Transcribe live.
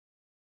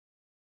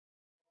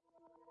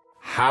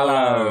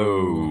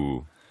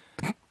Hello!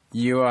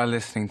 You are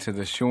listening to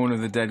the Shaun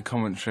of the Dead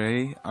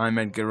commentary. I'm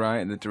Edgar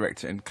Wright, the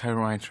director and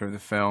co-writer of the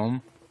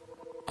film.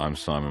 I'm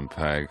Simon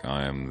Pegg.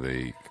 I am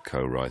the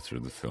co-writer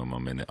of the film.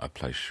 I'm in it. I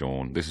play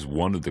Shaun. This is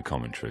one of the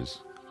commentaries.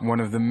 One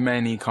of the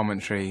many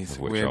commentaries.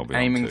 We're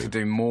aiming to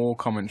do more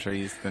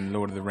commentaries than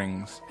Lord of the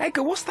Rings.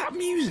 Edgar, what's that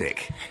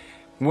music?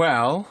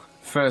 Well,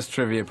 first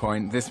trivia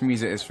point, this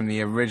music is from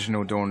the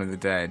original Dawn of the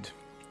Dead.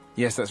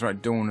 Yes, that's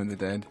right, Dawn of the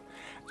Dead.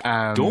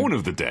 Dawn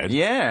of the Dead?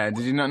 Yeah,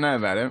 did you not know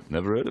about it?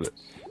 Never heard of it.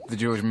 The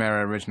George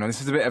Romero original.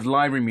 This is a bit of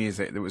library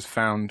music that was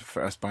found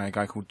for us by a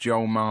guy called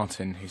Joel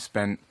Martin, who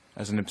spent,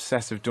 as an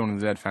obsessive Dawn of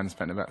the Dead fan,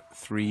 spent about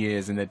 3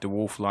 years in their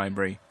dwarf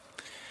library.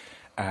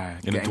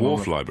 In a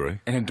dwarf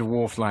library? In a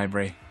dwarf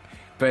library.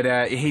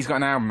 But he's got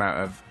an album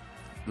out of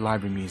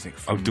library music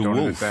from Dawn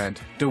of the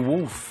Dead.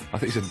 Dwarf. I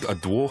think it's a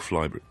dwarf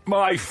library.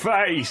 My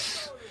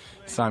face!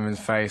 Simon's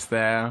face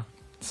there.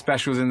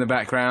 Specials in the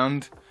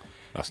background.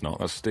 That's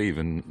Steve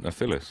and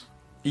Phyllis.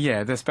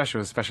 Yeah, they're special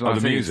Oh,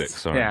 artists. the music,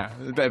 sorry. Yeah,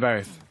 a bit of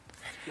both.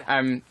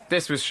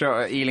 This was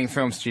shot at Ealing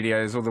Film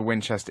Studios. All the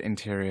Winchester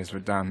interiors were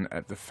done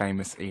at the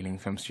famous Ealing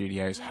Film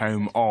Studios,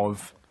 home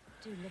of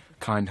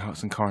Kind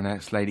Hearts and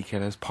Coronets, Lady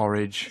Killers,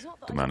 Porridge,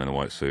 The Man in the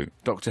White Suit.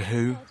 Doctor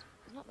Who.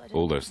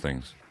 All those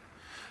things.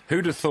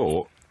 Who'd have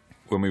thought,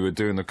 when we were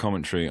doing the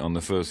commentary on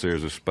the first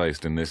series of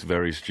Spaced in this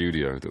very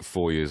studio, that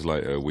 4 years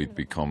later we'd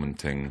be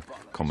commentating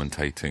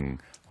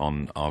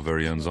on our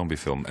very own zombie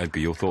film. Edgar,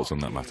 your thoughts on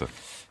that matter?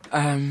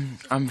 I'm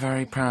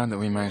very proud that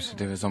we managed to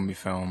do a zombie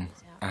film,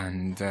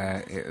 and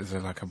it was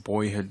like a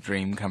boyhood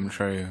dream come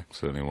true.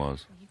 Certainly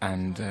was.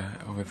 And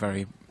we're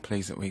very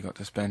pleased that we got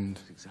to spend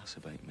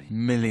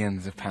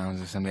millions of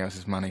pounds of somebody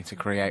else's money to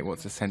create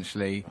what's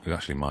essentially... It was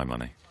actually my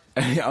money.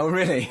 Oh,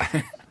 really?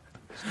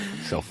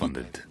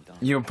 Self-funded.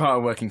 You're part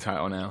of Working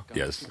Title now.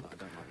 Yes.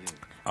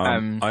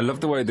 I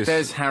love the way this...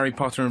 There's Harry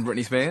Potter and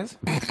Britney Spears.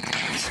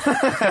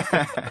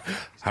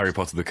 Harry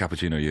Potter, the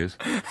Cappuccino Years.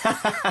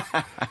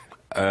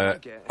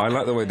 I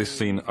like the way this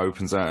scene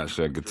opens out,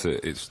 actually.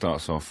 It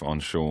starts off on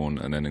Shaun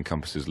and then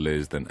encompasses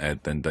Liz, then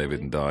Ed, then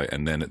David and Di,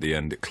 and then at the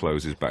end it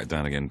closes back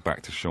down again,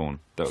 back to Shaun.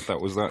 That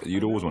was that.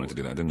 You'd always wanted to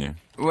do that, didn't you?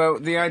 Well,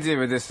 the idea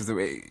with this is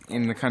that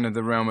in the kind of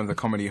the realm of the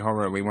comedy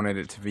horror, we wanted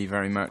it to be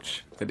very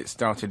much that it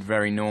started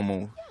very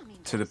normal,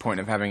 to the point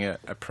of having a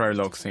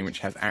prologue scene which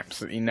has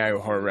absolutely no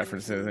horror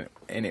references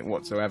in it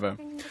whatsoever,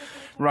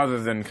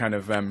 rather than kind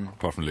of...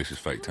 Apart from Lisa's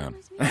fake tan.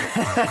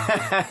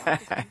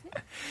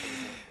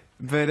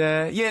 But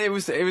yeah,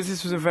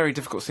 this was a very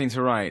difficult scene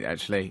to write,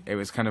 actually. It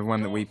was kind of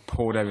one that we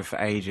pored over for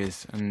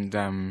ages,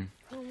 and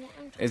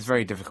it's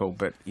very difficult,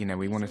 but, you know,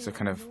 we wanted to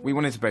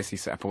basically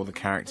set up all the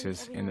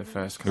characters in the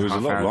first kind of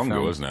half hour. It was a lot longer,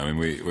 film. wasn't it? I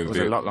mean, it was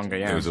a lot longer,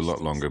 yeah. It was a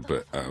lot longer,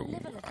 but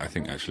I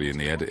think actually in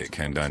the edit it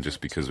came down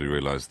just because we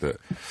realised that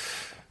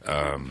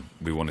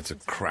we wanted to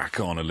crack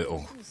on a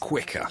little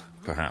quicker,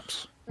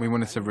 perhaps. We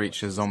wanted to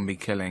reach a zombie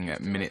killing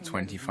at minute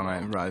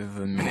 25 rather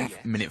than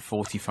minute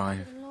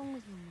 45.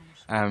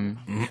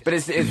 But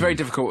it's very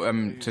difficult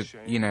to,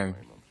 you know,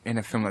 in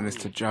a film like this,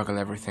 to juggle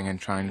everything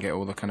and try and get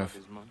all the kind of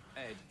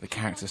the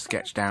characters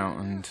sketched out.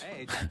 And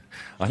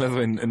I love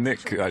when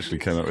Nick actually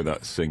came up with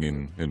that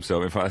singing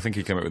himself. In fact, I think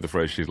he came up with the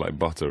phrase "she's like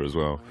butter" as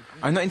well.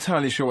 I'm not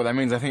entirely sure what that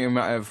means. I think it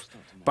might have.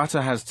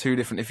 Butter has two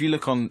different... If you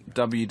look on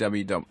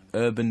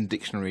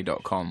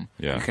www.urbandictionary.com,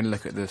 yeah, you can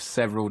look at the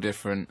several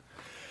different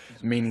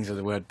meanings of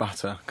the word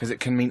butter, because it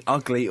can mean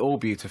ugly or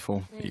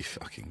beautiful. You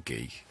fucking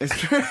geek. It's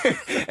true.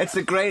 It's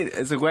a great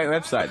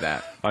website,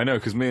 that. I know,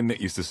 because me and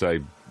Nick used to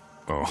say,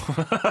 oh.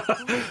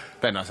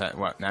 Better not say it.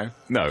 What, no?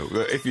 No,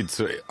 if you'd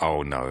say,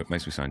 oh no, it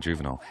makes me sound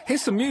juvenile.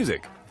 Here's some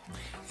music.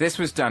 This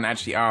was done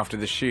actually after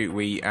the shoot.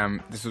 We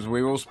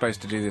were all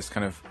supposed to do this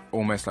kind of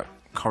almost like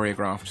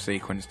choreographed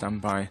sequence done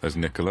by... There's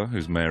Nicola,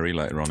 who's Mary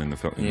later on in the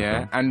film.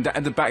 Yeah, and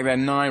at the back there,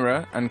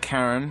 Naira and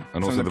Karen,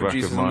 and also some of the the back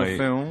producers of on the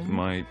film.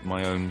 my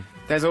own...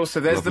 There's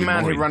the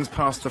man Maureen, who runs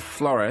past the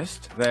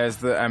florist. There's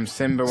the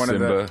Simba, one of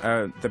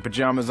the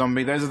pyjama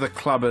zombie. Those are the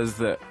clubbers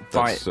that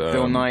bite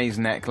Bill Nye's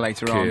neck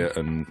later on. Keir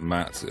and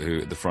Matt,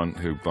 who at the front,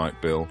 who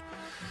bite Bill.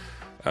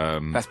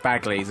 That's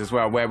Bagley's as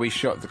well, where we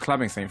shot the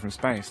clubbing scene from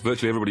space.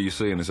 Virtually everybody you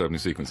see in this opening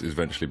sequence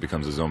eventually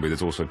becomes a zombie.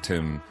 There's also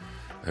Tim,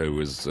 who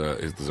is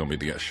the zombie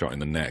that gets shot in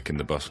the neck in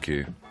the bus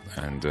queue.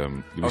 And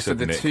also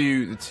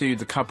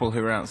the couple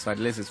who are outside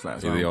Liz's flat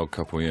as well. The old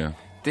couple, yeah.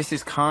 This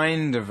is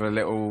kind of a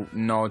little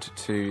nod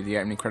to the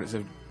opening credits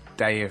of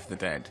Day of the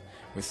Dead,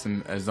 with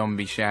a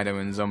zombie shadow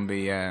and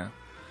zombie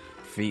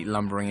feet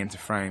lumbering into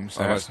frame.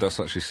 So that's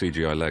actually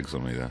CGI legs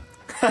on me there.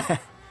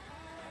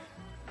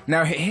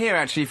 Now here,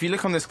 actually, if you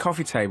look on this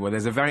coffee table,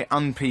 there's a very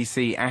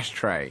un-PC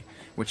ashtray,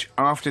 which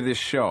after this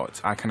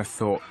shot, I kind of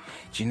thought,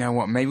 do you know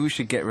what, maybe we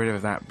should get rid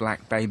of that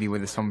black baby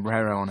with a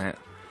sombrero on it.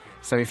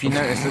 So if you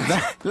notice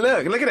that,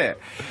 look at it.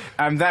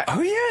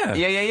 Oh yeah.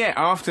 Yeah.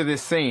 After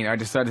this scene, I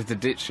decided to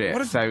ditch it.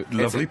 What a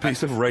lovely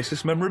piece of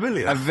racist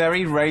memorabilia. A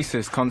very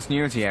racist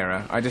continuity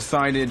error. I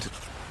decided,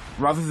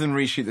 rather than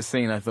reshoot the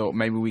scene, I thought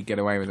maybe we'd get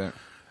away with it.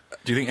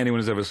 Do you think anyone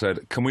has ever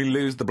said, can we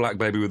lose the black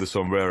baby with the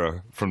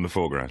sombrero from the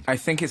foreground? I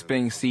think it's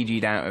being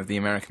CG'd out of the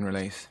American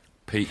release.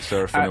 Pete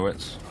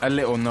Serafinowicz. A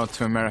little nod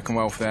to American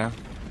welfare.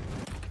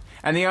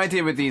 And the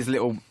idea with these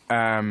little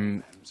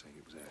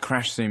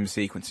crash zoom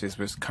sequences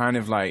was kind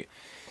of like...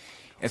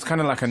 It's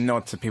kind of like a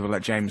nod to people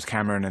like James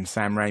Cameron and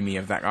Sam Raimi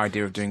of that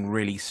idea of doing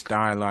really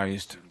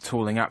stylised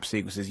tooling up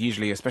sequences,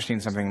 usually, especially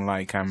in something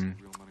like, I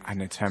don't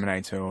know,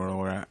 Terminator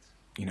or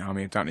you know,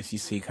 Army of Darkness, you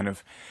see kind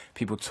of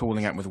people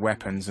tooling up with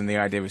weapons, and the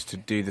idea was to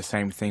do the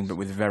same thing but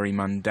with very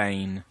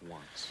mundane,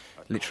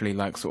 literally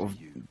like sort of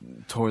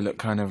toilet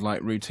kind of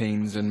like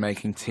routines and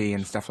making tea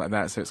and stuff like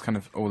that, so it's kind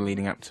of all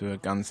leading up to a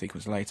gun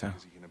sequence later.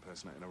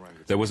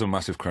 There was a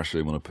massive crash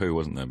zoom on a poo,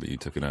 wasn't there, but you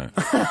took it out.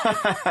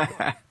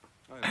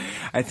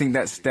 I think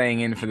that's staying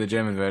in for the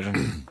German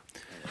version.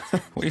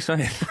 What are you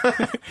saying?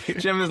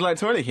 Germans like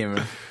toilet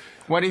humour.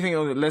 Why do you think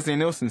Leslie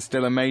Nielsen's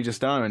still a major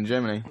star in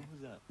Germany?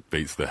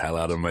 Beats the hell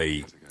out of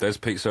me. There's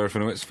Pete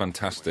Serafinowicz,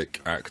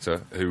 fantastic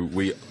actor, who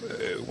we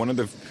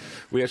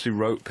actually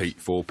wrote Pete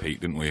for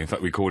Pete, didn't we? In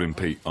fact, we called him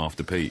Pete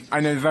after Pete. I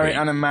know, very Pete.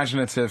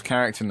 unimaginative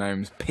character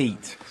names.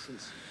 Pete.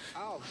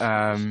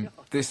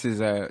 This is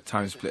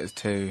Time Splitters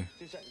 2.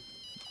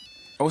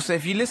 Also,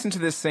 if you listen to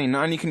this scene,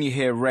 not only can you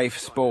hear Rafe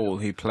Spall,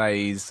 who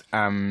plays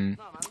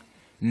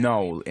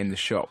Noel in the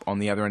shop on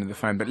the other end of the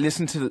phone, but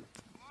listen to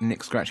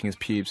Nick scratching his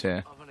pubes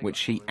here,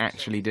 which he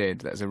actually did.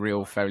 That's a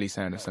real Foley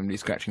sound of somebody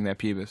scratching their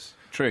pubis.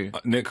 True.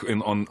 Nick,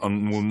 well,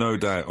 no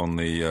doubt on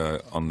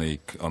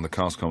the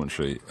cast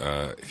commentary,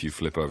 if you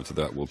flip over to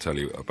that, we'll tell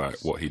you about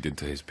what he did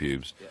to his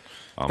pubes.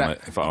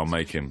 I'll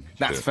make him.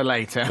 That's for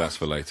later. That's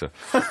for later.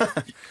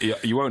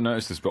 You won't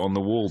notice this, but on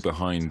the wall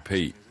behind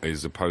Pete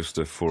is a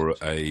poster for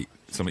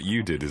something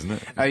you did, isn't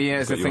it? Oh yeah,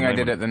 it's a thing I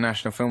did at the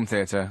National Film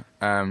Theatre.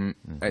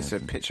 It's a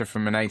picture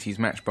from an 80s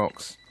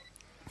Matchbox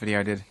video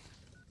I did.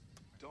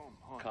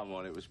 Come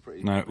on, it was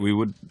pretty... Now, we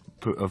would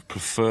have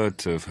preferred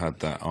to have had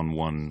that on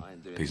one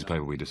piece of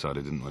paper, we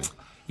decided, didn't we?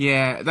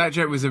 Yeah, that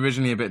joke was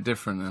originally a bit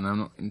different, and I'm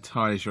not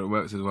entirely sure it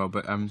works as well,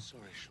 but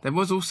there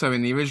was also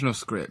in the original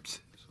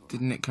script,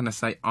 didn't it kind of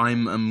say,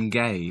 I'm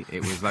gay? It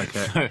was like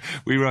a...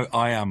 We wrote,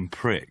 I am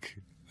prick,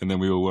 and then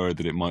we were worried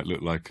that it might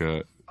look like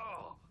that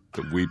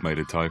we'd made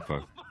a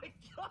typo.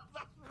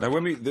 Now,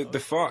 when the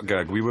fart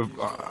gag, we were...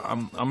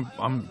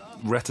 I'm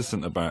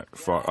reticent about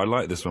fart. I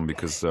like this one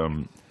because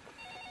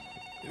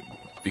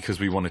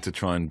we wanted to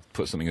try and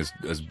put something as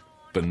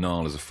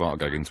banal as a fart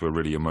gag into a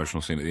really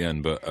emotional scene at the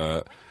end, but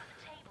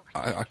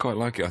I quite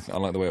like it. I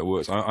like the way it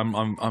works. I'm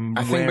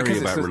wary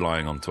about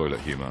relying on toilet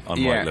humour,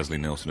 unlike Leslie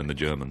Nielsen and the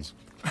Germans.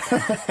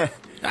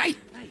 Hey!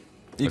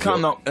 You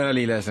can't knock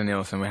early Leslie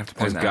Nielsen, we have to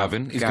point There's that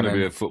Gavin. out. He's going to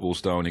be a football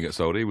star when he gets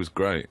older. He was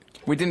great.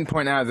 We didn't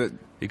point out that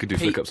He could do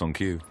flick-ups on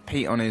cue.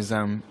 Pete on his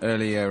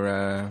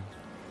earlier...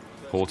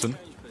 Horton?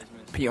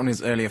 Pete on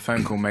his earlier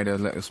phone call made a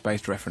little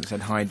spaced reference, said,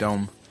 "Hi,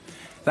 Dom."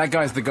 That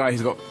guy's the guy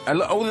who's got...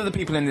 all of the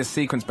people in this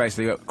sequence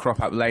basically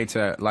crop up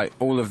later. Like,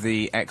 all of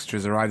the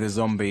extras are either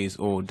zombies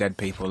or dead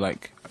people.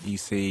 Like, you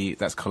see...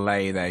 That's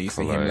Collet there. You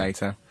see him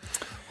later.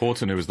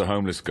 Horton, who was the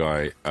homeless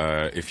guy,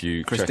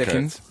 Chris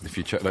Dickens?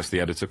 That's the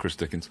editor, Chris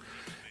Dickens.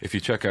 If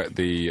you check out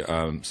the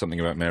Something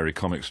About Mary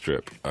comic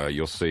strip,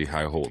 you'll see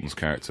how Horton's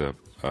character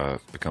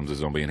becomes a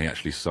zombie, and he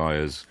actually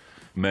sires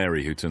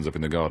Mary, who turns up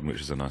in the garden,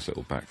 which is a nice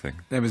little back thing.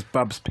 There was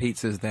Bub's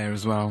Pizzas there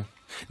as well.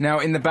 Now,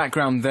 in the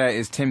background there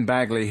is Tim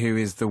Bagley, who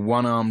is the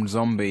one-armed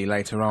zombie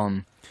later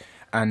on.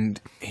 And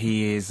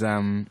he is...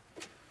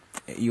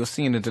 you'll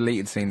see in a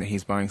deleted scene that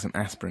he's buying some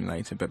aspirin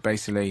later, but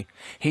basically...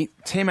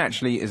 Tim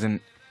actually is an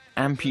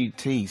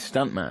amputee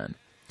stuntman.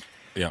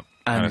 Yeah.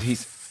 And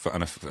he's...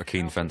 a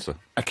keen fencer.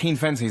 A keen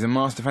fencer, he's a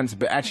master fencer,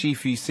 but actually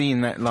if you see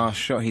in that last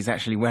shot, he's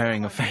actually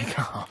wearing a fake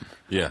arm.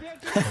 Yeah.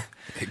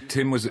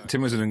 Tim was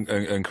an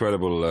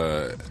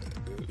incredible...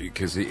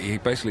 because he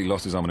basically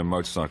lost his arm in a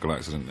motorcycle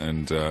accident,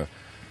 and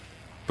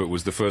but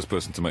was the first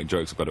person to make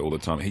jokes about it all the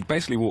time. He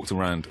basically walked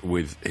around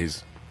with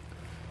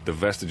the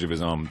vestige of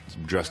his arm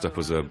dressed up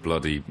as a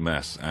bloody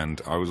mess,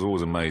 and I was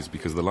always amazed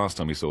because the last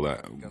time he saw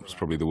that was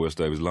probably the worst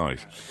day of his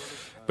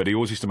life. But he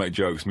always used to make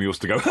jokes, and we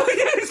used to go, "Oh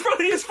yeah, it's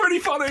funny, it's pretty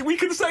funny. We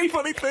can say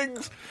funny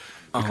things,"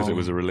 because it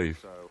was a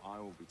relief.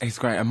 He's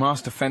great, a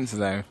master fencer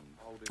though,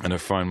 and a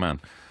fine man.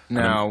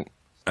 Now,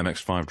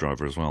 MX-5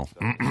 driver as well.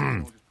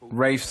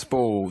 Rafe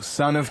Spall,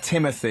 son of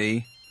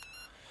Timothy,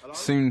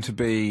 soon to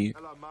be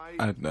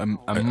a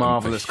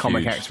marvellous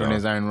comic actor in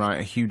his own right,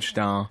 a huge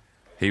star.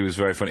 He was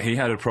very funny. He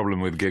had a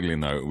problem with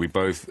giggling, though.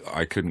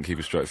 I couldn't keep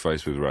a straight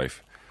face with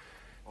Rafe,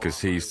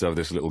 because he used to have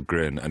this little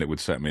grin, and it would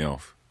set me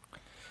off.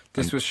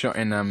 This was shot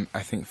in,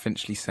 I think,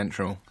 Finchley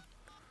Central,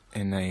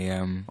 in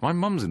a... My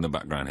mum's in the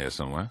background here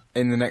somewhere.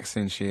 In the next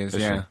scene she is,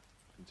 Is yeah. she?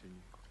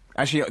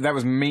 Actually, that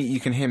was me.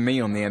 You can hear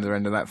me on the other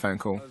end of that phone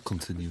call.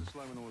 Continue.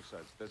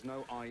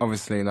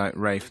 Obviously, like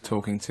Rafe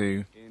talking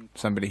to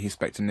somebody he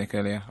spoke to Nick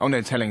earlier. Oh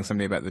no, telling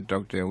somebody about the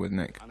dog deal with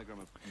Nick.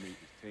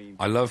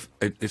 I love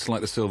it. It's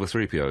like the Silver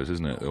 3POs,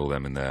 isn't it? All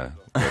them in there.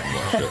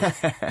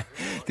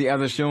 The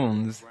other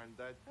Shauns.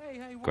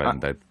 Great and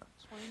dead.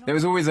 There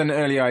was always an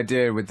early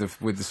idea with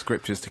the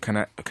scriptures to kind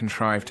of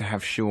contrive to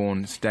have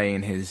Shaun stay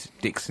in his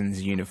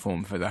Dixon's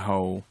uniform for the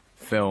whole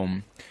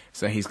film.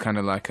 So he's kind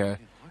of like a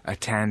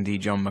Tandy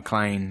John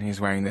McClane.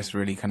 He's wearing this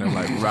really kind of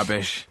like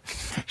rubbish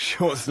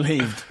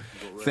short-sleeved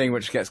thing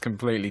which gets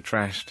completely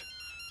trashed.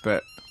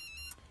 But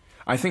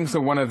I think so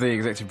one of the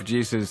executive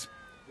producers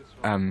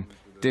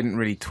didn't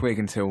really twig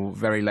until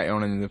very late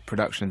on in the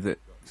production that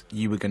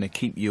you were going to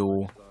keep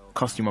your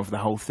costume of the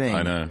whole thing.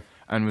 I know.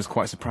 And was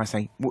quite surprised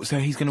saying, well, so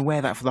he's going to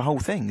wear that for the whole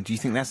thing? Do you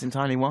think that's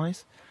entirely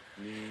wise?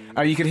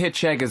 Oh, you could hear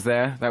Cheggers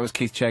there. That was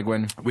Keith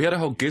Chegwin. We had a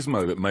whole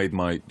gizmo that made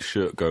my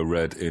shirt go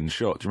red in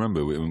shot. Do you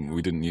remember?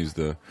 We didn't use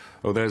the...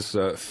 Oh, there's...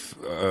 is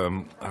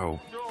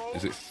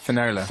it...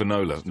 Finola.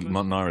 Finola,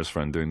 Naira's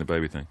friend, doing the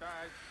baby thing.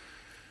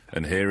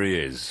 And here he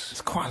is.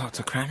 There's quite a lot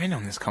to cram in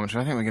on this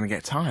commentary. I think we're going to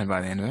get tired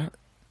by the end of it.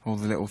 All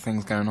the little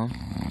things going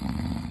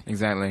on.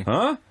 Exactly.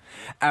 Huh?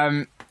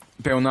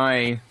 Bill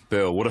Nighy.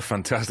 Bill, what a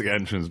fantastic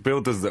entrance. Bill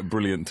does that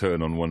brilliant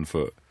turn on one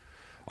foot.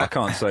 I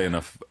can't say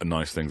enough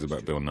nice things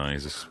about Bill Nighy.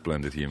 He's a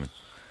splendid human.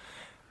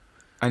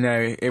 I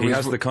know. He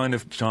has the kind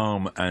of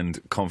charm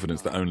and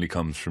confidence that only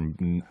comes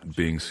from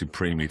being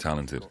supremely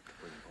talented.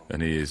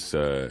 And he's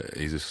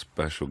a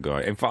special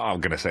guy. In fact,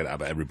 I'm going to say that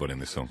about everybody in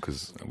this song,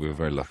 because we were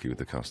very lucky with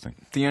the casting.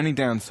 The only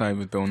downside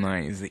with Bill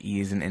Nighy is that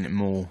he isn't in it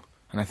more.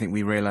 And I think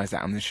we realised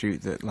that on the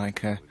shoot, that,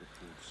 like,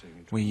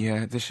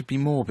 there should be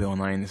more Bill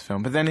Nighy in this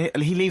film. But then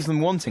he leaves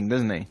them wanting,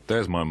 doesn't he?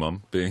 There's my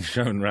mum being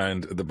shown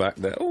round at the back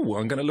there. Oh,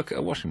 I'm going to look at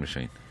a washing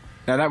machine.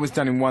 Now, that was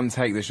done in one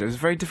take this year. It was a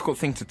very difficult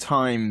thing to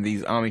time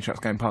these army trucks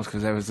going past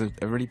because there was a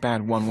really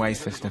bad one-way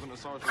system.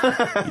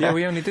 Yeah,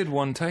 we only did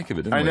one take of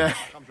it, didn't we? I know.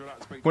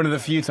 One of the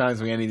few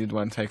times we only did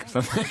one take of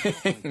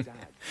something.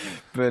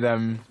 But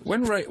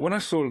when I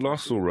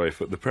last saw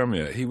Rafe at the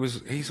premiere,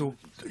 he's all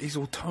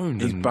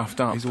toned. He's and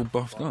buffed up. He's all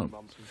buffed up.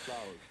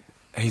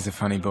 He's a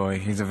funny boy.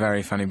 He's a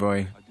very funny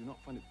boy.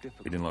 He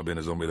didn't like being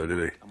a zombie, though,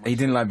 did he? He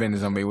didn't like being a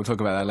zombie. We'll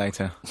talk about that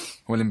later.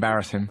 We'll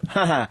embarrass him.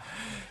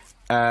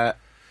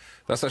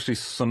 That's actually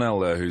Sonell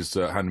there, who's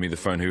handed me the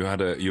phone. Who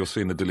had you'll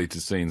see in the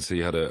deleted scenes. He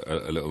had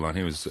a little line.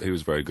 He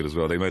was very good as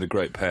well. They made a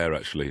great pair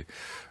actually,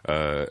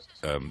 as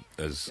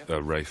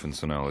Rafe and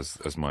Sonell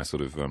as my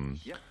sort of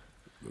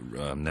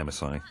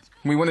nemesis.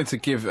 We wanted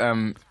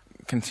to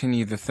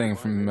continue the thing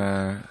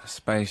from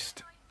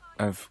Spaced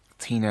of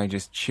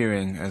teenagers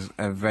chewing as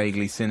a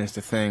vaguely sinister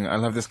thing. I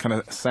love this kind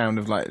of sound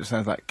of it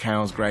sounds like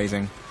cows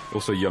grazing.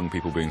 Also young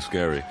people being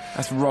scary.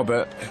 That's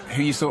Robert,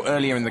 who you saw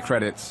earlier in the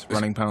credits,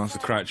 running past. The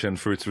Crouch End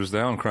Fruiter is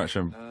there on Crouch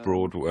End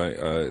Broadway,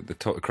 the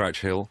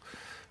Crouch Hill.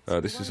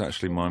 This is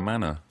actually my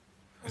manor.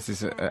 This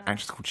is an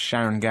actress called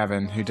Shaun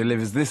Gavin, who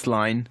delivers this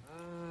line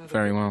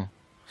very well.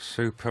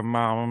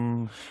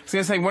 Supermum. I was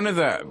going to say, one of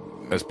the...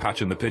 As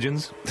Patch and the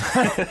Pigeons.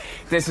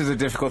 This is a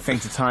difficult thing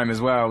to time as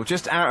well.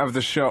 Just out of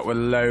the shot were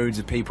loads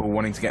of people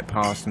wanting to get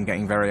past and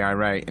getting very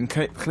irate,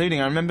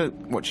 including, I remember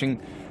watching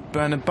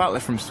Bernard Butler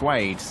from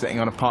Suede sitting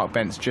on a park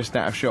bench just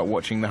out of shot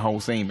watching the whole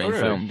scene being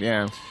filmed.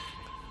 Yeah.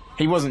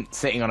 He wasn't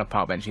sitting on a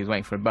park bench, he was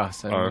waiting for a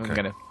bus, so I'm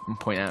going to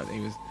point out that he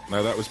was...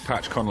 No, that was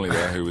Patch Connolly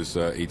there, who was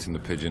eating the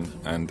pigeon,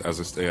 and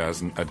as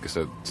Edgar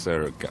said,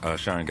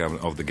 Sharon Gavin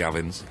of the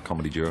Gavins,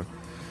 comedy duo.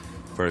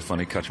 Very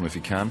funny, catch him if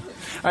you can.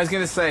 I was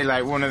going to say,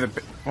 like, one of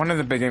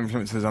the big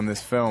influences on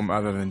this film,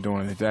 other than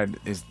Dawn of the Dead,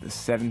 is the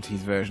 70s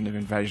version of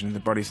Invasion of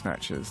the Body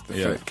Snatchers, the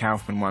Philip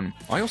Kaufman one.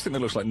 I always think that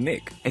looks like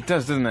Nick. It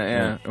does, doesn't it?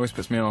 Yeah. It always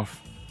puts me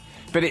off.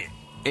 But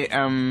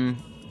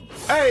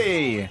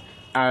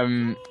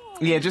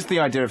yeah, just the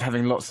idea of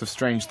having lots of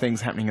strange things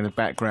happening in the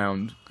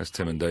background. That's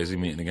Tim and Daisy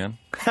meeting again.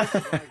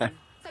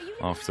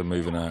 After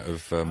moving out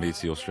of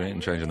Meteor Street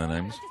and changing their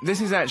names.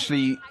 This is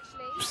actually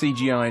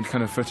CGI'd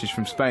kind of footage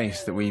from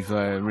space that we've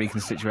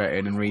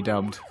reconstituted and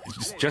redubbed.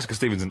 Jessica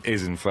Stevenson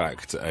is, in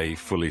fact, a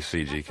fully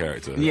CG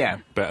character. Yeah.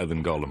 Better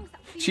than Gollum.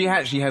 She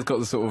actually has got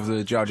the sort of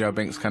the Jar Jar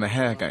Binks kind of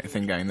hair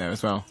thing going there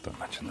as well. Don't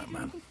mention that,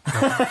 man.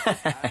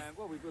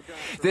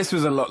 This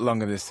was a lot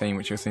longer, this scene,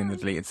 which you'll see in the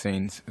deleted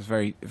scenes. It was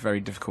a very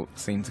difficult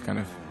scene to kind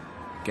of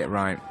get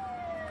right.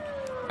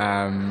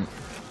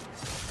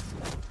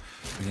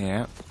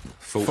 Yeah.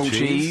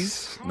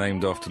 Fulci's,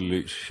 named after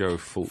Lucio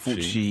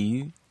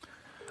Fulci.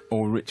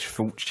 Or Rich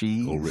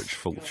Fulci. Or Rich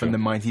Fulci. From the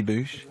Mighty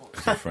Boosh.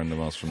 He's a friend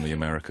of ours from the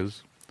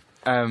Americas.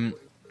 Doesn't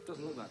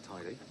look that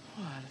tidy.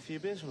 Oh, I had a few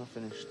beers when I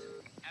finished.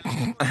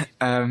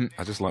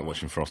 I just like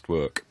watching Frost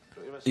work.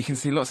 You can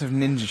see lots of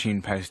Ninja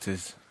Tune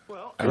posters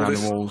around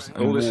the walls.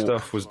 All this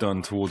stuff was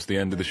done towards the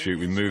end of the shoot.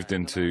 We moved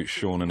into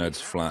Shaun and Ed's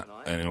flat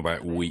in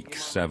about week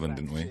 7,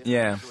 didn't we?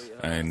 Yeah.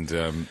 And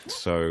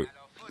so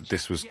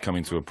this was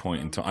coming to a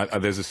point in time.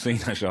 There's a scene,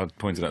 actually, I'll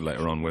point it out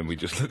later on, when we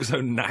just look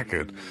so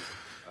knackered.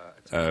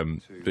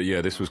 But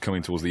yeah, this was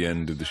coming towards the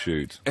end of the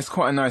shoot. It's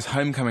quite a nice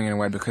homecoming in a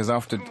way, because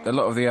after a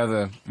lot of the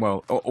other,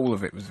 well, all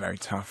of it was very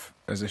tough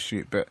as a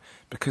shoot, but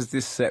because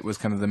this set was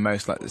kind of the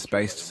most like the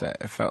Spaced set,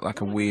 it felt like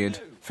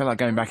felt like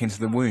going back into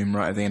the womb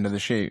right at the end of the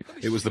shoot.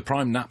 It was the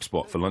prime nap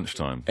spot for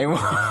lunchtime. It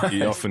was.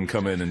 You'd often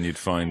come in and you'd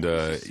find,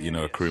 a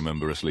crew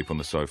member asleep on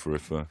the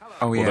sofa.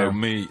 Oh, yeah. Although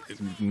me,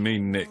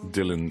 Nick,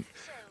 Dylan,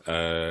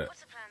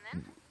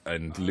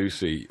 and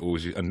Lucy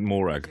and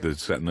Morag, the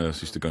set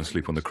nurse, used to go and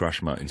sleep on the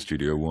crash mat in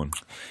Studio One.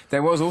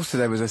 There was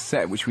a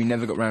set which we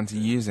never got round to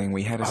using.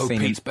 We had a scene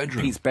Pete's in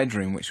bedroom. Pete's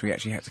bedroom, which we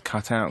actually had to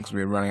cut out because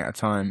we were running out of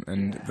time,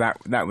 and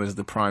that was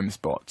the prime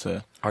spot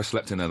to. I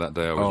slept in there that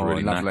day. I was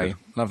really lovely,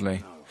 knackered.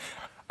 lovely.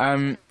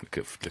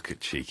 Look at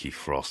cheeky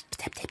Frost.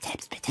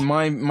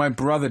 My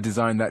brother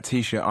designed that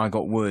T-shirt. I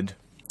got wood,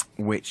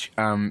 which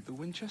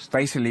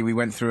basically we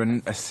went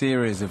through a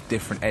series of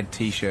different Ed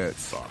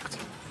T-shirts. Fucked.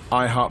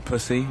 I Heart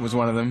Pussy was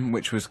one of them,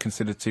 which was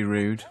considered too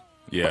rude.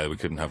 Yeah, we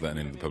couldn't have that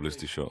in the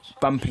publicity shots.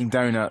 Bumping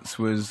Donuts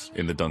was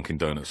In the Dunkin'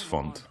 Donuts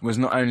font.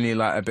 not only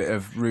like a bit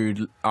of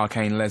rude,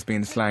 arcane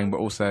lesbian slang, but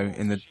also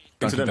in the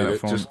Dunkin' Incidentally, Donut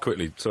font. just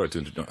quickly, sorry to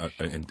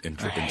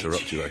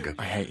interrupt you, Edgar.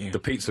 I hate you. The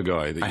pizza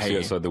guy that you hate see you.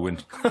 outside the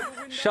window.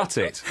 Shut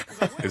it!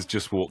 Has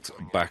just walked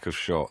back of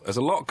shot. There's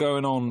a lot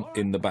going on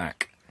in the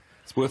back.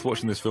 It's worth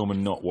watching this film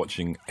and not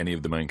watching any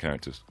of the main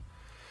characters.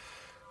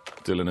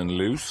 Dylan and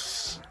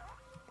Luce.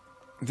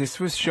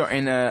 This was shot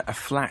in a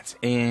flat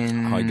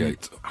in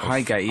Highgate.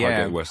 Highgate,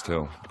 yeah. Highgate, West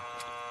Hill.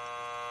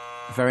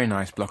 Very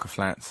nice block of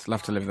flats.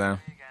 Love to live there.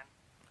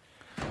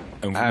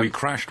 And we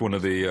crashed one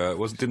of the.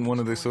 Didn't one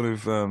of the sort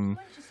of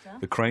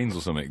the cranes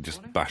or something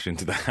just bash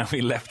into the house?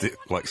 We left it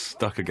like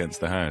stuck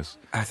against the house.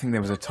 I think there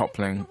was a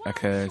toppling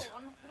occurred.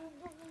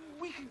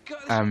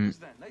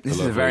 This is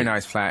a lovely very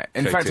nice flat.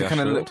 In Katie fact, it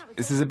kind of Ashfield. looked.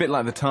 This is a bit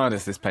like the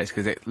TARDIS. This place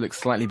because it looks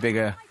slightly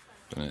bigger.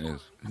 And it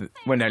is.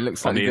 Well, no, it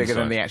looks On slightly the bigger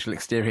than inside. the actual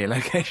exterior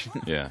location.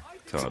 Yeah,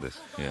 TARDIS.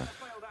 Yeah.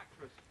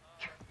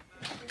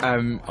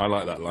 Um, I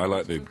like that. I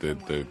like the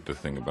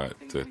thing about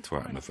the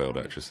twat and the failed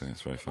actress thing.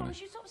 It's very funny.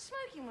 You stopped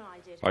smoking when I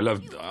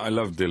did. I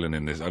love Dylan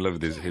in this. I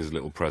love his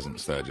little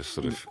presence there, just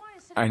sort of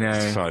I know.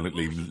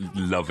 silently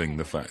loving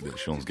the fact that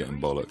Shaun's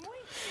getting bollocked.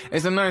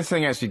 It's a nice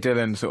thing actually.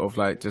 Dylan sort of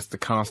like just the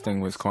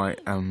casting was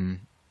quite.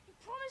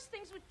 Promised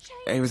things would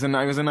change. It was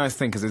a nice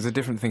thing because it was a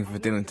different thing for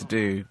Dylan to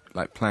do,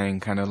 like playing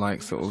kind of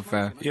like sort of.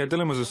 Yeah,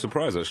 Dylan was a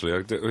surprise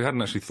actually. We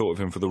hadn't actually thought of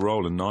him for the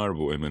role, and Naira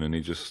brought him in, and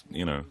he just,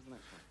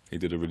 he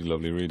did a really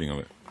lovely reading of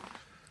it.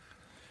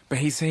 But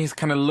his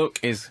kind of look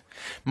is.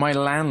 My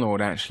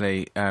landlord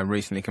actually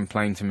recently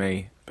complained to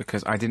me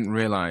because I didn't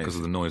realise. Because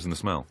of the noise and the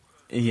smell.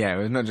 Yeah, it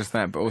was not just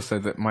that, but also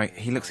that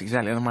he looks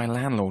exactly like my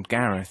landlord,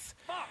 Gareth.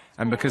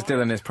 And because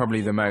Dylan is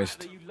probably the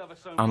most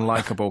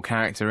unlikable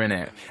character in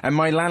it. And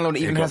my landlord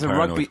even got has a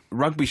paranoid.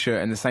 rugby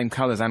shirt in the same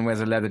colours and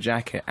wears a leather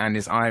jacket and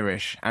is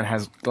Irish and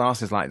has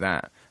glasses like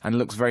that and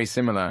looks very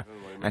similar.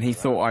 And he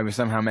thought I was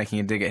somehow making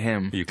a dig at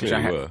him. You which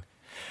I clearly were.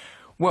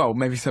 Well,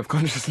 maybe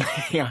subconsciously.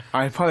 Yeah,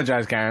 I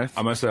apologise, Gareth.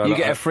 I must say, you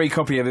get a free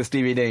copy of this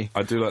DVD.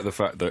 I do like the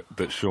fact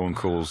that Shaun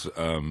calls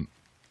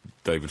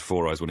David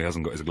Four Eyes when he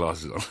hasn't got his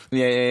glasses on.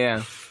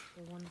 Yeah.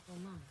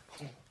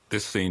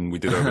 This scene we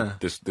did over.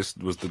 This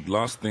was the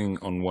last thing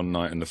on one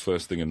night and the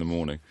first thing in the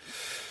morning,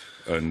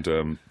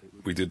 and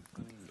we did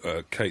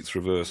Kate's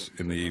reverse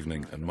in the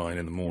evening and mine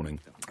in the morning,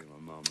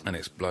 and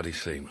it's bloody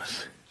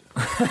seamless.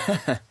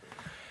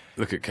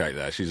 Look at Kate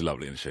there; she's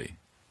lovely, isn't she?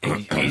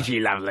 Ain't she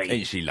lovely?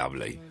 Ain't she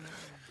lovely?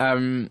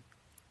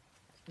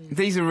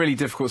 These are really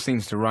difficult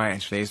scenes to write,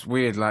 actually. It's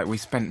weird, like, we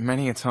spent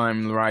many a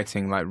time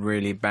writing, like,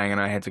 really banging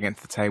our heads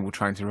against the table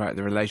trying to write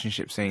the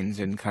relationship scenes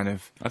and kind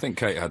of... I think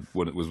Kate had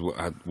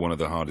one of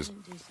the hardest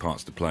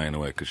parts to play in a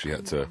way because she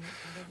had to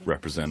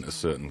represent a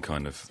certain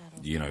kind of,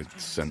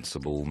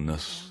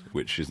 sensibleness,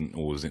 which isn't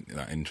always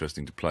that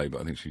interesting to play,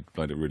 but I think she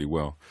played it really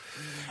well.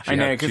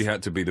 She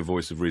had to be the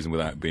voice of reason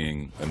without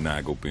being a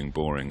nag or being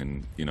boring,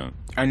 and,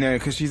 I know,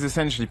 because she's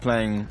essentially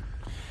playing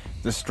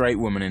the straight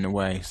woman in a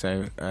way,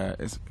 so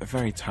it's a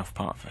very tough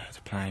part for her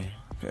to play.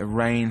 Bit of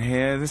rain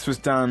here. This was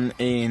done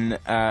in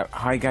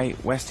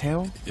Highgate, West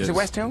Hill? Is it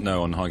West Hill?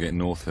 No, on Highgate,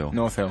 North Hill.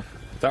 North Hill.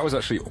 That was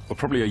actually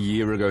probably a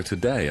year ago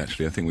today,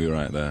 actually. I think we were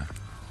out there.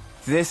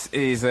 This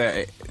was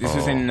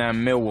in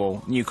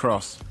Millwall, New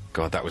Cross.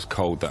 God, that was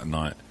cold that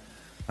night.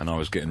 And I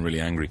was getting really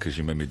angry because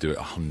you made me do it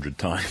 100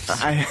 times.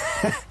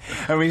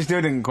 And we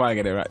still didn't quite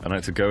get it right. And I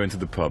had to go into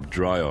the pub,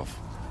 dry off.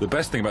 The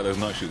best thing about those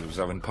night shoots was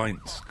having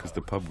pints, because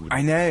the pub would...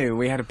 I know,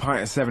 we had a pint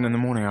at 7 in the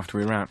morning after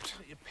we wrapped.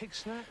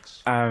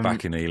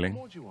 Back in Ealing.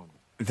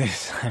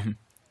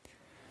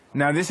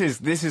 Now this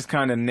is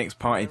kind of Nick's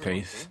party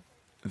piece,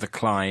 the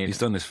Clyde. He's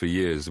done this for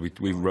years.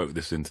 We wrote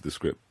this into the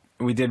script.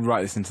 We did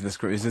write this into the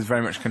script. This is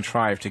very much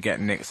contrived to get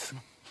Nick's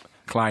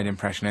Clyde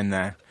impression in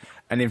there.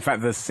 And in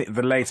fact,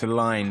 the later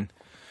line,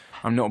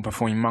 "I'm not a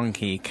performing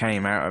monkey,"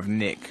 came out of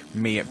Nick,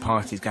 me at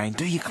parties going,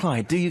 "Do you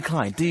Clyde, do you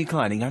Clyde, do you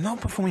Clyde?" And he goes, "Not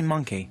a performing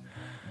monkey."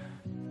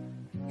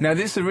 Now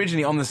this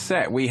originally, on the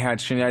set, we had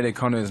Sinead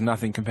O'Connor's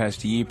 "Nothing Compares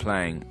to You"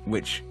 playing,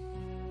 which,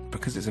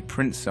 because it's a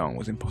Prince song,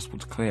 was impossible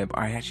to clear, but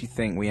I actually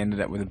think we ended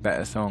up with a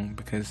better song,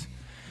 because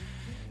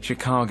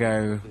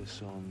Chicago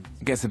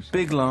gets a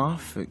big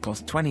laugh, it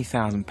costs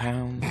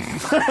 £20,000.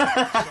 It's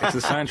the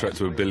soundtrack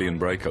to 1 billion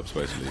breakups,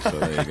 basically, so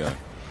there you go.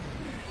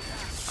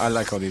 I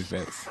like all these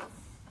bits.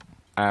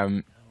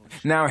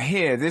 Now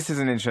here, this is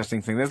an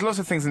interesting thing. There's lots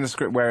of things in the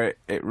script where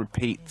it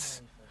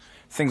repeats.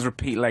 Things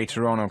repeat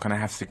later on or kind of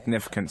have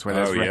significance where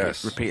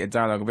there's repeated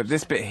dialogue. But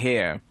this bit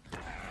here,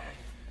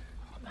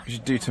 We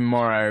should do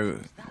tomorrow.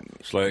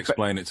 Shall I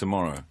explain it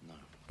tomorrow?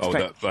 Oh,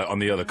 on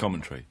the other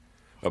commentary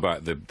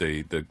about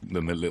the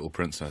Little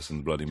Princess and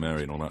the Bloody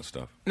Mary and all that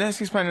stuff.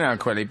 Let's explain it now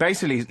quickly.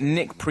 Basically,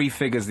 Nick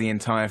prefigures the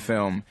entire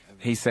film.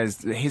 He says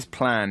that his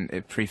plan,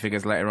 it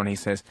prefigures later on, he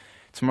says,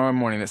 tomorrow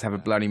morning let's have a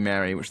Bloody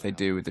Mary, which they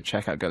do with the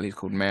checkout girl who's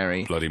called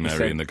Mary. Bloody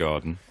Mary in the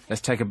garden.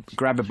 Let's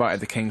grab a bite of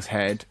the king's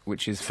head,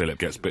 which is... Philip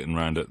gets bitten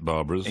round at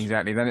Barbara's.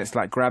 Exactly. Then it's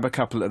like grab a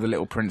couple of the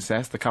Little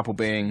Princess, the couple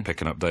being...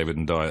 Picking up David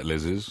and Di at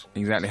Liz's.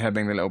 Exactly, her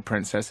being the Little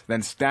Princess.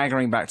 Then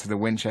staggering back to the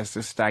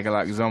Winchester, stagger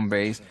like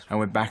zombies, and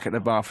we're back at the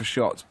bar for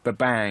shots.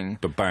 Ba-bang.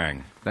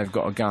 Ba-bang. They've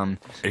got a gun.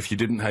 If you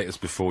didn't hate us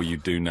before, you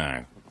do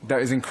now.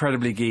 That is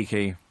incredibly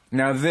geeky.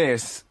 Now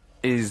this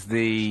is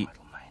the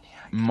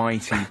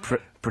mighty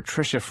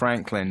Patricia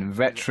Franklin,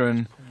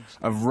 veteran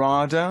of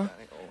RADA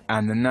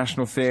and the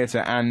National Theatre,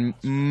 and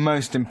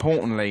most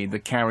importantly, the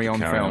Carry On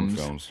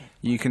films.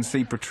 You can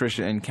see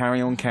Patricia in Carry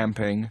On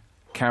Camping,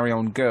 Carry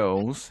On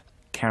Girls,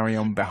 Carry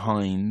On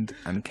Behind,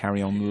 and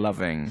Carry On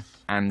Loving,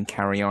 and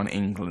Carry On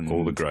England.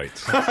 All the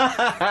greats.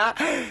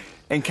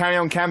 In Carry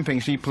On Camping,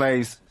 she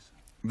plays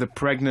the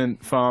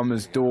pregnant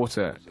farmer's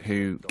daughter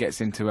who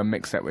gets into a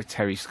mix-up with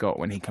Terry Scott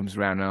when he comes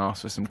around and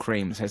asks for some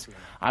cream and says,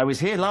 I was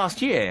here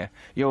last year.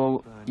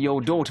 Your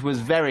daughter was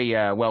very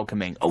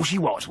welcoming. Oh, she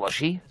was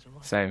she?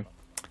 So,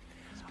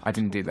 I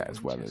didn't do that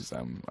as well as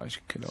I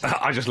could have.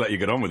 I just let you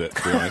get on with it,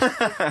 to be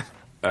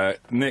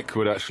honest. Nick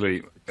would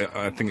actually,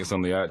 I think it's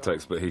on the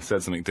outtakes, but he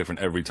said something different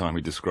every time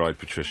he described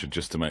Patricia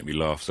just to make me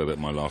laugh so that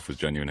my laugh was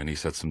genuine, and he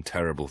said some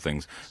terrible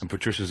things. And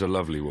Patricia's a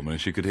lovely woman, and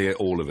she could hear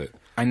all of it.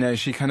 I know,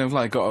 she kind of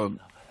like got a...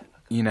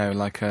 You know,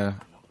 like a...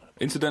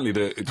 Incidentally,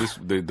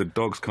 the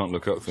dogs can't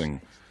look up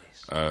thing,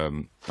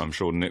 I'm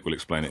sure Nick will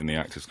explain it in the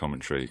actor's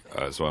commentary,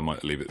 so I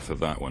might leave it for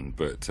that one,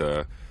 but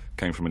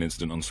came from an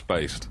incident on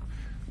Spaced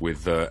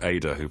with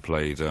Ada, who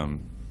played...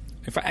 in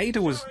fact,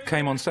 Ada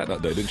came on set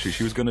that day, didn't she?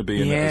 She was going to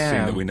be in a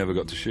scene that we never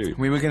got to shoot.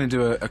 We were going to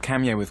do a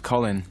cameo with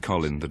Colin.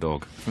 Colin, the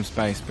dog. From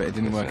Space, but it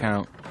didn't work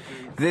out.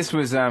 This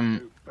was...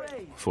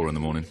 4 in the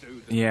morning.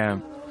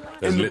 Yeah.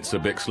 There's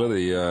Litza Bixler,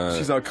 the...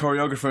 She's our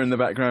choreographer in the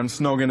background,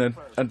 snogging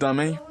a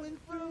dummy.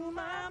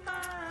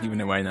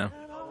 Giving away now.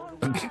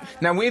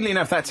 Now, weirdly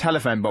enough, that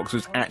telephone box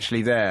was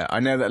actually there. I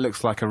know that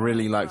looks like a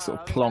really, like,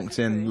 sort of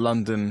plonked-in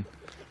London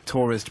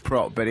tourist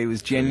prop, but it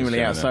was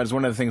genuinely outside. It's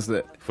one of the things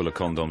that... Full of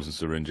condoms and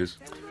syringes.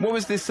 What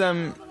was this,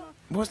 what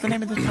was the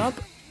name of the pub?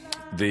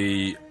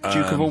 The...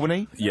 Duke of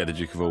Albany? Yeah, the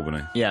Duke of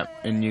Albany. Yeah,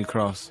 in New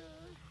Cross.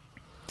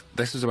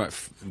 This was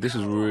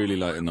really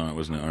late at night,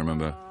 wasn't it? I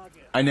remember.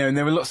 I know, and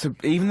there were lots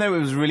of... Even though it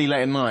was really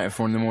late at night at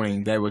 4 in the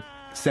morning, there were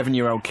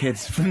 7-year-old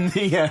kids from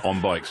the...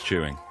 on bikes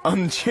chewing.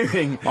 On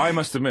chewing. I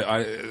must admit,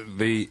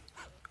 the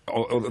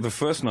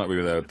first night we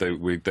were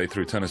there, they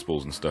threw tennis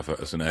balls and stuff at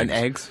us and eggs. And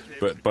eggs.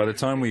 But by the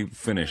time we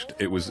finished,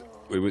 it was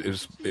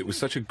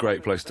such a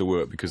great place to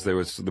work because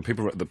the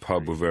people at the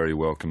pub were very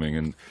welcoming,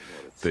 and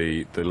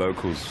the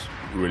locals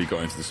really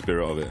got into the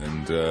spirit of it,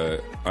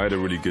 and I had a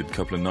really good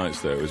couple of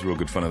nights there. It was real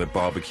good fun, and the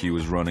barbecue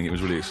was running. It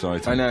was really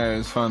exciting. I know, it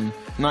was fun.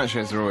 Night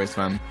shows are always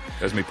fun.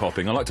 There's me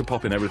popping. I like to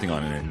pop in everything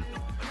I'm in.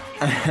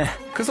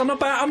 Because I'm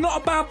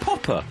not a bad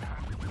popper.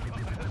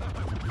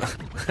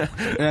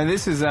 Yeah,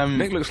 this is...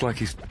 Nick looks like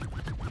he's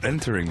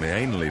entering me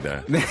anally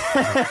there.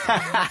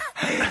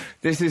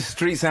 This is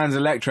Street Sounds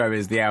Electro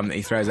is the album that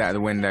he throws out of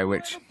the window,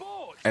 which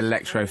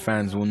electro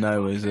fans will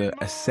know as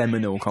a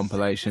seminal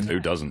compilation. Who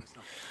doesn't?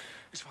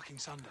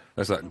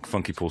 That's that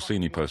funky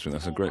Paulsini poster.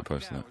 That's a great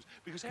poster.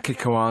 Kid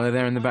Koala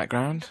there in the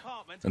background.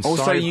 And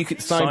also, you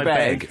could Cy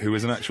Begg, who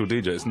is an actual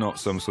DJ. It's not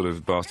some sort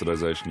of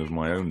bastardization of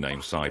my own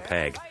name, Cy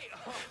Pegg.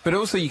 But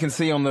also, you can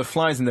see on the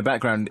flyers in the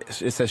background,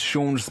 it says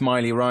Shaun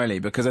Smiley Riley,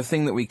 because a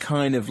thing that we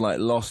kind of like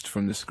lost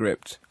from the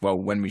script, well,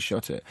 when we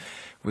shot it,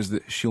 was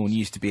that Shaun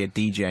used to be a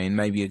DJ and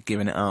maybe had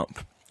given it up.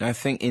 I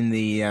think in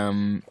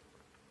the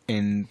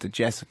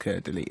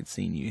Jessica deleted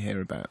scene, you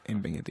hear about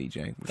him being a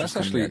DJ. That's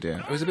actually,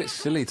 it was a bit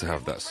silly to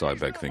have that Cy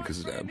Begg thing,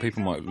 because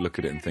people might look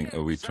at it and think,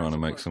 are we trying to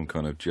make some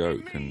kind of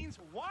joke and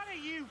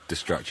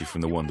distract you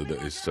from the wonder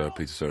that is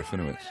Peter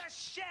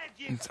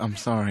Serafinowicz? I'm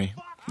sorry.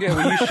 Yeah,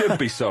 well, you should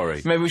be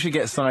sorry. Maybe we should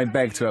get Cy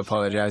Begg to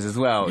apologise as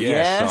well.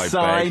 Yeah,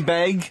 Cy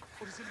Begg.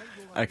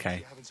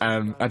 Okay.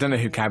 I don't know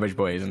who Cabbage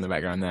Boy is in the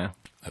background there.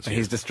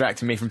 He's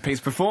distracting me from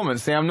Pete's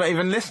performance. See, I'm not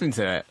even listening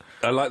to it.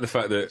 I like the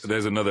fact that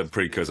there's another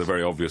precursor, a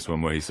very obvious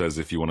one, where he says,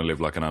 if you want to live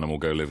like an animal,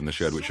 go live in the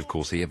shed, which, of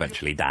course, he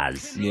eventually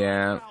does.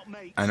 Yeah.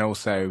 And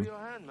also...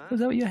 Was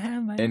that with your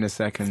hand, mate? In a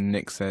second,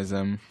 Nick says,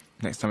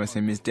 next time I see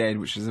him is dead,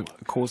 which is, of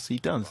course, he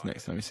does.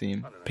 Next time we see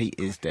him, Pete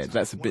is dead.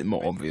 That's a bit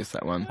more obvious,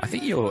 that one. I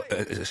think you're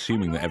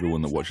assuming that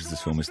everyone that watches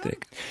this film is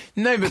thick.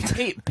 No, but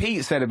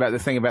Pete said about the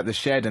thing about the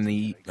shed and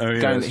the... Oh,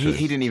 yeah,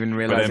 he didn't even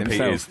realise himself.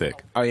 Pete is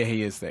thick. Oh, yeah,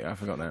 he is thick. I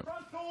forgot that.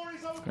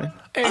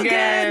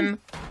 Again!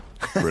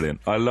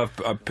 Brilliant. I love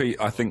Pete.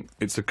 I think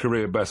it's a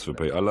career best for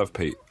Pete. I love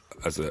Pete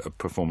as a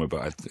performer,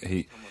 but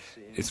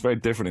it's very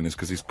different in this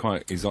because he's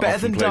better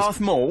than Darth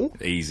Maul.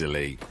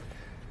 Easily.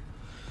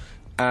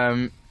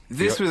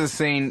 This was a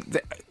scene.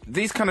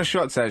 These kind of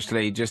shots,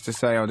 actually, just to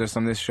say, just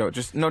on this shot,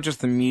 just not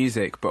just the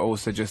music, but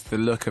also just the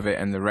look of it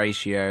and the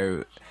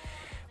ratio,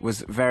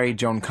 was very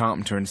John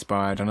Carpenter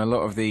inspired. And a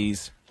lot of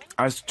these,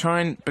 I was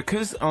trying,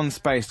 because on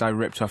Spaced I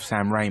ripped off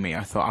Sam Raimi.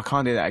 I thought I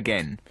can't do that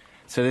again,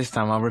 so this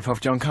time I'll rip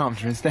off John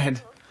Carpenter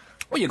instead.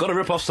 Well, you've got to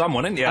rip off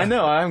someone, ain't you? I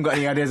know. I haven't got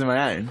any ideas of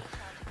my own.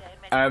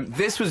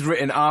 This was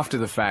written after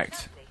the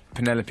fact.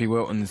 Penelope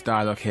Wilton's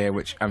dialogue here,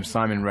 which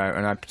Simon wrote,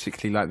 and I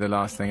particularly like the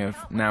last thing of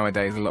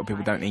nowadays a lot of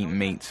people don't eat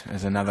meat,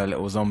 as another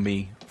little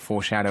zombie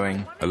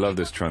foreshadowing. I love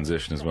this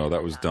transition as well.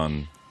 That was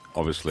done,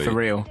 obviously... For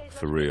real.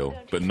 For real.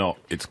 But not...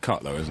 It's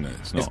cut, though, isn't it?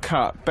 It's not... It's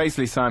cut.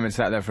 Basically, Simon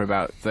sat there for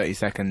about 30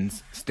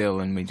 seconds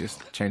still, and we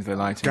just changed the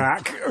lighting.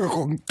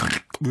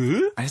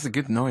 That's a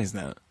good noise,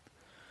 that.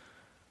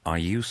 I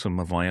use some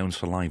of my own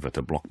saliva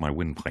to block my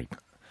windpipe.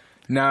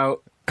 Now...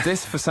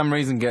 This, for some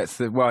reason, gets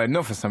the... Well,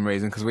 not for some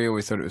reason, because we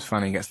always thought it was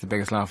funny, gets the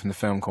biggest laugh in the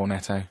film,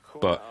 Cornetto.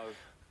 But...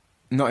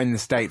 Not in the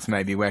States,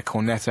 maybe, where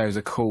cornettos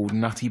are called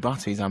nutty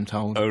butties, I'm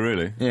told. Oh,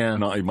 really? Yeah.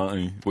 Nutty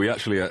Butty. We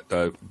actually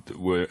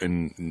were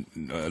in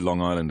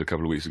Long Island a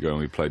couple of weeks ago, and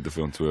we played the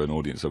film to an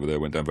audience over there.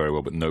 It went down very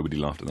well, but nobody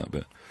laughed at that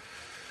bit.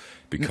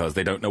 Because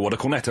they don't know what a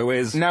cornetto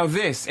is. Now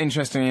this,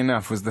 interestingly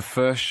enough, was the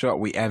first shot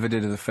we ever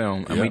did of the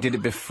film, and we did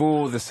it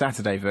before the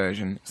Saturday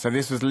version. So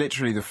this was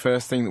literally the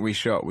first thing that we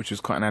shot, which was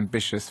quite an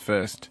ambitious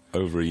first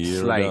Over a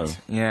year slate. ago.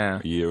 Yeah.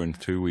 A year and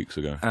 2 weeks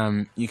ago.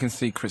 You can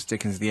see Chris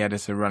Dickens, the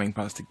editor, running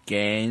past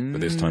again. But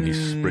this time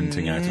he's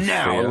sprinting out of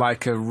now, fear.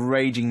 like a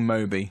raging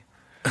Moby.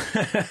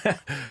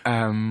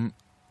 Yeah,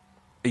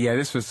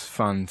 this was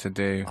fun to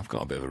do. I've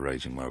got a bit of a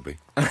raging Moby.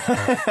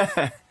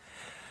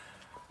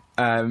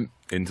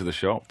 Into the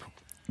shop.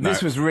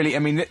 This was really, I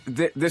mean,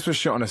 this was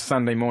shot on a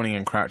Sunday morning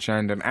in Crouch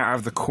End, and out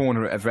of the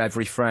corner of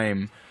every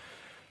frame,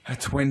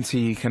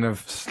 20 kind of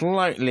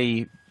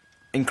slightly,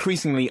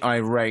 increasingly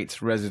irate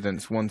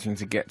residents wanting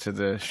to get to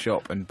the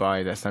shop and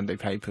buy their Sunday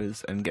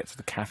papers and get to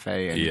the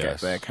cafe and get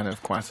their kind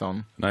of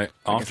croissant. Now,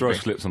 after I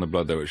slipped on the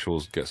blood, though, which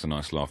always gets a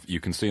nice laugh, you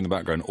can see in the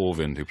background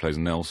Orvind, who plays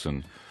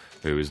Nelson,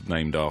 who is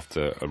named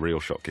after a real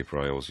shopkeeper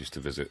I always used to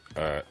visit.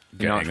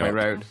 Getting up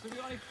Road.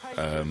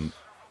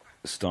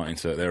 Starting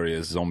to, there he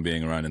is,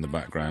 zombieing around in the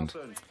background.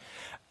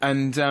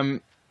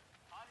 And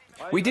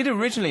we did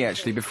originally,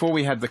 actually, before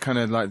we had the kind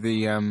of like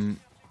the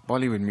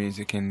Bollywood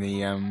music in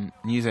the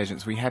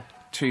newsagents, we had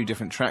 2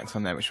 different tracks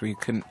on there, which we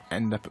couldn't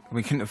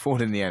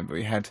afford in the end, but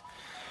we had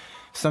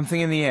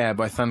Something in the Air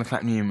by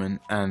Thunderclap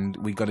Newman and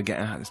We Gotta Get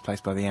Out of This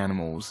Place by The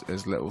Animals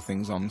as little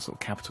things on sort of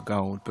Capital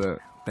Gold, but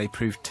they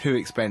proved too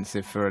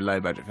expensive for a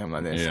low-budget film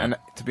like this. Yeah. And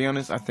to be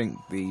honest, I think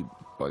the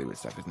Bollywood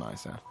stuff is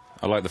nicer.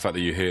 I like the fact that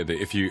you hear that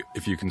if you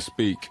can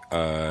speak,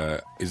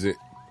 is it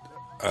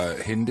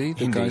Hindi?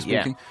 The guy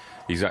speaking?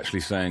 Yeah. He's actually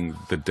saying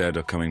the dead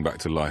are coming back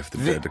to life. The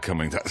dead are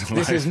coming back to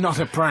life. This is not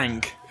a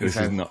prank. This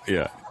is not.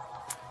 Yeah.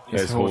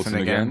 There's Horton Horton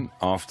again. again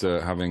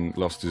after having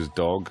lost his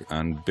dog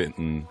and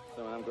bitten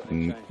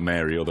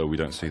Mary, although we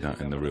don't see that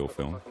in the real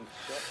film.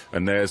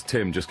 And there's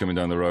Tim just coming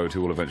down the road,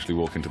 who will eventually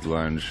walk into the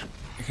lounge.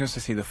 You can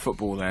also see the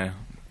football there.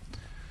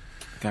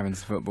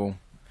 Gavin's football.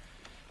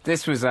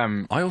 This was I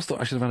always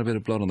thought I should have had a bit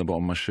of blood on the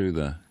bottom of my shoe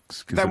there.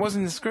 that was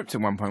in the script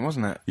at one point,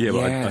 wasn't it? Yeah,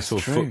 but I it's saw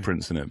true.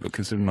 footprints in it, but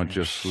considering I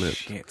just slipped.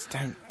 Shit,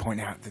 don't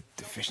point out the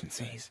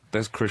deficiencies.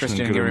 There's Christian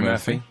Gary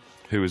Murphy, Murphy,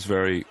 who was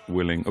very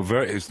willing, he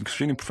was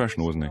extremely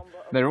professional, wasn't he?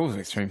 They're all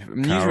extreme.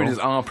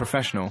 Newsreaders are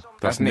professional.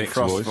 That's Nick Nick's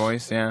Frost's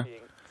voice, yeah.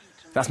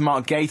 That's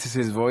Mark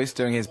Gatiss' voice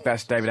doing his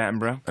best David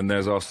Attenborough. And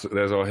there's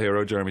our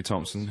hero, Jeremy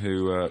Thompson,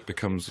 who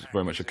becomes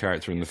very much a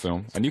character in the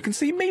film. And you can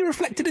see me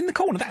reflected in the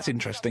corner. That's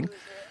interesting.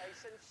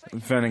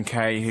 Vernon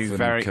Kay, who's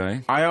Vernon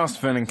Kay. I asked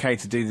Vernon Kay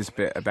to do this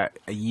bit about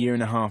a year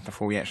and a half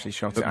before we actually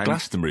shot it. At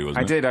Glastonbury, wasn't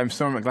I it? did. I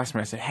saw him at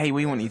Glastonbury. I said, "Hey,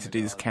 we want you to do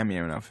this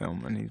cameo in our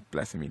film," and he,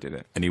 bless him, he did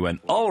it. And he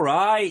went, "All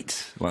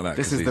right," like that.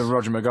 This is the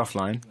Roger McGough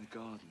line.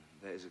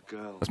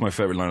 That's my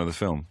favourite line of the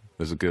film.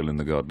 There's a girl in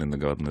the garden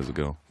there's a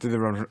girl. Do the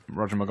Roger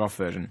McGough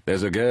version.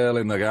 There's a girl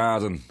in the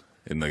garden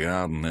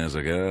there's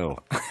a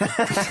girl.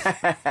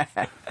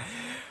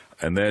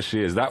 And there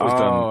she is. That was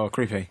done. Oh,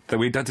 creepy.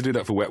 We had to do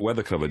that for Wet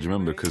Weather Cover, do you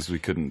remember? Because we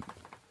couldn't...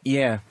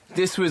 Yeah,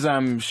 this was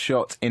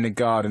shot in a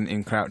garden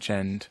in Crouch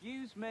End.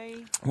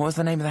 What was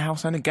the name of the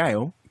house owner?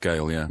 Gail?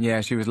 Gail, yeah.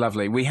 Yeah, she was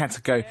lovely. We had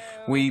to go...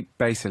 We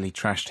basically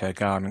trashed her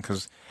garden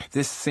because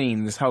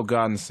this whole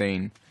garden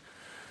scene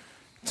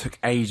took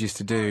ages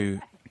to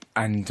do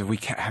and we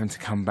kept having to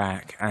come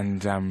back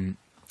and...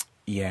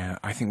 yeah,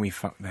 I think we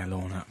fucked their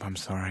lawn up. I'm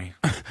sorry.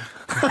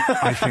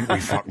 I think we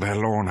fucked their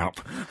lawn up.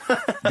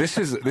 This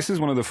is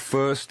one of the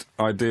first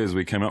ideas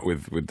we came up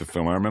with the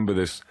film. I remember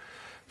this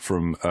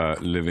from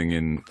living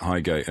in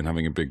Highgate and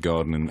having a big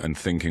garden and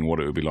thinking what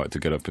it would be like to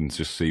get up and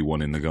just see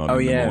one in the garden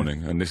in the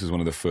morning. And this is one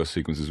of the first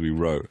sequences we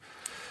wrote.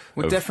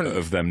 Well, definitely.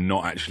 Of them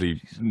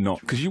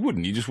because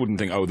you just wouldn't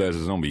think, oh, there's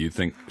a zombie. You'd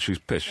think she's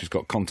pissed. She's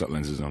got contact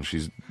lenses on.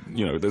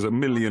 There's a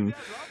million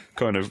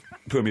kind of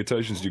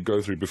permutations you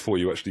go through before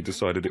you actually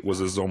decided it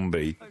was a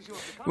zombie.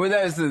 Well,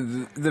 that was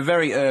the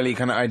very early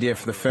kind of idea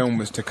for the film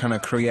was to kind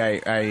of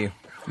create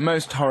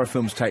most horror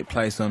films take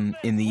place in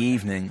the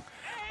evening.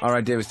 our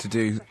idea was to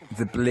do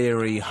the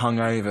bleary,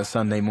 hungover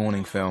Sunday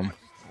morning film.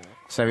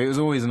 So it was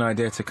always an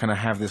idea to kind of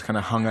have this kind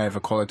of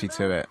hungover quality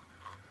to it.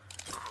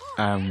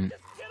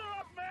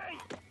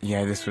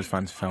 Yeah, this was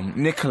fun to film.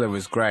 Nicola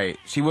was great.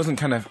 She wasn't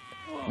kind of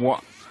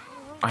what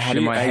I had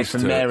in my head for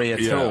Mary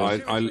at all.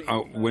 I,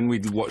 when we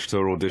watched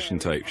her audition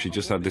tape, she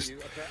just had this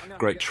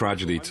great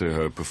tragedy to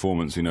her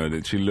performance, you know,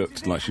 that she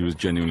looked like she was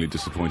genuinely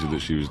disappointed that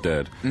she was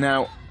dead.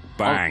 Now,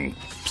 Bang!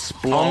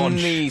 On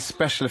the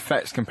special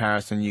effects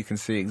comparison, you can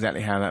see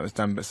exactly how that was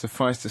done, but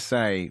suffice to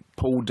say,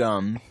 Paul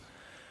Dunn,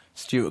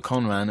 Stuart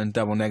Conran and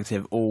Double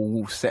Negative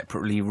all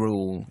separately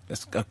rule.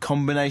 It's a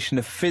combination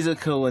of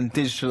physical and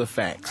digital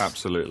effects.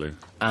 Absolutely.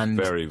 And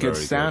very, good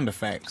very sound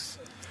effects.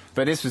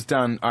 But this was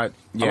done... I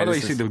love how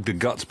you see the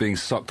guts being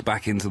sucked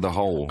back into the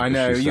hole. I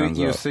know,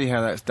 you'll see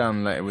how that's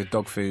done later with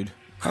dog food.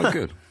 Oh,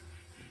 good.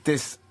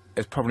 This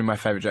is probably my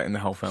favourite joke in the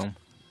whole film.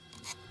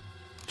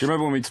 Do you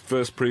remember when we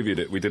first previewed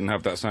it, we didn't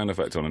have that sound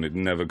effect on and it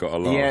never got a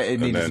laugh? Yeah, it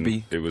needed to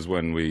be. It was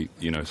when we,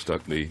 you know,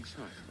 stuck the...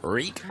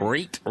 Reet.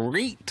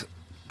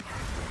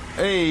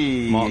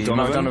 Hey, Mark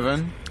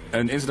Donovan.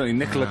 And incidentally,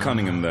 Nicola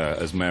Cunningham there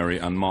as Mary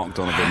and Mark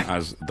Donovan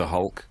as the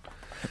Hulk.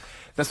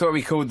 That's what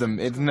we called them.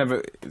 It's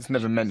never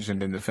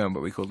mentioned in the film,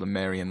 but we called them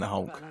Mary and the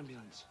Hulk.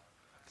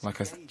 Like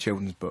a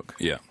children's book.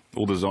 Yeah.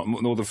 All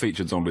the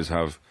featured zombies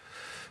have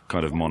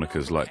kind of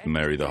monikers like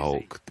Mary the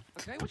Hulk,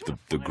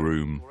 the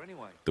Groom,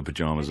 the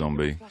Pajama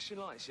Zombie.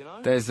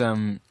 There's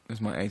my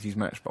 80s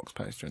Matchbox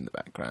poster in the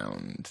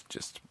background,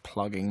 just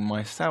plugging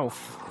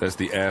myself. There's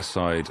the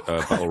Airside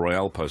Battle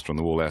Royale poster on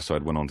the wall.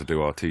 Airside went on to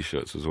do our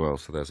T-shirts as well,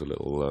 so there's a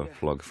little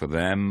plug for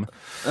them.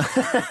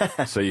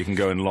 So you can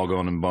go and log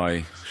on and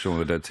buy Shaun of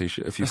the Dead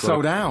T-shirt if you've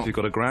sold out. If you've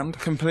got a grand.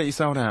 Completely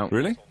sold out.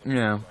 Really?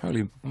 Yeah.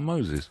 Holy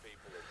Moses.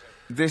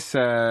 This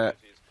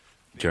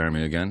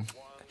Jeremy again.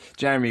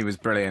 Jeremy was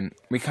brilliant.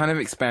 We kind of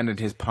expanded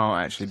his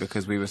part actually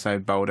because we were so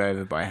bowled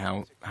over by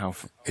how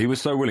he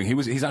was so willing.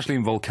 He's actually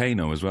in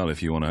Volcano as well.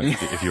 If you want to,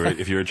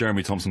 if you're a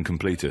Jeremy Thompson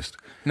completist.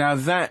 Now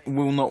that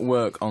will not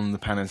work on the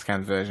pan and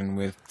scan version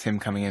with Tim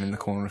coming in the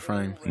corner of the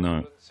frame.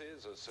 No.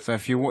 So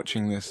if you're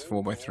watching this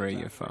 4x3,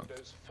 you're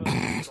fucked.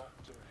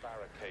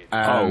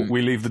 Oh,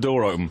 we leave the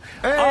door open.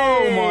 Hey!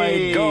 Oh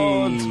my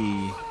God!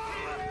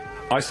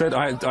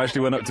 I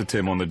actually went up to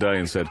Tim on the day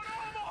and said,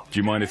 do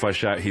you mind if I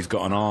shout he's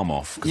got an arm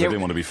off? Because I didn't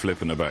want to be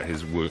flippant about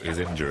his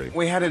injury.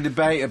 We had a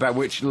debate about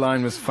which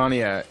line was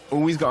funnier.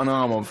 Always got an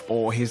arm off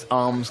or his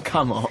arms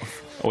come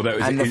off. Oh, that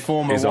was and the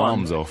former his one.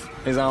 Arms off.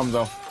 His arms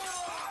off.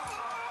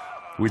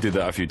 We did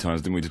that a few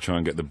times, didn't we, to try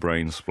and get the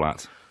brain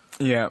splat?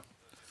 Yeah.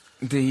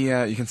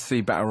 You can see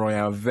Battle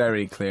Royale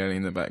very clearly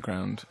in the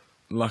background.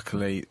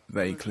 Luckily,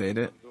 they cleared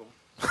it.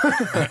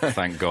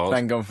 Thank God.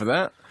 Thank God for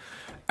that.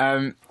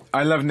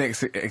 I love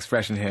Nick's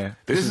expression here.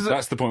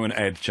 That's the point when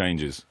Ed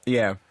changes.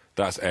 Yeah.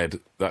 That's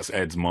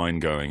Ed's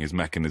mind going, his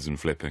mechanism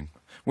flipping.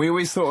 We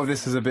always thought of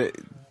this as a bit,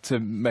 to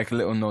make a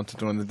little nod to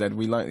Dawn of the Dead,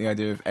 we like the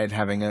idea of Ed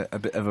having a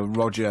bit of a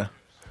Roger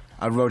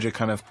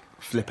kind of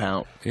flip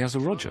out. He has a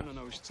Roger?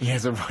 He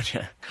has a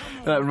Roger.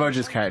 Like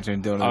Roger's character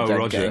in Dawn of the Dead.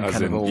 Roger, getting as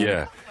kind in, of all...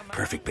 yeah.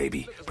 Perfect,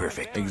 baby,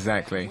 perfect.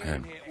 Exactly. Yeah.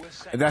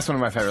 That's one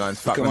of my favourite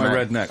lines. Look at my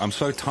red neck. I'm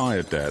so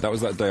tired there. That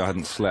was that day I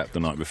hadn't slept the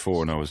night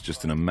before and I was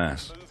just in a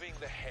mess.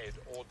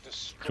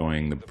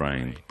 Destroying the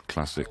brain.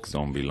 Classic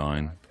zombie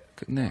line.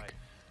 Good Nick.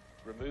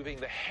 Removing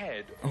the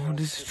head or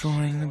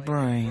destroying the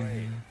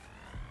brain.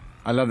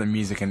 I love the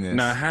music in this.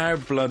 Now, how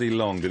bloody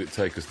long did it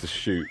take us to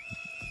shoot?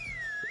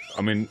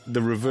 I mean,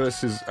 the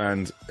reverses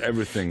and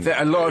everything.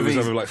 A lot of it was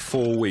these... over like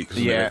 4 weeks.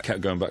 And yeah. It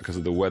kept going back because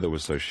the weather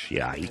was so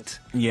shite.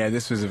 Yeah,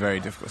 this was a very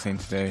difficult scene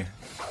to do.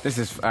 This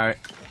is...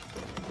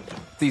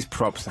 these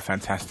props are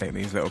fantastic.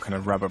 These little kind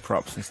of rubber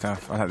props and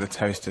stuff. I like the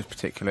toasters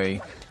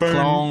particularly.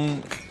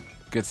 Clonk.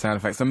 Good sound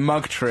effects. The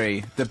mug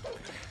tree.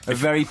 A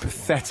very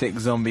pathetic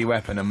zombie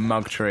weapon, a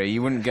mug tree.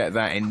 You wouldn't get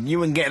that in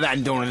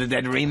Dawn of the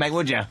Dead remake,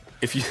 would you?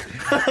 If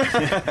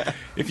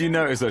you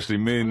notice, actually,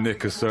 me and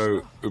Nick are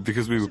so,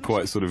 because we were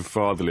quite sort of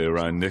fatherly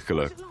around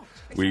Nicola,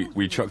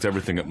 we chucked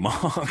everything at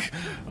Mark.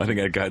 I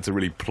think Edgar had to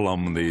really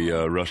plumb the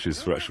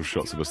rushes for actual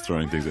shots of us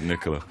throwing things at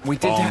Nicola. We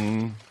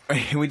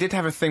did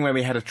have a thing where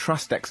we had a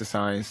trust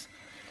exercise.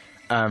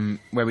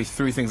 Where we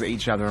threw things at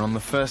each other, and on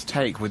the first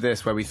take with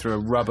this, where we threw a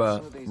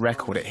rubber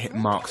record, it hit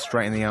Mark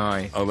straight in the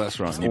eye. Oh, that's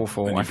right. It's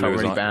awful. I felt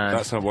really bad.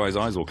 That's why his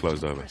eyes all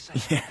closed over.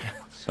 Yeah.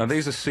 Now,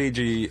 these are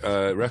CG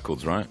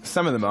records, right?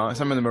 Some of them are.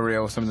 Some of them are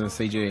real, some of them are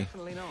CG.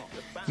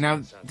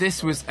 Now,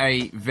 this was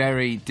a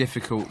very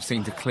difficult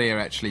scene to clear,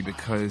 actually,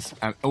 because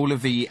all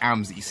of the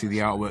albums that you see the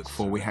artwork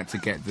for, we had to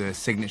get the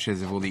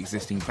signatures of all the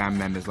existing band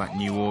members, like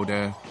New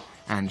Order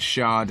and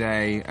Sade,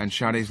 and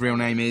Sade's real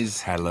name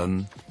is...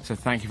 Helen. So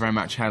thank you very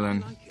much,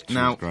 Helen.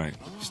 Now, great.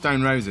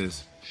 Stone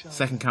Roses,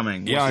 Second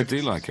Coming. Yeah, I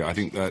do like it. I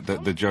think that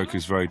the joke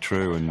is very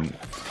true, and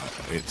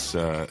it's...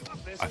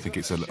 I think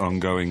it's an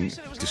ongoing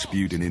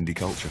dispute in indie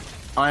culture.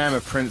 I am a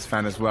Prince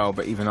fan as well,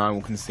 but even I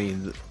will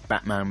concede that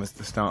Batman was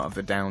the start of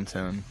the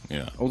downturn.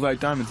 Yeah. Although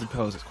Diamonds and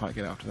Pearls is quite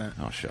good after that.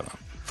 Oh, shut up.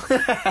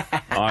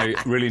 I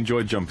really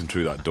enjoyed jumping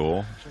through that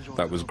door.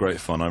 That was great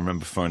fun. I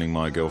remember phoning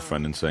my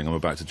girlfriend and saying I'm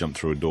about to jump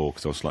through a door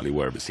because I was slightly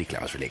worried, but secretly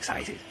I was really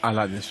excited. I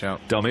like this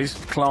shot. Dummies.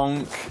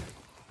 Clonk.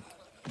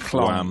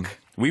 Clonk. Wham.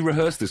 We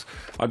rehearsed this.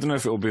 I don't know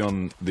if it'll be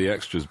on the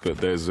extras, but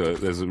there's a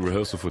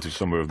rehearsal footage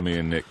somewhere of me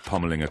and Nick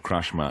pummeling a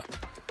crash mat,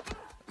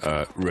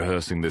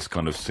 rehearsing this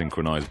kind of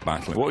synchronised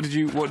battling. What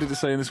did it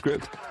say in the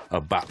script? A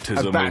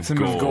baptism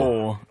of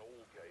gore.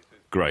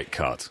 Great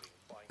cut.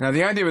 Now,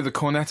 the idea with the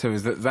cornetto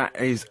is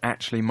that is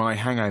actually my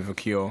hangover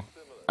cure.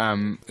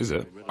 Is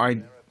it?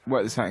 I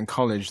worked this out in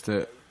college,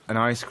 that an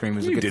ice cream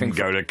was a good thing. You didn't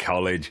go to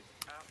college.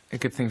 A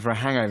good thing for a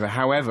hangover.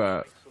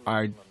 However,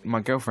 my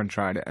girlfriend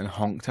tried it and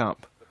honked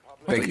up.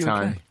 Big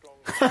time.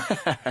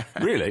 Okay.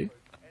 Really?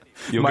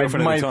 Your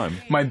girlfriend at the time?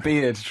 My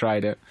beard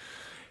tried it.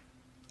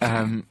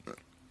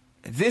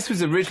 This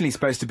was originally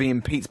supposed to be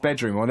in Pete's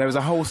bedroom, or there was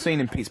a whole scene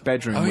in Pete's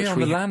bedroom. Oh, on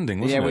the landing,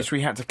 wasn't it? Yeah, which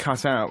we had to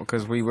cut out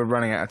because we were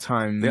running out of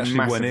time. They actually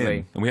massively. went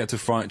in, and we had to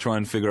try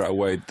and figure out a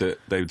way that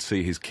they would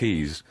see his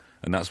keys,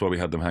 and that's why we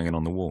had them hanging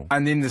on the wall.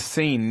 And in the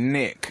scene,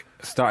 Nick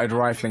started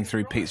rifling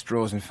through Pete's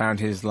drawers and found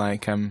his,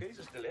 like,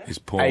 his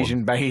porn.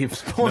 Asian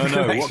babes porn No,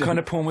 collection. what kind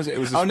of porn was it? It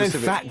was a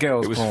specific... fat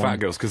girls. It was porn. fat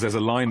girls, because there's a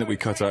line that we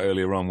cut out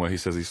earlier on where he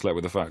says he slept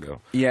with a fat girl.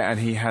 Yeah, and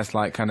he has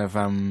like kind of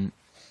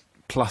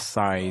plus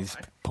size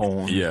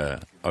porn. Yeah,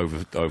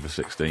 over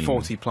 16.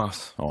 40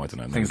 plus. Oh, I don't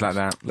know. Things like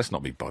that. Let's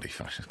not be body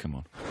fascists.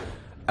 Come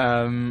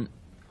on.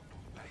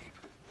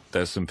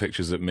 There's some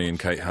pictures that me and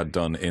Kate had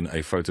done in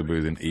a photo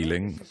booth in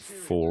Ealing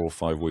 4 or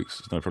 5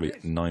 weeks. No, probably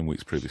 9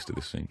 weeks previous to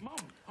this scene.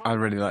 I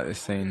really like this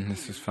scene.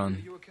 This is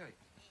fun.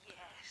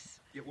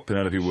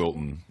 Penelope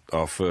Wilton,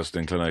 our first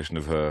inclination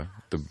of her,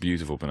 the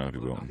beautiful Penelope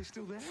Wilton.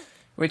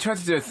 We tried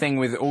to do a thing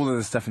with all of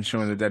the stuff in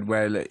Shaun of the Dead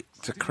where, like,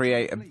 to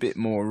create a bit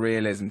more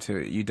realism to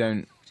it, you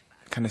don't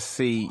kind of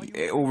see...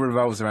 It all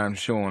revolves around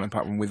Shaun,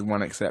 apart from with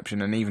one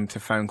exception, and even to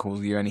phone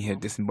calls you only hear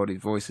disembodied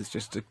voices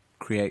just to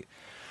create...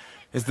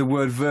 Is the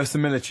word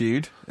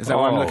verisimilitude? Is that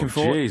what I'm looking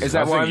for? Geez, is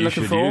that what I'm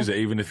looking for? You should use it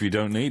even if you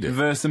don't need it.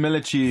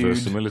 Verisimilitude.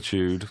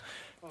 Verisimilitude.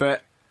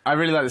 But I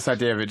really like this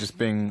idea of it just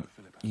being,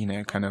 you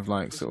know, kind of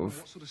like sort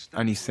of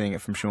only seeing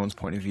it from Shaun's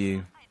point of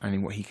view, only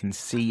what he can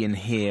see and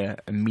hear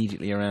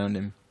immediately around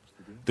him.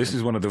 This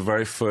is one of the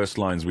very first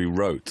lines we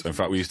wrote. In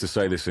fact, we used to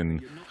say this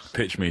in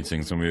pitch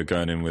meetings when we were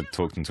going in with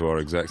talking to our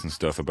execs and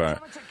stuff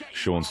about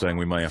Shaun saying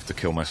we may have to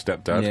kill my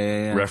stepdad.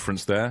 Yeah.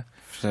 Reference there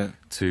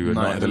to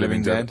Night of the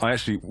Living Dead. I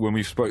actually, when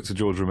we spoke to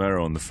George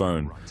Romero on the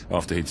phone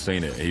after he'd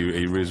seen it,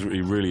 he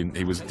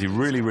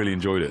really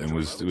enjoyed it and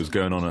was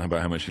going on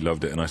about how much he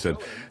loved it. And I said,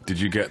 "Did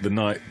you get the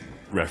night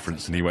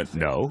reference?" And he went,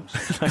 "No."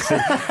 I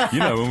said, "You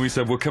know, when we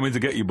said we're coming to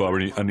get you,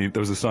 Barbara," and there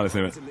was a silence,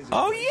 and he went,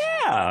 "Oh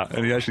yeah,"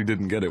 and he actually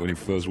didn't get it when he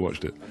first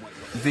watched it.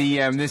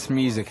 This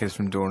music is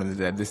from Dawn of the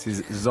Dead. This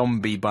is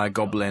Zombie by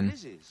Goblin,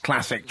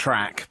 classic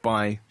track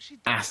by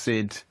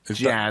acid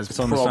jazz it's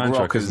on the prog soundtrack,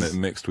 rockers. isn't it?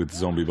 Mixed with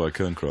Zombie by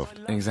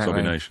Kerncroft. Exactly.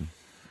 Zombie Nation.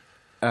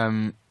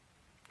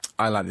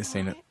 I like this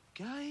scene.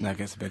 That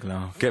gets a big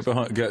laugh.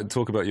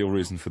 Talk about your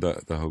reason for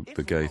that,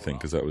 the gay thing,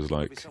 because that was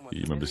like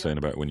you remember saying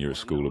about when you were at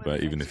school about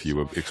even if you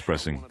were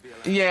expressing.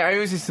 Yeah, I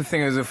always used to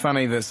think it was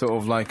funny that sort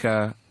of like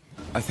I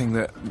think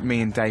that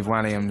me and Dave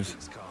Walliams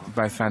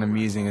both found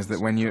amusing is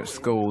that when you're at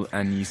school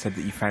and you said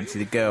that you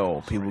fancied a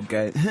girl, people would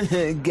go,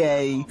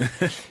 gay.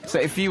 So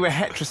if you were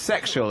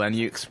heterosexual and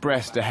you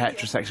expressed a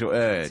heterosexual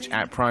urge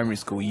at primary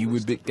school, you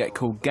would get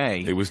called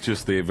gay. It was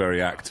just the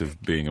very act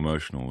of being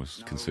emotional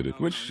was considered,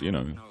 which, you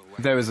know...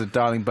 There was a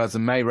Darling Buzz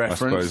and May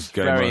reference,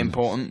 very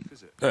important.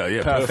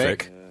 Yeah,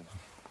 perfect.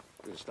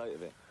 Good state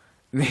of it.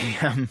 The,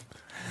 Where's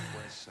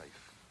safe?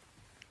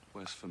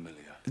 Where's familiar?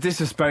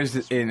 this, I suppose,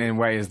 in a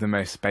way, is the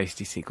most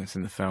spacey sequence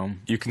in the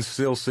film. You can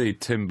still see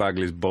Tim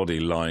Bagley's body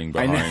lying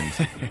behind.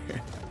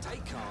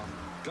 Take calm.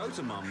 Go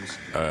to mum's.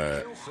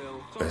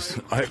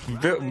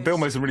 Bill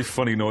made some really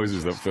funny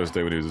noises that first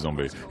day when he was a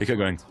zombie. He kept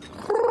going...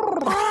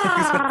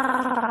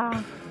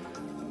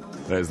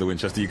 There's the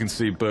Winchester. You can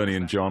see Bernie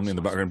and John in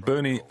the background.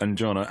 Bernie and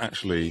John are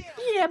actually...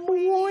 Yeah,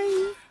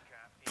 boy!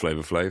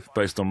 Flavor Flav,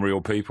 based on real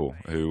people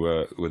who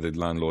were the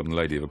landlord and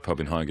lady of a pub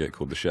in Highgate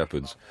called the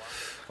Shepherds,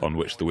 on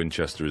which the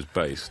Winchester is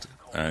based.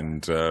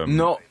 And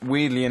not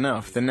weirdly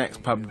enough, the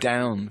next pub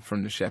down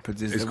from the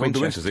Shepherds is it's the called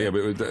Winchester. the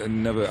Winchester, yeah, but it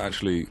never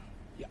actually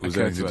was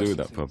Occurred anything to to do us.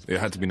 with that pub. It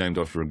had to be named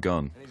after a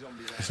gun.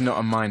 It's not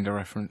a Minder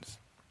reference,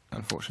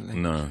 unfortunately.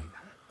 No.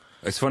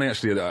 It's funny,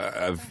 actually, that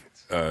I've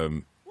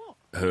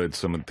heard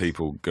some of the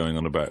people going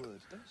on about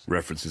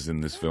references in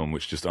this film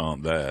which just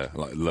aren't there,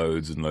 like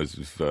loads and loads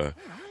of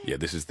yeah,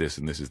 this is this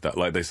and this is that.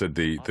 Like they said,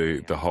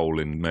 the hole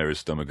in Mary's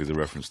stomach is a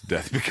reference to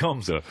Death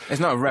Becomes Her. It's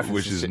not a reference,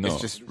 which is it's not.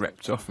 just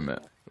ripped off from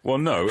it. Well,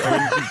 no, I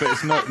mean, but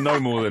it's not no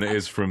more than it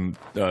is from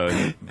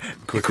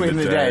Quick and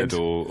the Dead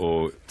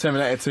or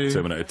Terminator 2.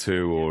 Terminator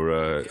 2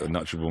 or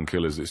Natural Born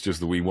Killers. It's just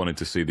that we wanted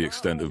to see the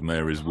extent of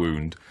Mary's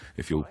wound,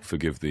 if you'll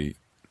forgive the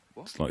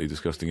slightly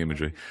disgusting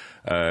imagery,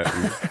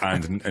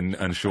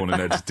 and Shaun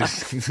and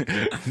Ed's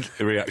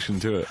reaction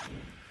to it.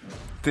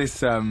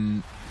 This,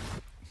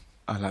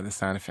 I like the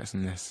sound effects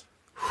in this.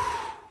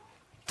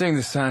 Doing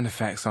the sound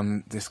effects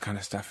on this kind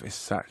of stuff is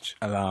such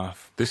a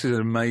laugh. This is an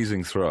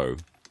amazing throw,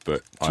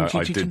 but Ching, ching,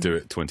 I ching, did ching. do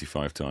it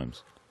 25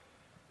 times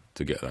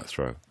to get that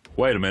throw.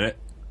 Wait a minute.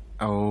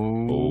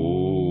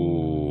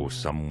 Oh. Oh,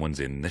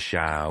 someone's in the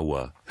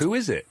shower. Who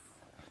is it?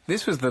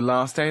 This was the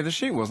last day of the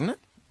shoot, wasn't it?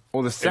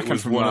 Or the second It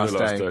was from one last of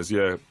the last day. days,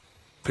 yeah.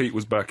 Pete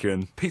was back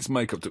in. Pete's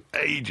makeup took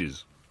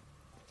ages.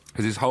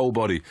 Because his whole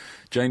body...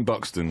 Jane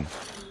Buxton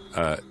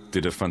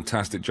did a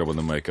fantastic job on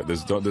the makeup.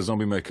 The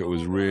zombie makeup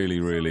was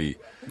really, really...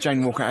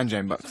 Jane Walker and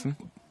Jane Buxton.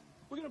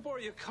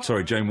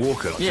 Sorry, Jane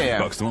Walker, not Jane Yeah.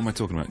 Buxton. What am I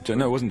talking about?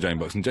 No, it wasn't Jane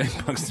Buxton. Jane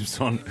Buxton's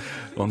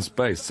on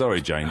Space. Sorry,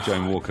 Jane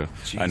Walker.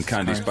 And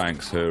Candy Christ.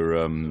 Spanks,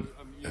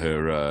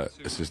 her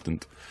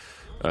assistant,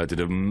 did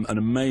an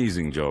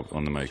amazing job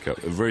on the makeup.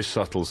 A very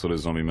subtle sort of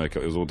zombie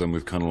makeup. It was all done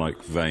with kind of like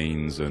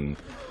veins and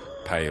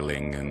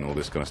paling and all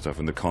this kind of stuff.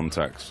 And the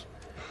contacts,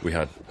 we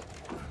had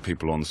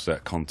people on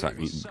set,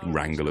 contact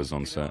wranglers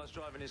on set.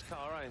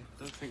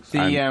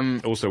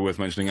 And also worth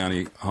mentioning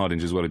Annie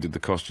Hardinge as well, who did the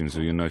costumes, so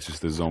you'll notice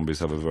the zombies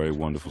have a very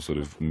wonderful sort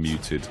of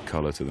muted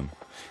colour to them.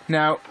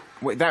 Now,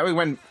 there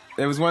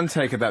was one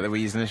take of that we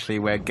used initially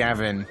where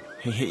Gavin,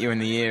 he hit you in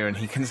the ear and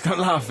he couldn't stop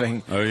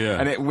laughing. Oh, yeah.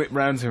 And it whipped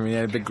round to him and he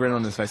had a big grin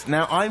on his face.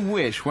 Now, I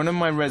wish, one of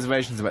my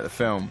reservations about the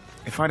film,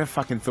 if I'd have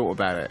fucking thought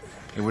about it,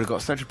 it would have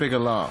got such a bigger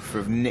laugh for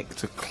if Nick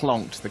to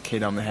clonked the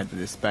kid on the head with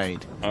his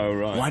spade. Oh,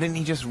 right. Why didn't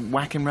he just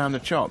whack him round the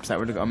chops? That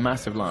would have got a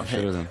massive laugh.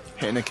 Should have done.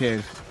 Hitting a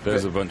kid.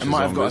 There's But a bunch it of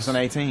might have got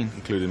zombies. us on 18.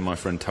 Including my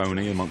friend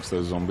Tony amongst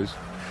those zombies.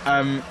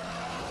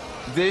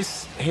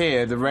 This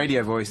here, the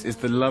radio voice, is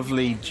the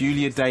lovely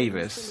Julia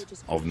Davis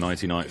Of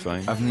 90 Night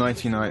fame. of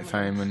 90 Night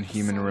fame and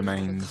Human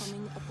Remains.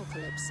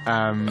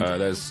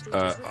 There's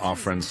our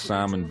friends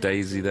Sam and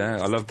Daisy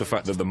there. I love the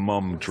fact that the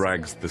mum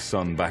drags the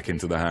son back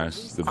into the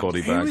house, the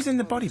body Who bag. was in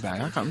the body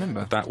bag? I can't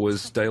remember. That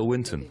was Dale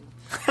Winton.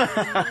 That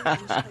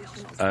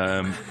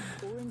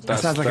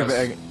sounds like a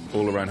bit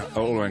all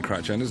around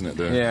Crouch End, isn't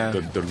it? Yeah.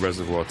 The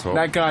reservoir top.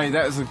 That guy,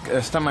 that was a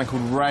stuntman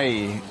called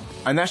Ray.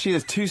 And actually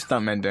there's two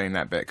stuntmen doing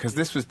that bit, because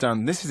this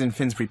is in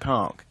Finsbury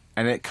Park,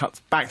 and it cuts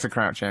back to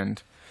Crouch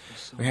End.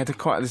 This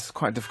is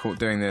quite difficult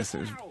doing this. It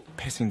was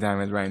pissing down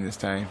with rain this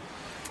day.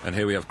 And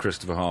here we have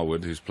Christopher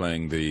Harwood, who's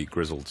playing the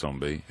grizzled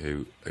zombie,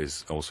 who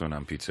is also an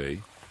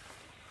amputee.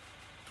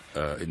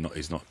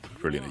 He's not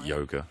brilliant at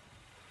yoga.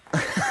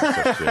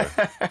 Just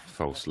a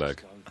false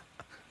leg.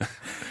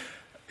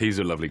 He's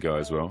a lovely guy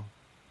as well.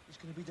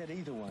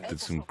 Did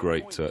some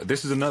great...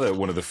 this is another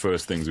one of the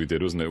first things we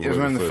did, wasn't it? It was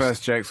one of the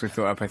first jokes we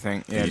thought up, I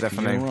think. Yeah,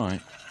 definitely. You're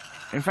right.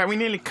 In fact, we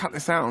nearly cut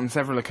this out on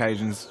several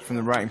occasions from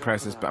the writing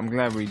process, but I'm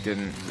glad we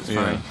didn't. It's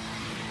Yeah. fine.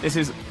 This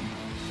is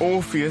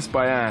Orpheus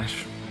by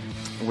Ash,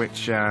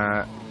 which,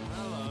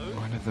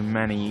 one of the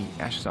many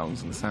Ash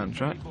songs on the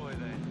soundtrack.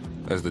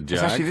 There's the It's Jag.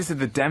 actually, this is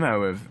the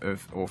demo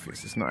of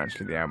Orpheus. It's not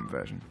actually the album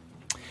version.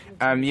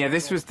 Yeah,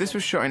 this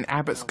was shot in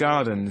Abbott's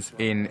Gardens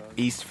in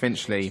East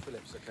Finchley,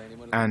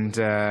 and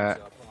a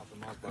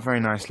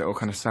very nice little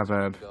kind of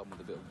suburb.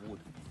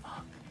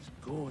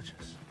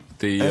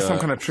 There's some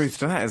kind of truth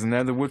to that, isn't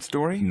there? The Wood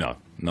story. No,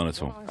 none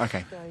at all.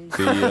 Okay.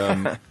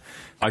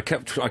 I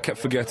kept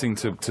forgetting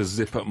to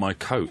zip up my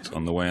coat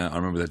on the way out. I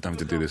remember having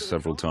to do this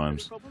several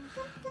times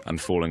and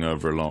falling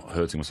over a lot,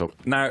 hurting myself.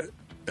 Now,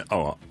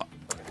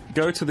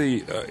 go to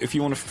the if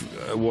you want to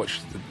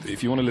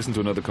if you want to listen to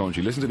another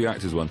commentary, listen to the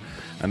actors one,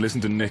 and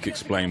listen to Nick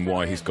explain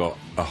why he's got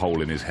a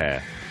hole in his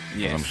hair.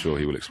 Yes. I'm sure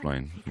he will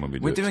explain when we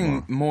do We're it doing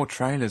tomorrow. more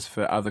trailers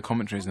for other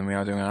commentaries than we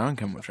are doing our own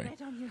commentary.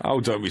 Oh,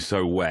 don't be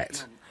so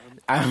wet.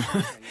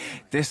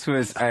 This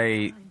was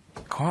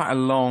quite a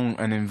long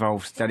and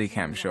involved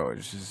Steadicam shot,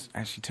 which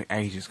actually took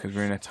ages because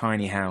we're in a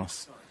tiny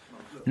house.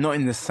 Not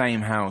in the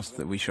same house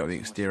that we shot the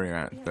exterior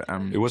at, but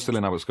It was still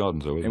in Abbott's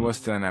Gardens, though, wasn't it was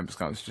still in Abbott's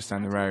Gardens, just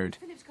down the road.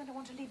 Philip's going to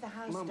want to leave the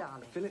house,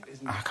 darling.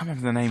 I can't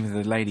remember the name of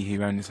the lady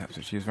who owned this house,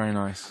 but she was very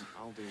nice.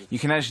 You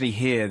can actually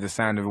hear the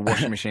sound of a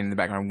washing machine in the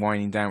background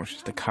winding down, which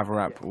is to cover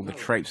up all the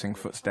traipsing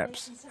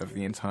footsteps of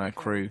the entire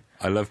crew.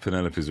 I love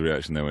Penelope's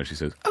reaction there when she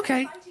said,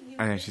 Okay.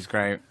 I know, she's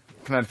great.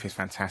 Penelope's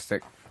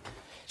fantastic.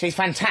 She's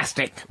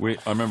fantastic! I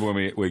remember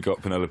when we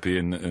got Penelope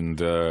in, and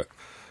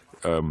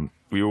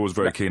we were always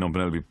very keen on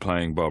Penelope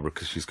playing Barbara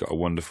because she's got a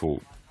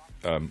wonderful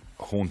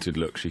haunted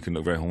look. She can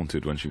look very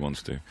haunted when she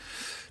wants to,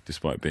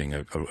 despite being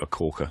a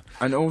corker.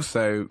 And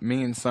also,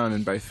 me and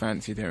Simon both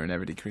fancied her in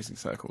Ever Decreasing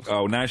Circles.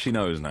 Oh, now she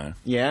knows now.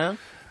 Yeah?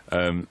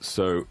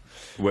 So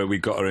where we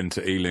got her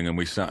into Ealing and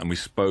we sat and we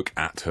spoke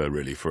at her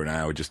really for an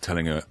hour, just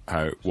telling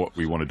her what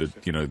we wanted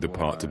to, the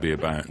part to be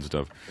about and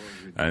stuff.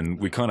 And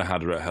we kind of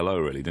had her at hello,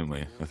 really, didn't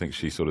we? I think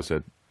she sort of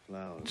said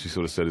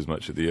as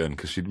much at the end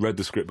because she'd read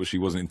the script, but she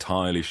wasn't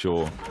entirely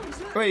sure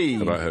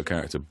about her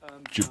character.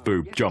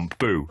 Boo, jump,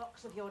 boo.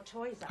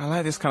 I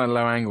like this kind of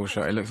low-angle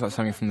shot. It looks like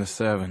something from The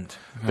Servant.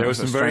 There was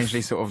a some very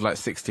strangely sort of like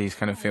 60s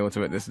kind of feel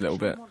to it, this little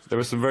bit. There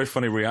were some very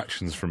funny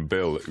reactions from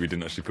Bill that we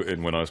didn't actually put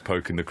in when I was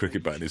poking the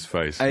cricket bat in his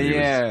face.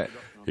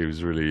 He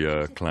was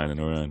really clowning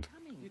around.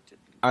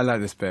 I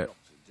like this bit.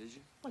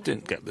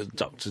 Didn't get the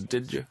doctor,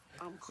 did you?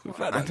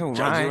 That's all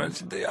right.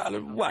 The Isle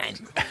of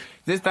Wight.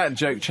 That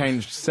joke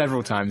changed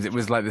several times. It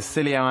was like the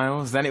Scilly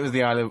Isles, then it was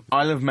the Isle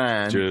of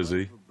Man.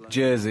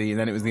 Jersey, and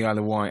then it was the Isle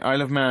of Wight.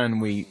 Isle of Man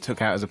we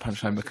took out as a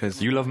punchline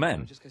because... You love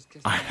men?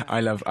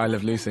 I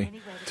love Lucy.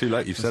 Too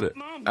late, you've said it.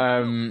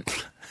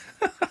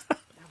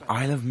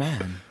 Isle of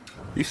Man.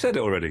 You said it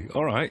already.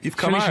 All right, you've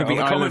come Surely out should on be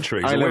the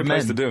commentary. It's a weird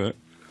place to do it.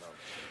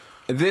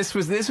 This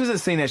was a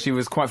scene actually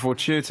was quite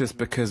fortuitous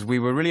because we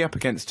were really up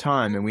against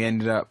time and we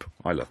ended up...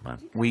 I love man.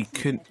 We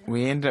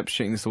ended up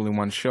shooting this all in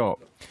one shot,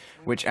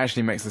 which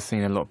actually makes the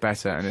scene a lot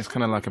better, and it's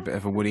kind of like a bit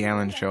of a Woody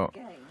Allen shot.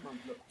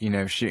 You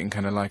know, shooting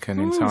kind of like an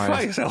entire...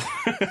 Fight yourself.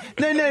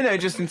 No,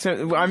 just in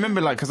terms... I remember,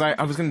 like, because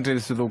I was going to do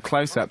this with all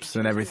close-ups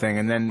and everything,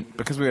 and then,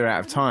 because we were out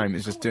of time,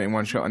 it's just doing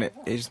one shot, and it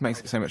just makes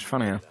it so much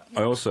funnier.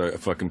 I also,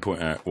 if I can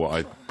point out what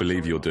I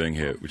believe you're doing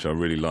here, which I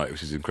really like,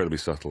 which is incredibly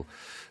subtle,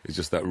 is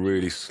just that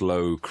really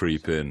slow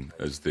creep in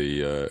as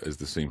the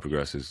scene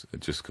progresses. It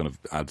just kind of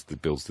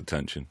builds the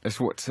tension. It's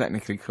what's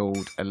technically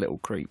called a little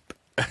creep.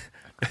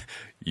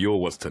 You're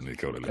what's technically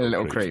called a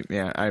little creep.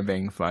 Yeah, I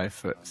being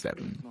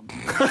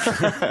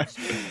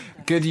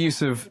 5'7". Good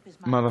use of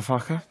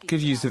motherfucker.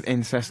 Good use of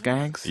incest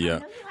gags. Yeah.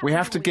 We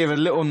have to give a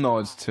little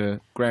nod to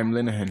Graham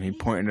Linehan, who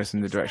pointed us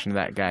in the direction of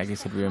that gag. He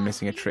said we were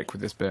missing a trick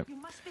with this bit.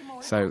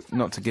 So,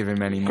 not to give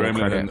him any more Graham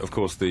credit. Linehan, of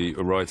course, the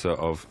writer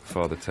of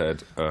Father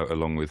Ted,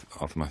 along with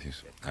Arthur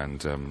Matthews.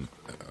 And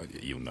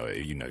you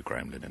know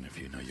Graham Linehan if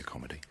you know your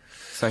comedy.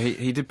 So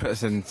he did put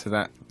us into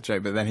that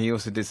joke, but then he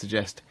also did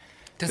suggest...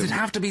 Does it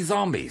have to be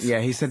zombies? Yeah,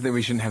 he said that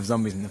we shouldn't have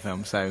zombies in the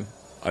film, so...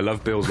 I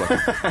love Bill's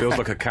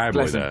like a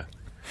cowboy there.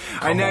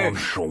 I know. on,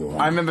 Shaun.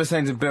 I remember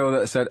saying to Bill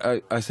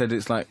that I said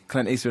it's like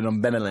Clint Eastwood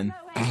on Benelin.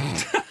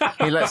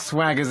 He like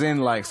swaggers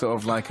in like sort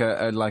of like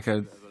a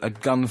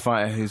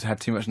gunfighter who's had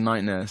too much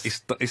night nurse. He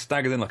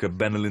staggers in like a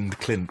Benelind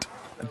Clint.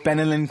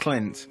 Benelin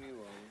Clint.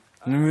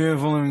 We're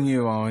following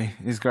you, are we?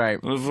 He's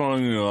great. We're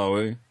following you, are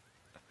we?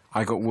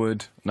 I got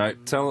wood. No,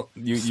 tell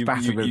you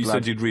Spatter with you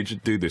blood. said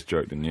you'd do this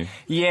joke, didn't you?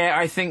 Yeah,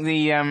 I think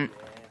the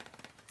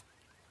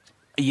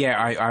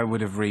yeah, I would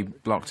have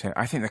re-blocked it.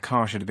 I think the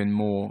car should have been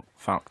more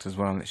fucked as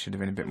well. It should have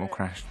been a bit more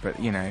crashed. But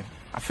you know,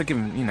 I forgive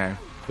him. You know.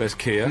 There's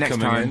Kia Next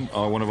coming time.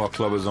 in, one of our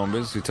club of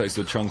zombies who takes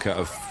the chunk out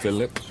of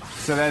Philip,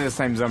 So they're the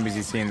same zombies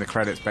you see in the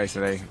credits,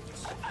 basically.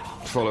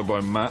 followed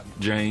by Matt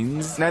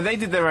Janes. No, they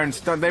did their own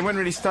stunt. They weren't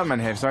really stuntmen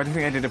here, so I think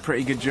they did a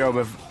pretty good job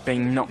of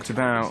being knocked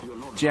about.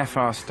 Jeff,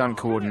 our stunt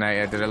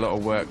coordinator, did a lot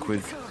of work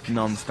with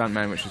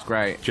non-stuntmen, which was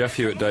great. Jeff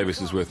Hewitt Davis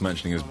is worth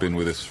mentioning, has been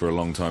with us for a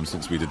long time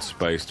since we did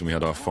Spaced, and we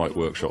had our fight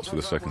workshops for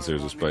the second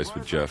series of Spaced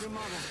with Jeff.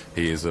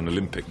 He is an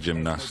Olympic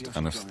gymnast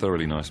and a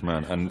thoroughly nice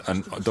man,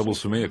 and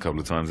doubles for me a couple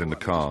of times in the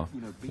car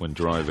when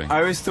driving. I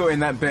always thought in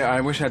that bit,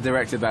 I wish I'd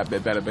directed that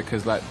bit better,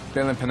 because like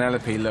Bill and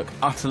Penelope look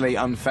utterly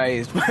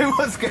unfazed by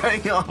what's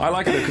going on. I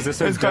like it because they're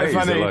so It's quite dazed.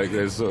 funny. They're like,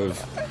 there's sort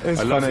of.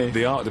 It's I love funny. it.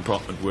 The art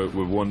department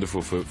were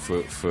wonderful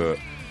for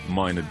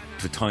minor,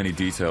 for tiny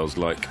details,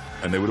 like,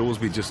 and there would always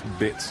be just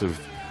bits of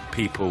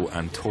people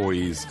and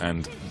toys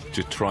and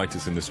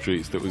detritus in the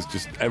streets that was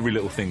just every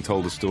little thing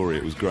told a story.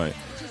 It was great.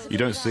 You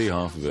don't see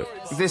half of it.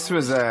 This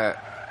was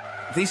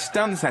these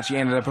stunts actually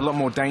ended up a lot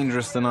more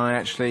dangerous than I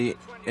actually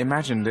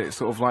imagined. It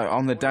sort of like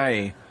on the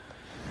day,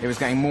 it was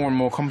getting more and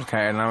more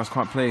complicated, and I was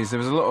quite pleased. There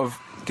was a lot of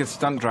good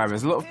stunt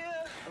drivers. I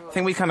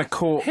think we kind of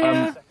caught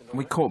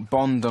we caught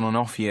Bond on an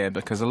off year,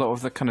 because a lot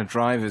of the kind of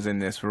drivers in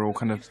this were all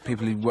kind of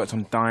people who worked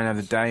on Die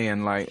Another Day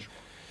and like,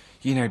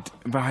 you know.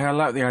 But I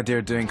like the idea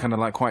of doing kind of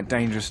like quite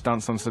dangerous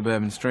stunts on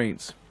suburban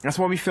streets. That's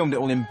why we filmed it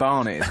all in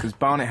Barnet, because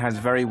Barnet has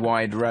very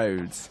wide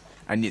roads,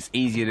 and it's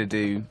easier to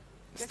do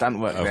stunt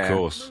work there. Of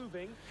course.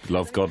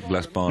 Love, God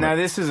bless Barnet. Now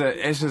this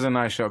is a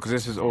nice shot, because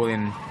this is all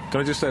in.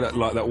 Can I just say that,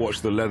 like, that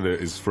watch the leather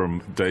is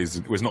from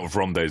Dazed. Well, it's not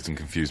from Dazed and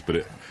Confused, but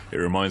it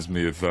reminds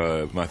me of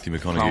Matthew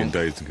McConaughey in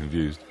Dazed and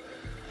Confused.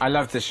 I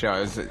love this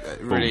shot. It's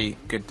really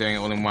good doing it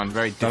all in one.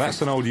 Very Now different.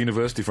 that's an old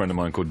university friend of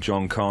mine called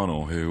John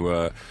Carnell, who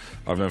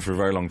I've known for a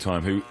very long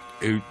time,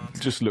 who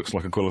just looks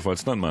like a qualified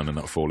stuntman in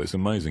that fall. It's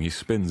amazing. He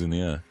spins in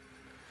the air.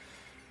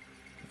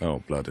 Oh,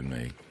 blood in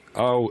me.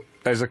 Oh,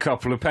 there's a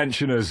couple of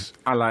pensioners.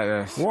 I like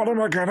this. What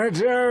am I gonna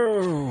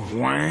do?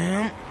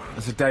 Wham!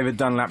 It's a David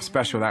Dunlap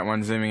special, that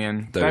one, zooming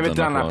in. David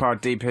Dunlap, Dunlap, our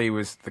DP,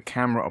 was the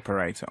camera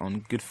operator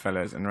on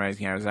Goodfellas and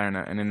Raising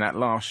Arizona, and in that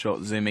last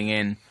shot, zooming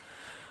in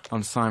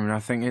on Simon, I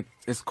think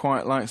it's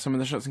quite like some of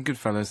the shots in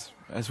Goodfellas.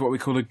 It's what we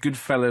call a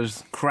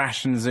Goodfellas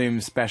crash and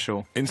zoom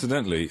special.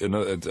 Incidentally,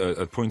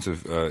 a point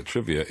of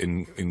trivia,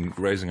 in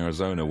Raising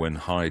Arizona, when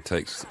High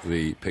takes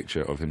the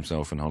picture of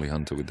himself and Holly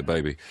Hunter with the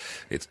baby,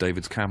 it's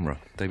David's camera,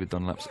 David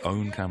Dunlap's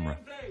own camera.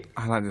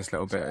 I like this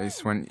little bit.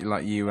 It's when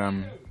like you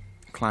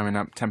climbing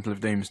up Temple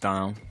of Doom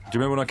style. Do you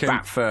remember when I came...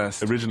 Bat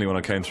first. Originally, when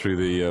I came through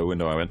the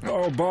window, I went,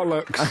 oh,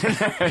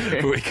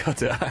 bollocks! But we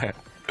cut it out.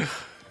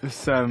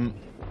 It's,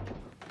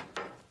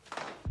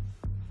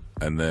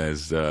 And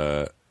there's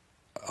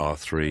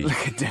R3.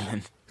 look at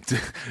Dylan.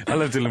 I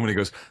love Dylan when he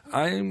goes,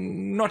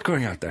 I'm not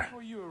going out there.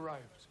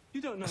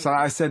 So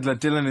I said that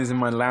Dylan is in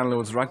my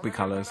landlord's rugby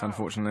colours,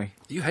 unfortunately.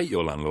 You hate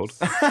your landlord.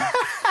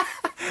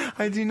 I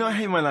I do not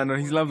hate my landlord.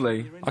 He's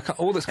lovely.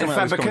 All that's come In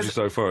out of fact, this commentary because-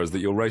 so far is that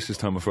you're racist,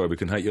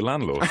 homophobic, and hate your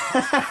landlord.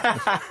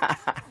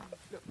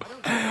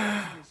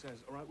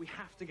 We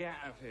have to get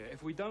out of here.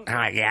 If we don't, get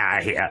out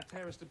of here.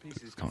 tear us to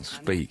pieces. Can't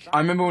speak. I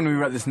remember when we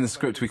wrote this in the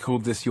script, we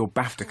called this your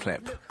BAFTA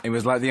clip. It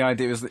was like the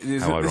idea was...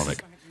 How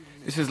ironic.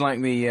 This is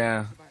like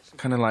the,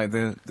 kind of like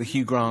the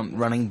Hugh Grant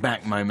running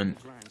back moment.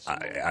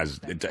 As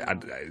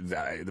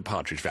the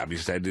Partridge Family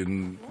said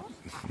in...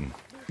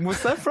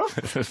 What's that from?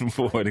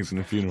 4 Weddings and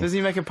a Funeral. Does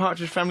he make a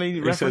Partridge Family He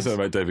reference? says that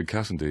about David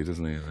Cassidy,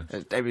 doesn't he?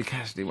 David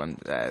Cassidy one.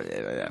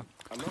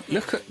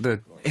 Look at the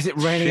Is it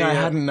raining? I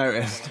sheer hadn't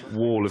noticed.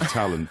 wall of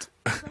talent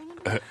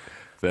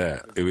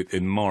there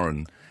in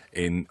Moran,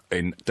 in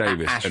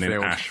Davis, and in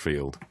Ashfield.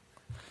 Ashfield.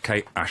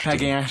 Kate Ashton.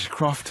 Peggy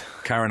Ashcroft,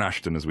 Karen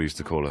Ashton, as we used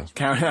to call her.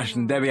 Karen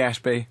Ashton, Debbie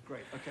Ashby,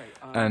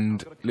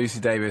 and Lucy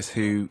Davis,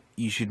 who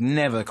you should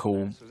never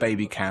call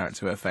baby carrot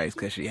to her face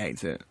because she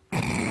hates it.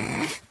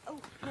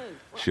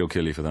 She'll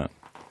kill you for that.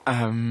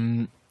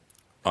 This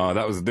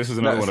was That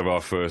another was- one of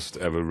our first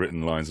ever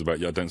written lines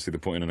about. I don't see the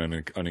point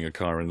in owning a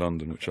car in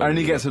London. Which I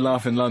Only really gets a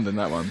laugh in London,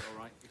 that one.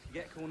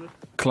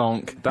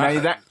 Clonk.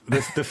 That,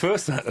 the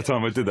first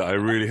time I did that, I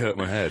really hurt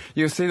my head.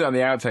 You'll see that on the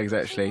outtakes,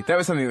 actually. That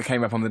was something that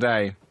came up on the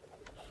day.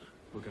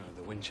 We're going to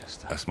the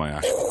Winchester. That's my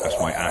ash. That's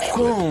my ash.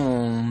 clip.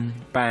 Boom.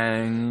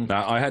 Bang.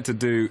 Now I had to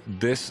do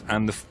this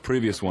and the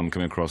previous one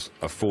coming across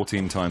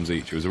 14 times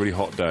each. It was a really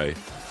hot day.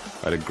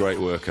 I had a great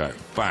workout.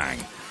 Bang.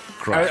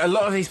 Crack. A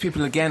lot of these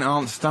people, again,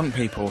 aren't stunt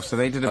people, so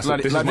they did a That's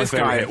bloody... this is like my this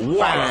favourite guy, hit. Wallop.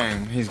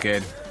 bang. He's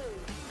good.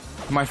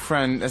 My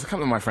friend... There's a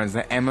couple of my friends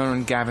there. Emma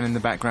and Gavin in the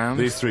background.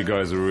 These 3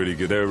 guys are really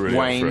good. They were really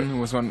up for it. Wayne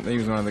was one. He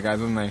was one of the guys,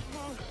 wasn't he?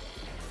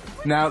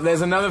 Now,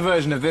 there's another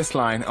version of this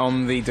line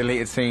on the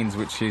deleted scenes,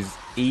 which is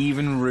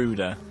even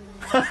ruder.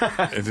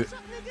 It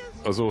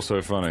was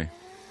also funny.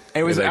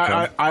 It was. Here they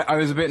come. I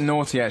was a bit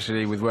naughty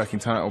actually with working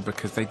title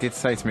because they did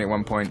say to me at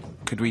one point,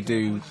 "Could we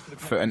do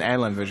for an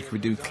airline version? Could we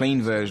do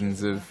clean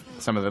versions of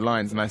some of the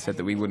lines?" And I said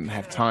that we wouldn't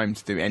have time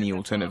to do any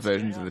alternate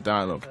versions of the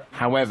dialogue.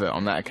 However,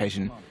 on that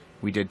occasion,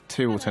 we did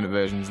 2 alternate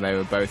versions. They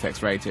were both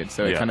X-rated,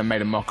 so it Yeah. kind of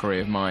made a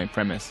mockery of my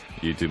premise.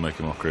 You did make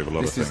a mockery of a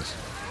lot This of is- things.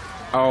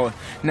 Oh,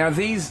 now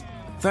those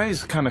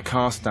kind of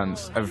car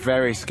stunts are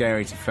very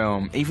scary to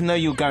film. Even though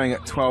you're going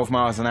at 12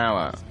 miles an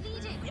hour,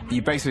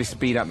 you basically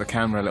speed up the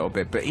camera a little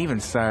bit. But even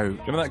so,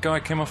 Remember that guy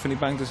came off and he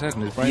banged his head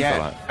and his brain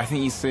fell out? I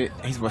think you see.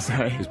 He's what?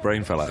 Sorry. His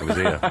brain fell out of his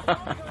ear.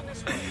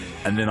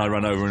 And then I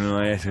ran over and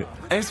I ate it.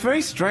 It's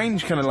very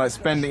strange, kind of like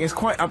spending. It's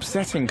quite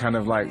upsetting, kind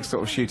of like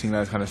sort of shooting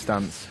those kind of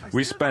stunts.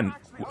 We spent,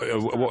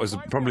 what was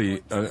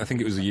probably, I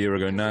think it was a year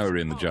ago now we were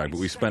in the Jag, but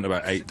we spent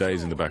about 8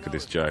 days in the back of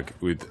this Jag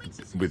with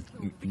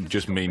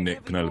just me,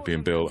 Nick, Penelope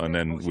and Bill, and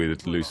then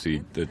with Lucy,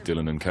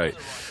 Dylan and Kate,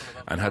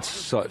 and had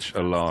such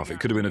a laugh.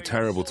 It could have been a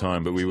terrible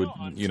time, but we would,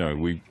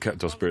 we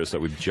kept our spirits up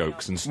with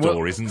jokes and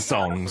stories and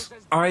songs.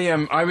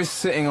 I was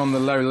sitting on the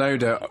low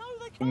loader,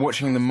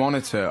 watching the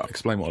monitor.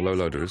 Explain what a low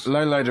loader is.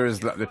 Low loader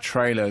is like the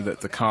trailer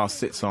that the car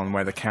sits on,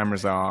 where the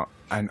cameras are.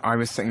 And I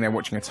was sitting there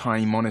watching a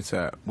tiny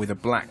monitor with a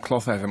black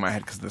cloth over my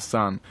head because of the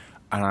sun,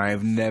 and I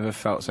have never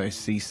felt so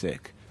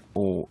seasick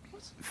or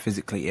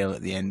physically ill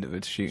at the end of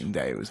a shooting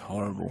day. It was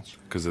horrible.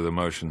 Because of the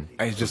motion.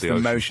 It's just of the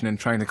ocean. motion and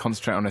trying to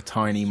concentrate on a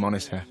tiny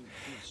monitor.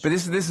 But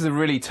this is a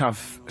really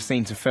tough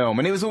scene to film,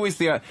 and it was always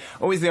the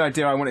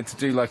idea I wanted to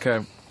do like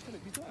a,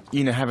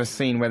 have a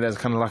scene where there's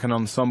kind of like an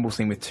ensemble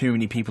scene with too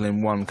many people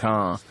in one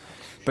car.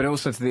 But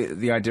also to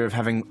the idea of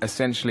having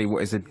essentially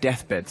what is a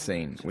deathbed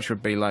scene, which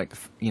would be like,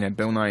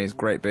 Bill Nye's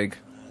great big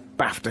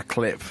BAFTA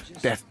clip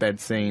deathbed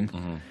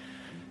scene,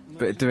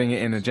 but doing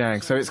it in a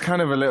Jag. So it's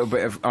kind of a little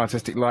bit of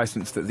artistic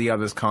license that the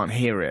others can't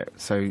hear it.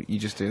 So you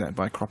just do that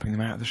by cropping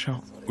them out of the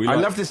shot. I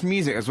love this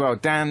music as well.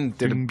 Dan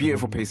did a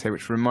beautiful piece here,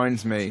 which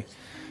reminds me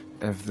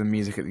of the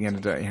music at the end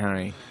of Dirty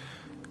Harry.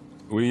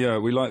 We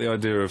like the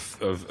idea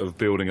of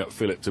building up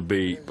Philip to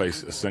be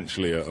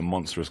essentially a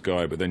monstrous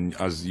guy, but then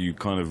as you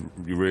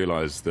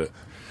realise that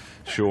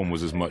Shaun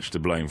was as much to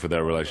blame for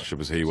their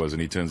relationship as he was,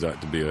 and he turns out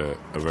to be a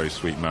very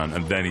sweet man,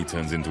 and then he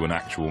turns into an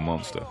actual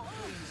monster.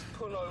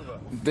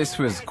 This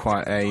was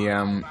quite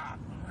a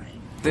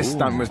this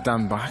stunt was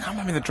done by, I can't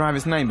remember the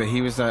driver's name, but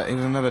he was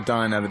another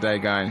Die Another Day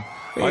guy.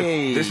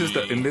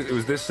 It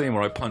was this scene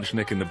where I punched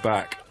Nick in the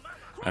back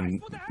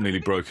and nearly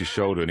broke his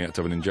shoulder, and he had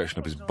to have an injection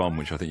up his bum,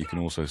 which I think you can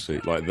also see,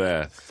 like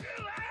there.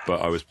 But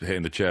I was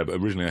hitting the chair, but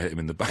originally I hit him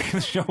in the back of the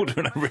shoulder,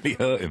 and I really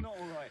hurt him.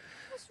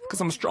 Because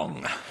I'm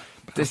strong.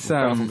 This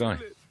Powerful guy.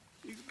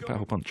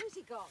 Powerful punch.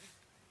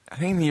 I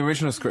think in the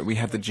original script we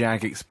had the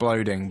Jag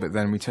exploding, but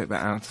then we took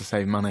that out to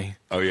save money.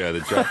 Oh yeah, the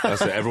Jag.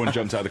 That's it. Everyone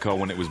jumped out of the car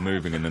when it was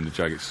moving, and then the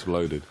Jag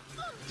exploded.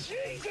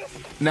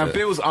 Now,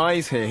 Bill's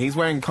eyes here, he's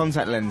wearing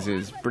contact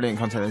lenses, brilliant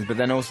contact lenses, but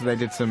then also they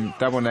did some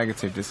double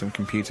negative, did some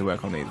computer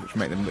work on these, which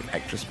make them look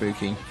extra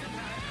spooky.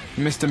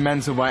 Mr.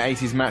 Mental by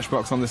 80s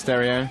Matchbox on the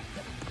stereo.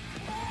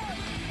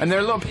 And there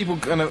are a lot of people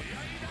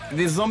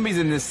there's zombies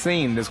in this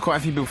scene. There's quite a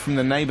few people from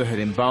the neighbourhood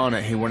in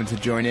Barnet who wanted to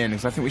join in,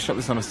 because I think we shot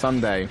this on a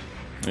Sunday.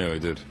 Yeah, we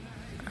did.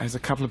 There's a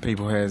couple of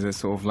people here that there's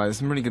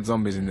some really good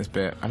zombies in this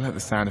bit. I like the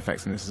sound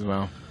effects in this as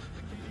well.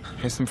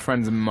 Here's some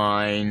friends of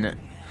mine.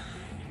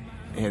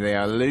 Here they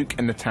are, Luke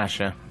and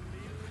Natasha.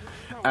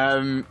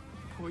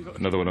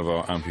 Another one of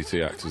our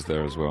amputee actors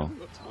there as well.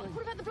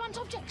 What about the blunt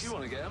objects? Do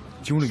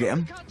you want to get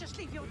them?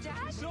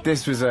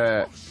 This was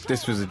a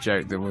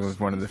joke that was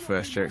one of the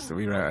first jokes that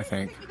we wrote, I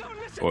think.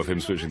 Or of him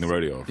switching the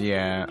radio off.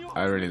 Yeah,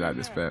 I really like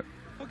this bit.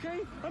 Okay,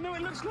 I know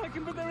it looks like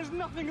him, but there is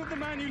nothing of the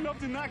man you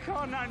loved in that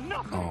car now.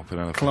 Nothing. Oh,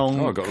 Penelope. Clonk.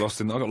 Oh, I got lost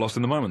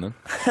in the moment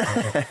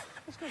then.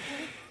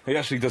 He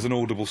actually does an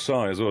audible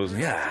sigh as well, doesn't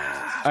he?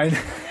 Yeah. I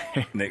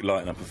know. Nick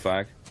lighting up a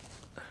fag.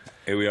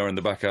 Here we are in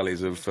the back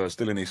alleys of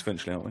still in East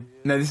Finchley, aren't we?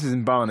 No, this is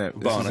in Barnet.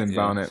 This is in yeah,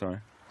 Barnet. Sorry.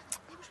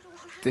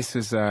 This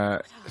is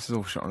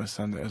all shot on a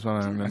Sunday as well,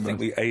 I remember. I think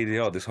we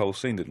ADR'd this whole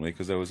scene, didn't we?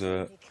 Because there was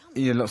a...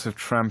 Yeah, lots of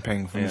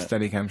tramping from Yeah. the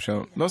Steadicam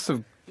shot. Lots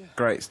of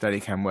great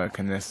Steadicam work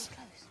in this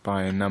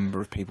by a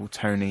number of people,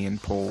 Tony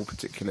and Paul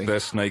particularly.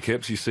 There's Snake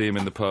Hips. You see him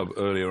in the pub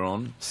earlier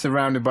on.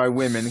 Surrounded by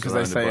women, because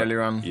they Surrounded say by-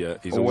 earlier on, yeah,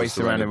 he's always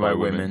surrounded by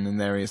women, women.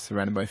 and there he is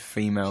surrounded by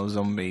female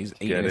zombies.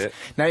 Get eating his- it?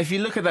 Now, if you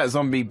look at that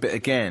zombie bit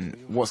again,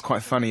 what's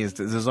quite funny is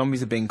that the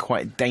zombies are being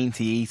quite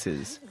dainty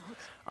eaters.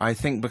 I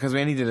think because we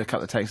only did a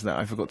couple of takes of that,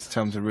 I forgot to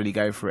tell them to really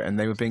go for it, and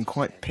they were being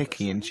quite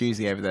picky and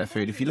choosy over their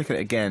food. If you look at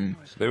it again,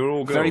 They were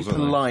all girls, very weren't they?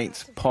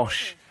 polite,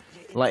 posh.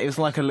 Like, it was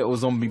like a little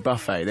zombie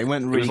buffet. They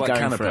weren't really It was like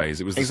going for it. canapes.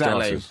 It was the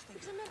exactly. starters.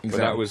 Exactly. But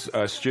that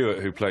was Stuart,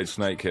 who played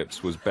Snake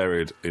Hips, was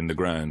buried in the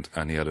ground,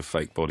 and he had a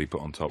fake body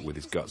put on top with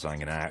his guts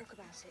hanging out.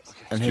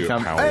 and here Stuart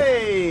comes. Powell.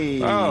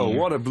 Hey! Oh,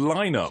 what a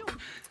lineup!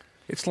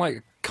 It's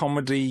like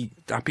comedy,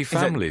 happy Is it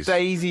families.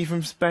 Daisy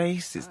from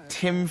Space? It's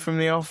Tim from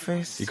The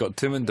Office. You've got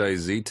Tim and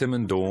Daisy, Tim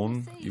and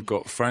Dawn. You've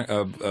got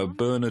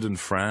Bernard and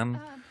Fran.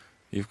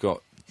 You've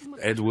got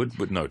Edward,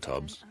 but no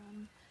Tubbs.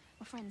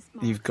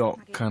 You've got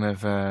kind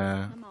of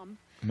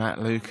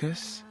Matt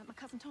Lucas.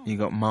 You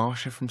got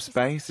Marsha from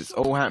Space. It's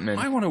all happening.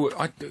 I want to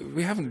work.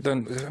 We haven't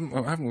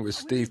worked with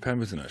Steve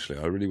Pemberton actually.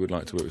 I really would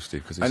like to work with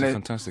Steve because I he's a know-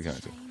 fantastic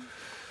actor.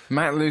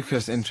 Matt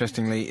Lucas,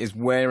 interestingly, is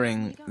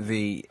wearing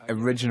the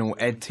original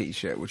Ed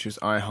T-shirt, which was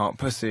I Heart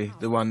Pussy,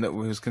 the one that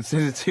was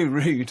considered too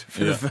rude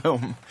for the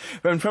film.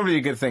 But probably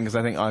a good thing, because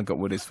I think I Got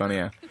Wood is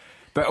funnier.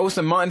 But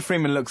also, Martin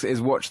Freeman looks at his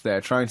watch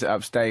there, trying to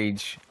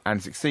upstage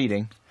and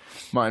succeeding.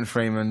 Martin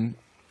Freeman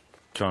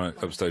Trying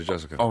to upstage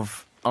Jessica.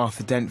 of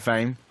Arthur Dent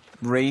fame.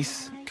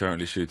 Reese.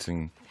 Currently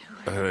shooting.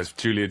 There's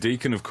Julia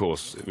Deacon, of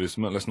course.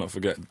 Let's not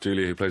forget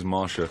Julia, who plays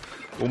Marsha,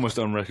 almost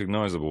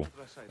unrecognisable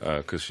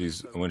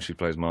because when she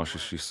plays Marsha,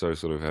 she's so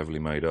sort of heavily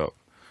made up.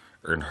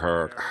 In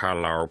her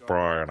hello,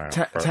 Brian.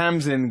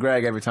 Tamsin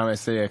Gregg, every time I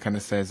see her, kind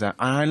of says,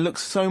 I look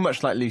so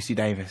much like Lucy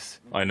Davis.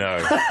 I know.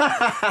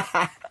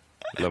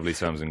 Lovely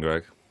Tamsin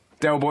Gregg.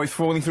 Del Boy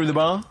falling through the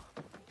bar?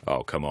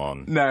 Oh, come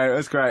on. No,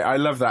 that's great. I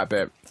love that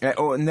bit. It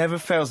never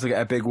fails to get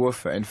a big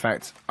woofer. In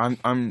fact,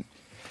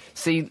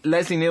 See,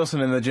 Leslie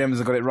Nielsen and the Gems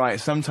have got it right.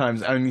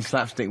 Sometimes only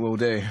slapstick will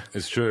do.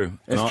 It's true.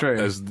 It's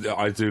true.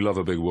 I do love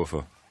a big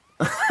woofer.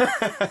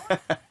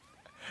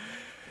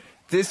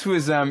 This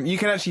was, you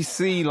can actually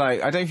see, like,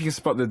 I don't know if you can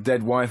spot the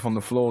dead wife on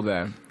the floor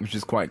there, which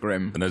is quite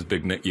grim. And there's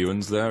big Nick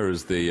Ewans there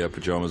as the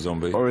pyjama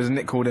zombie. Or as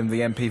Nick called him, the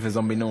MP for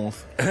Zombie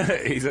North.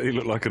 He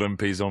looked like an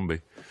MP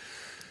zombie.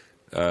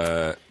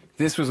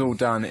 This was all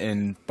done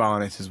in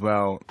Barnet as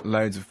well.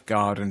 Loads of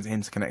gardens,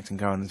 interconnecting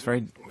gardens.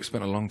 We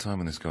spent a long time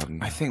in this garden.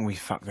 I think we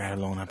fucked their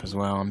lawn up as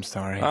well, I'm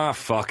sorry. Ah,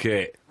 fuck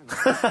it.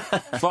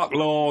 Fuck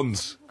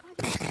lawns.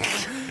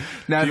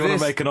 Now If you want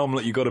to make an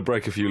omelette, you've got to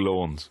break a few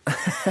lawns.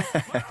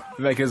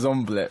 make a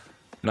zomblet.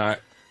 No,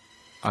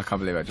 I can't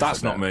believe I just that's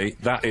said not that. me.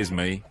 That is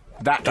me.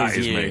 That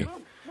is you. me.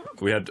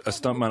 We had a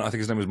stuntman, I think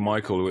his name was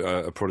Michael,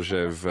 a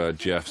protege of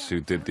Jeff's, who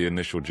did the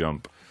initial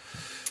jump.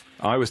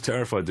 I was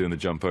terrified doing the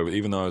jump over,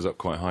 even though I was up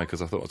quite high,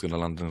 because I thought I was going to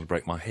land and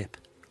break my hip.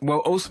 Well,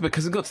 also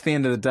because it got to the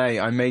end of the day,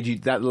 I made you,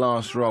 that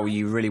last roll,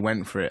 you really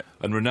went for it.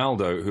 And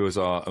Ronaldo, who is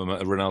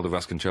Ronaldo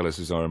Vasconcelos,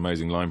 who's our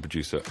amazing line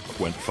producer,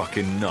 went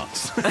fucking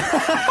nuts.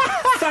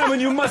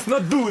 Simon, you must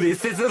not do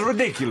this. This is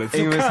ridiculous.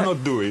 You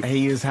cannot do it.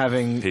 He is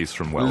having He's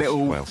from Wales.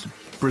 little Wales.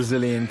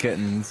 Brazilian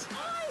kittens.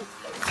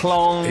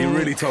 Clong. He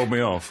really told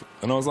me off.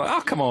 And I was like,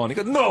 oh, come on. He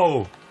goes,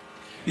 no,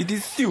 it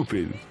is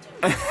stupid.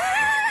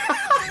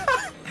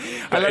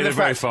 But in a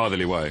very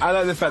fatherly way. I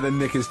like the fact that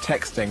Nick is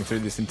texting through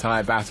this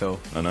entire battle.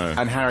 I know.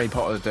 And Harry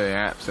Potter's doing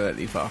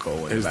absolutely fuck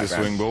all. Here's the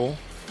swing ball.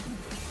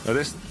 Now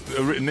this,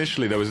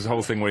 initially there was this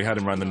whole thing where he had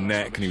him around the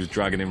neck and he was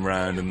dragging him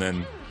round, and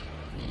then...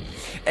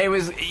 It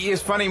was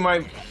funny,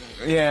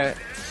 yeah.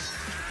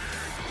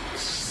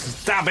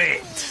 Stab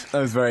it! That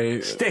was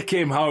very... Stick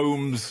him,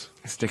 Holmes!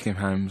 Stick him,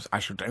 Holmes. I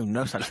shall do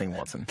no such thing,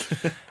 Watson.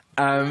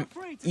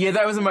 Yeah,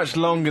 that was a much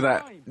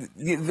longer,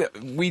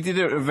 we did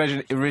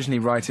originally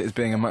write it as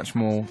being a much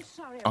more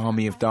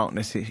Army of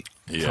Darkness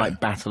type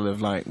battle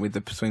of, like, with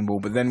the swing ball,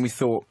 but then we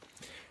thought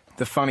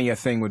the funnier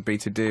thing would be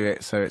to do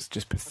it so it's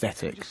just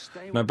pathetic.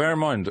 Now bear in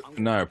mind,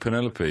 now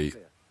Penelope,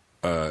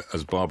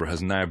 as Barbara,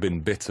 has now been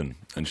bitten,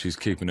 and she's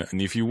keeping it,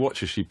 and if you watch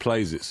her, she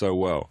plays it so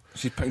well.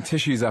 She's putting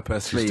tissues up her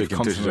She's sleeve sticking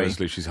tissues constantly. on her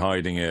sleeve, she's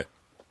hiding it.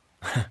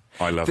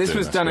 I love This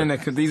was done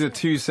these are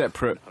two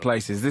separate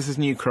places. This is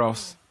New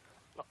Cross,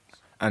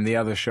 and the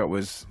other shot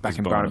was back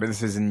in Barnet, but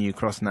this is in New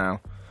Cross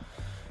now,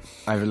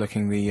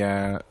 overlooking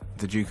the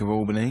Duke of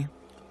Albany.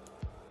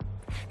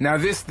 Now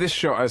this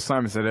shot, as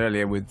Simon said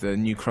earlier, with the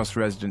New Cross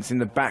residents in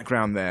the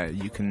background there,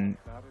 you can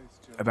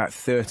about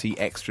 30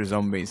 extra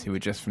zombies who were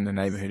just from the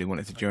neighbourhood who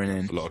wanted to join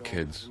in. A lot of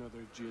kids.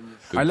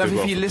 I love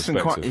if you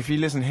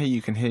listen here,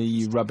 you can hear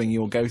you rubbing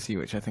your goatee,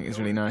 which I think is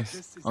really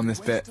nice on this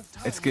bit.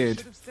 It's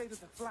good.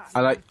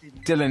 I like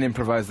Dylan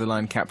improvised the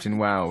line "Captain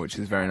Wow," which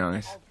is very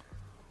nice.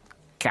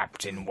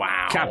 Captain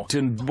Wow.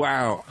 Captain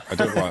Wow. I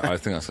don't. I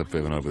think that's a bit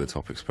of an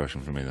over-the-top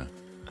expression for me, though.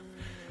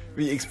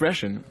 The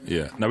expression.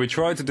 Yeah. Now we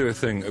tried to do a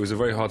thing. It was a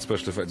very hard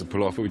special effect to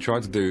pull off, but we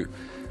tried to do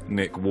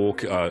Nick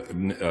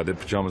the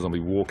pyjama zombie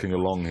walking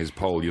along his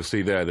pole. You'll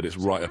see there that it's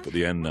right up at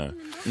the end now.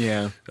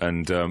 Yeah.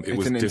 And it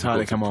was didn't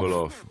entirely difficult come to pull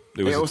off.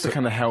 It also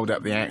kind of held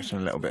up the action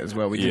a little bit as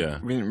well. We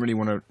didn't really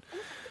want to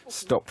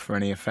stop for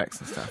any effects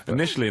and stuff. But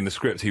initially in the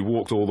script, he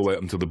walked all the way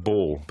up until the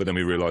ball, but then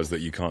we realised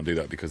that you can't do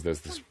that because there's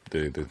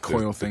the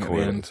coil thing at the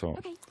end. top.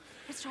 Okay,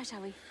 let's try,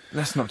 shall we?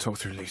 Let's not talk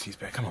through Lucy's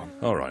bit. Come on.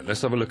 All right,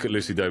 let's have a look at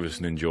Lucy Davis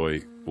and enjoy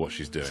what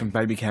she's doing. Some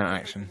baby cow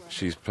action.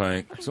 She's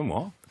playing some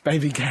what?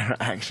 Baby cow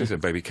action. She's a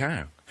baby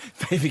cow.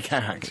 Baby cow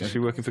action. Is she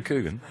working for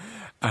Coogan?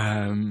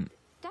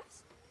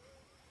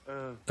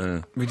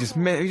 We just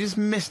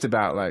missed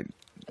about like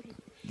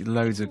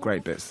loads of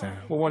great bits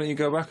there. Well, why don't you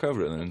go back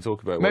over it then and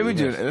talk about? Maybe what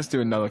you missed? let's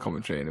do another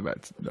commentary in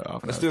about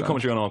half. Let's do a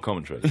commentary on our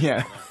commentary.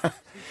 Yeah.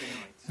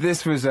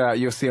 This was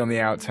you'll see on the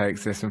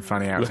outtakes. There's some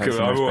funny outtakes. Look at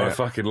him! I want to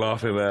fucking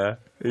laugh in there.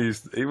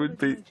 He would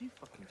be.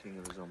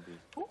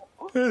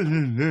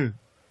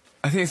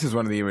 I think this is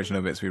one of the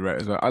original bits we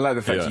wrote as well. I like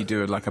the fact Yeah. you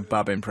do like a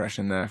bub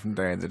impression there from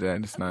Day of the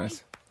Dead. It's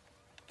nice.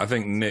 I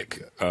think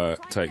Nick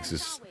takes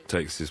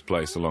his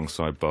place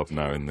alongside Bob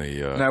now in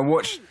the. Now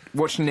watch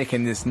Nick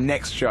in this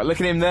next shot.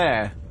 Look at him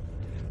there,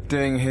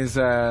 doing his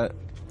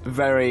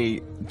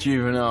very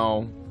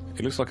juvenile.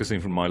 It looks like a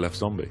scene from My Left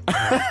Zombie.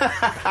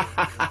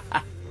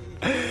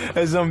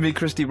 A zombie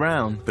Christy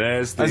Brown.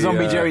 There's the, a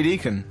zombie Jerry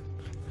Deacon.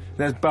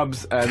 There's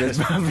Bubs. There's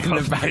Bub in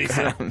the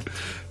background.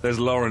 There's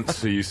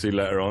Lawrence, who you see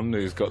later on,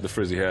 who's got the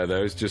frizzy hair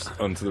there. He's just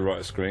onto the right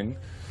of screen.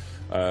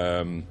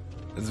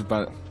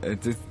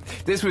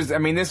 This was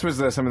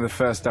some of the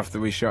first stuff that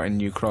we shot in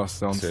New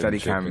Cross on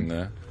Steadicam.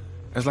 There.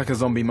 It's like a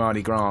zombie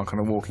Mardi Gras, kind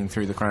of walking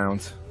through the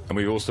crowds. And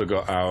we've also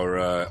got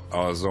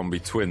our zombie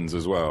twins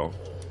as well,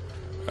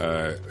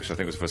 which I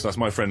think was the first. That's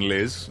my friend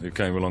Liz, who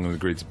came along and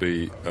agreed to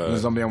be the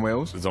Zombie on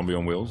Wheels. The Zombie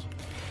on Wheels.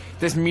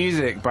 This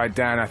music by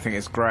Dan, I think,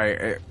 is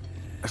great.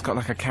 It's got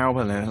like a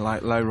cowbell in it,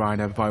 like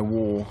Lowrider by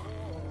War.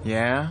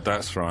 Yeah?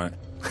 That's right.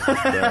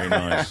 Very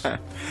nice.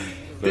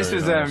 This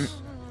was nice.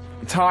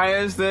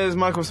 Tyres. There's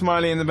Michael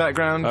Smiley in the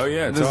background. Oh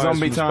yeah, the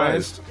zombie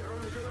tyres.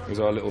 It was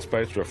our little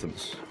space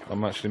reference.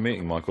 I'm actually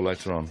meeting Michael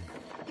later on.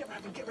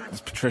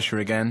 There's Patricia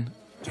again,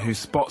 who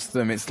spots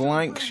them. It's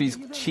like she's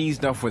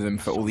cheesed off with them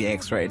for all the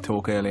X-rated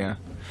talk earlier.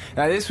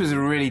 Now this was a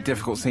really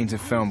difficult scene to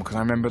film because I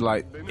remember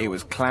like it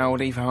was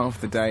cloudy for half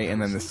the day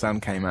and then the sun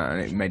came out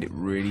and it made it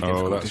really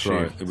difficult to shoot.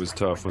 Right. It was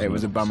tough, wasn't it? It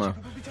was a bummer.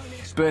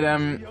 But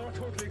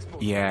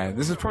yeah,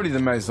 this is probably the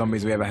most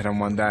zombies we ever had on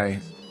one day.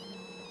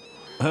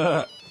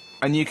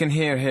 And you can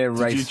hear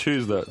Rafe. Did you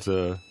choose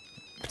that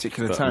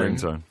particular tone?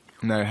 ringtone?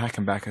 No,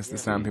 Hackenback as the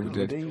sound people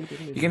did.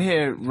 You can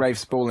hear Rafe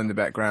Spall in the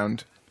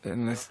background.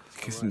 Unless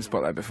Kiss didn't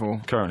spot that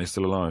before. Currently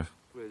still alive.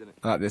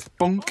 Like this.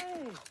 Bonk. Hey,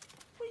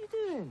 what are you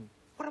doing?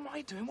 What am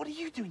I doing? What are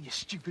you doing, you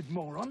stupid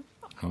moron?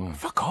 Oh.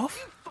 Fuck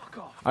off. Fuck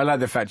off. I like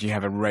the fact you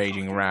have a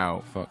raging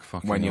row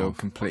Fucking when you're off.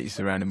 completely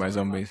surrounded by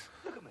zombies.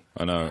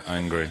 I know,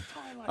 angry.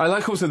 I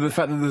like also the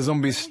fact that the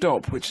zombies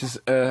stop, which is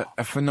a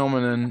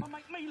phenomenon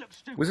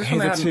Was this when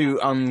they hitherto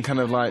kind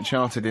of like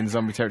charted in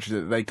zombie territory,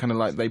 that they kind of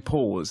like they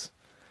pause.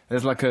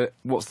 There's like a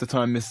 "What's the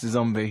time, Mr.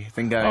 Zombie"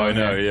 thing going on. I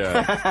know,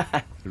 here.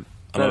 yeah.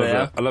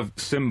 There I love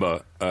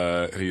Simba,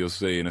 who you'll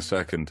see in a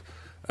second.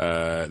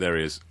 There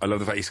he is. I love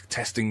the fact he's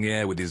testing the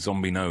air with his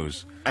zombie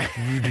nose.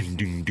 Ding,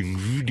 ding,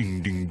 ding,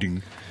 ding, ding,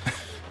 ding.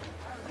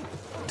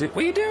 What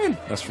are you doing?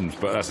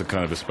 That's a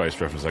kind of a space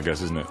reference, I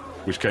guess, isn't it?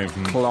 Which came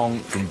from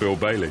Clonk. from Bill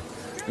Bailey.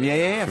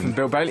 Yeah, from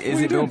Bill Bailey. Is What are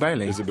it you Bill doing?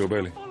 Bailey? Is it Bill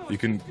Bailey? You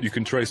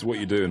can trace what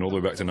you're doing all the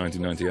way back to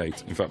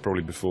 1998. In fact,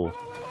 probably before.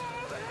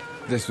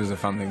 This was a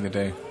fun thing to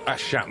do. That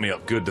shat me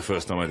up good the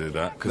first time I did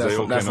that because they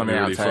all came up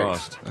really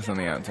fast. That's on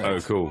the outtakes. Oh,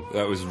 cool!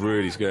 That was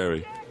really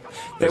scary.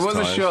 There was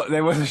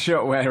a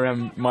shot where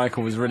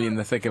Michael was really in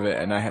the thick of it,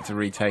 and I had to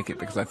retake it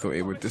because I thought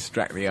it would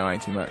distract the eye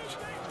too much.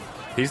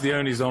 He's the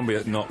only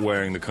zombie not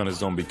wearing the kind of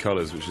zombie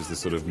colours, which is the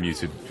sort of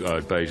muted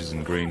beiges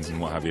and greens and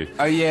what have you.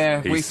 Oh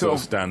yeah, He sort of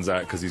stands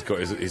out because he's got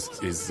his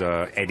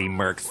Eddie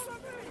Merckx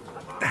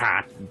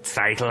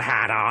title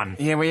hat on.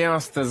 Yeah, we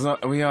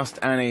asked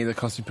Annie, the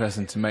costume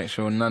person, to make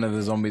sure none of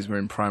the zombies were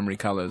in primary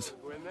colours,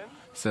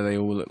 so they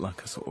all look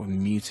like a sort of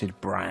muted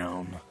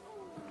brown.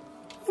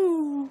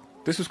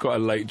 This was quite a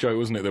late joke,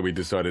 wasn't it? That we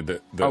decided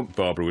that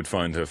Barbara would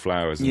find her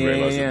flowers and Yeah,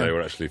 realise yeah. that they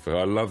were actually for her.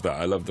 I love that.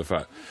 I love the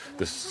fact.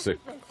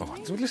 Oh,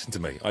 listen to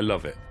me. I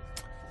love it.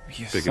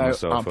 You're Bigging so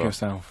myself up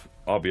yourself.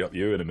 I'll be up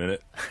you in a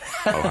minute.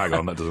 Oh, hang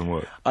on, that doesn't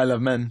work. I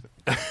love men.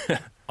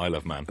 I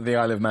love man. The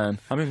Isle of Man.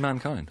 I mean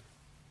mankind.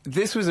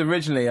 This was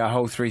originally a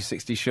whole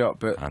 360 shot,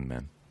 but And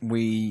men.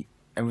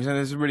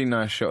 there's a really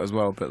nice shot as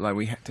well, but like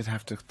we did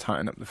have to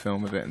tighten up the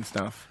film a bit and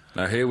stuff.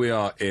 Now here we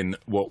are in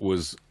what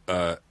was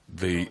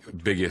the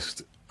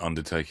biggest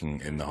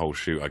undertaking in the whole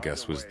shoot, I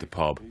guess, was the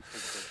pub.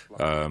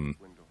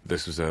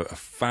 This was a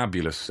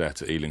fabulous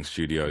set at Ealing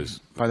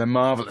Studios. By the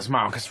marvellous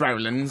Marcus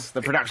Rowlands,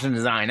 the production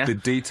designer. The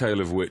detail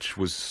of which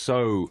was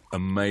so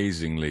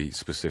amazingly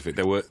specific.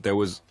 There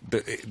was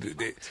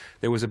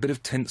a bit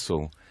of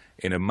tinsel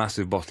in a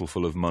massive bottle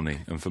full of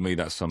money, and for me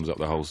that sums up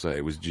the whole set.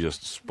 It was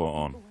just spot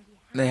on.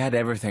 They had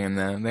everything in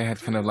there. They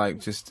had kind of like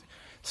just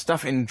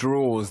stuff in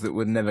drawers that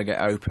would never get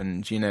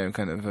opened, you know,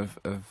 kind of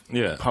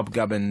Yeah. pub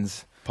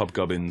gubbins. Pub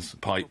gubbins,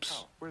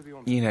 pipes.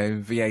 You know,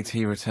 VAT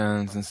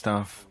returns and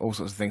stuff, all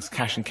sorts of things,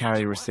 cash and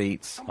carry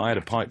receipts. I had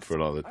a pipe for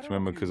a lot of it. Do you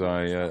remember? Because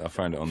I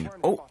found it on...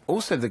 Oh,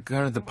 also,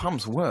 the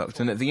pumps worked,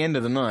 and at the end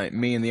of the night,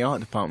 me and the art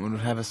department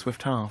would have a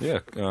swift half. Yeah,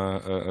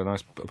 a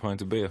nice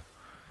pint of beer.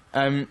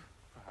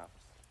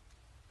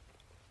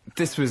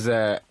 This was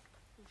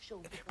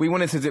we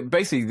wanted to do,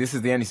 basically, this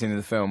is the only scene in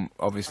the film,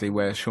 obviously,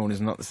 where Shaun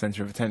is not the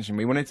centre of attention.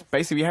 We wanted to,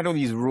 basically, we had all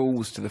these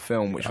rules to the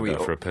film, which I'll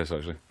go for a piss,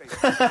 actually.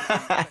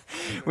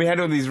 we had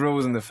all these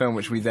rules in the film,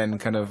 which we then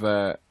kind of,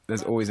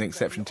 there's always an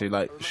exception to,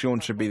 like, Shaun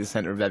should be the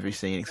centre of every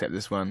scene except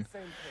this one.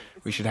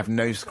 We should have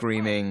no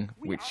screaming,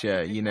 which,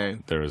 you know...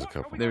 There is a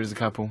couple. There is a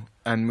couple.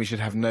 And we should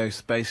have no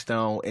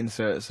space-style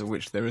inserts, of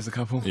which there is a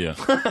couple. Yeah.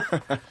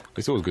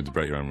 It's always good to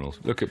break your own rules.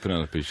 Look at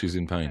Penelope, she's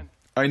in pain.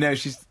 I know,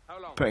 she's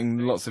putting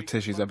lots of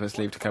tissues up her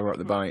sleeve to cover up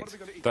the bite.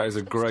 That is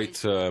a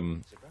great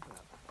nose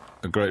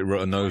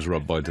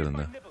rub by Dylan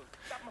there.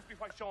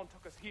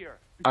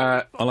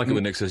 I like it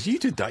when Nick says, "You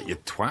did that, you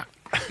twat."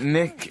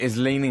 Nick is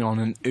leaning on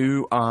an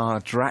ooh-ah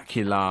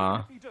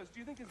Dracula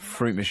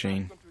fruit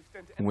machine,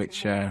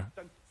 which had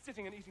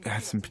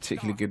some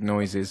particularly good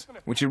noises,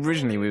 which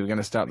originally we were going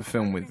to start the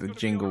film with the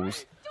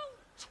jingles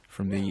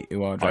from the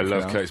ooh-ah I Dracula.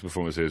 love Kate's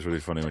performance here. It's really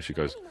funny when she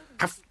goes,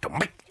 "Have to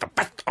make the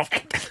best of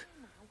it."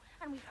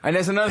 And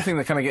there's another thing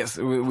that kind of gets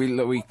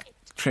we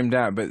trimmed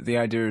out, but the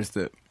idea is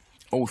that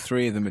all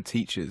three of them are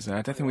teachers.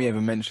 I don't think we ever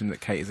mentioned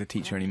that Kate is a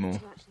teacher anymore.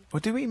 Or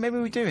do we? Maybe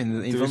we do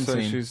in the Do we Von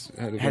say scene. she's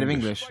Head of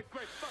English.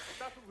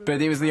 But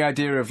it was the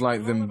idea of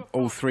like them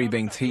all three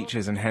being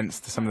teachers, and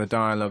hence some of the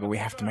dialogue. We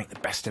have to make the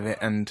best of it,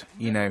 and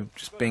you know,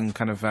 just being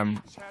kind of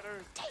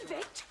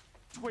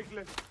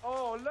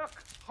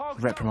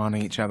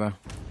reprimanding each other.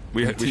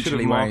 We should have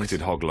teacherly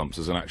marketed ways. hog lumps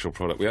as an actual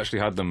product. We actually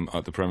had them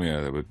at the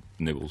premiere. They were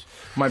nibbles.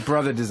 My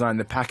brother designed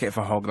the packet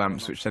for hog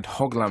lamps, which said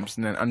hog lamps,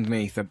 and then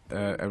underneath a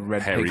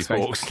red Hairy pig's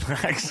pork face.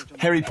 snacks.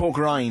 Hairy pork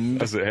rind.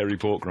 That's a hairy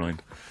pork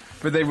rind.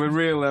 But they were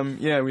real.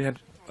 Yeah, we had.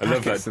 I love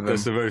that. packets of them.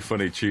 That's a very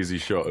funny, cheesy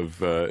shot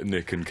of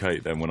Nick and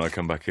Kate. Then when I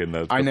come back in,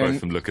 they're I know. both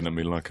of them looking at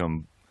me like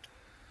I'm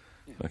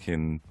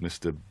in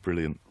Mr.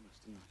 Brilliant.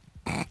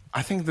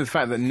 I think the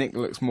fact that Nick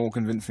looks more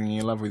convincingly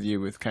in love with you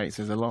with Kate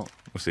says a lot.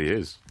 Well, he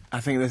is. I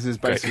think this is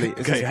basically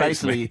Kate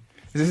hates me.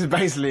 this is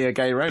basically a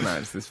gay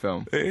romance. This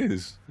film. It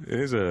is.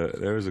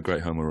 There is a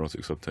great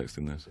homoerotic subtext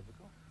in this.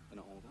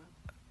 Well,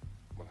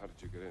 how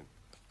did you get in?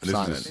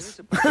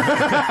 Silence.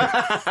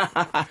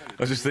 I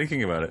was just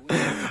thinking about it.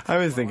 I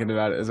was thinking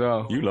about it as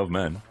well. You love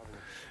men.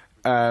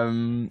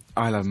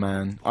 I love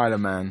man. I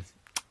love man.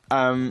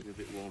 A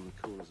bit warm, the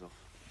cooler's off.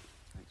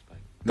 Thanks, babe.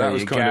 There That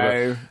was you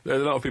kind go.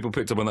 of a lot of people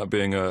picked up on that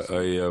being a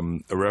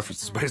reference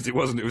to Space. It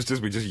wasn't. It was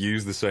just we just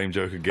used the same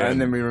joke again.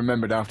 And then we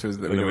remembered afterwards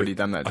that And we'd then already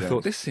done that I joke.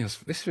 thought this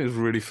feels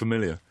really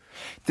familiar.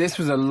 This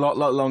was a lot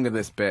longer,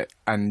 this bit,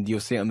 and you'll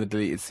see it on the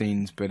deleted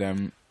scenes, but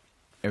it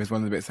was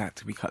one of the bits that had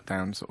to be cut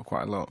down sort of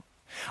quite a lot.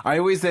 I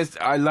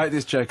like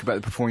this joke about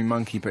the performing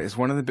monkey, but it's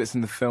one of the bits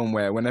in the film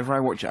where whenever I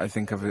watch it, I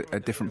think of a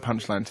different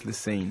punchline to the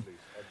scene.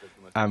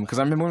 Because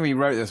I remember when we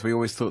wrote this, we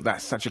always thought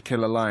that's such a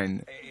killer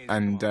line,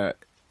 and it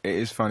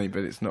is funny,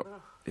 but it's not.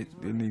 It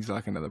needs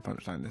like another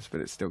punchline. This, but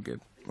it's still good.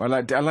 I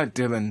like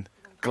Dylan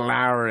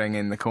glowering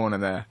in the corner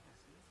there,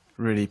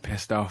 really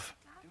pissed off.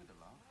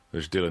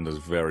 Which Dylan does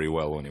very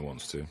well when he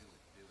wants to.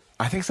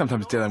 I think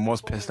sometimes Dylan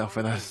was pissed off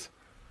with us.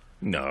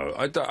 No,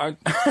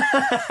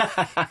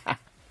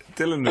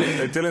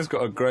 Dylan's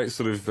got a great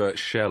sort of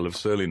shell of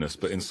surliness,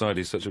 but inside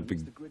he's such a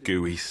big,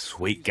 gooey,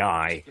 sweet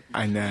guy.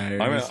 I know.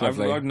 I've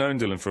lovely. known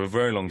Dylan for a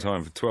very long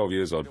time, for 12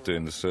 years odd,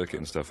 doing the circuit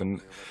and stuff, and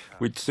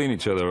we'd seen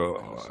each other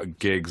at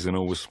gigs and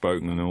always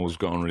spoken and always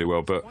got on really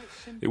well, but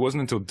it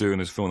wasn't until doing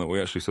this film that we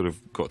actually sort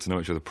of got to know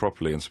each other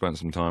properly and spent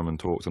some time and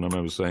talked, and I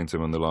remember saying to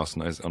him on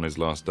his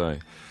last day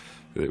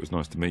that it was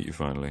nice to meet you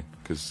finally,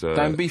 because...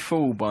 Don't be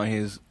fooled by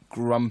his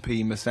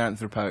grumpy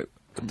misanthrope.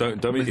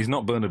 Don't be, he's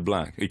not Bernard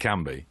Black. He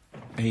can be.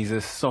 He's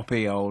a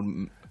soppy old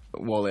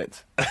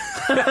wallet.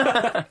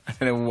 I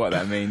don't know what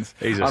that means.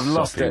 He's a I've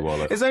lost soppy it.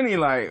 wallet. It's only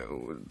like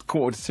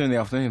 1:45 in the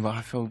afternoon, but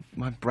I feel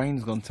my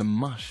brain's gone to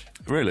mush.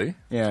 Really?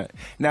 Yeah.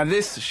 Now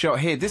this shot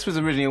here, this was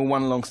originally a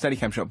one long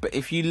Steadicam shot, but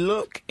if you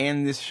look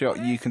in this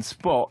shot, you can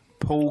spot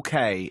Paul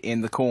Kay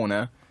in the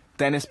corner,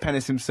 Dennis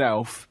Pennis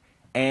himself,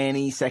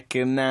 any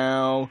second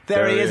now.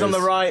 There he is on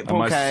the right,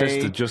 Paul and my Kay.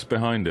 sister just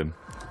behind him.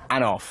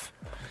 And off.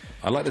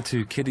 I like the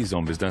two kiddie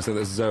zombies downstairs.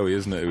 That's Zoe,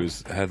 isn't it? It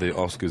was Heather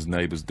Oscar's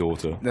neighbour's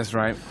daughter. That's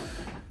right.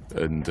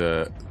 And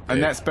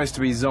that's supposed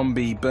to be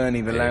zombie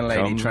Bernie, the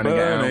landlady, trying to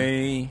get out.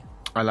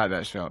 I like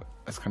that shot.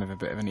 That's kind of a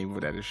bit of an Evil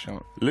Dead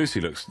shot.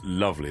 Lucy looks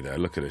lovely there.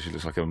 Look at her. She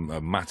looks like a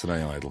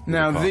matinee idol.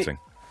 Now,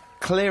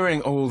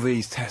 clearing all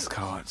these test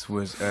cards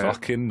was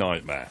fucking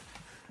nightmare.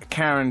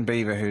 Karen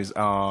Beaver, who's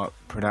our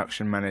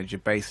production manager,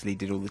 basically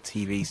did all the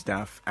TV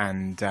stuff,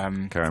 and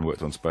Karen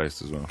worked on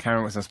Spaced as well.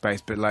 Karen worked on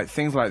Spaced, but like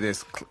things like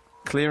this,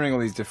 clearing all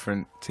these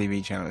different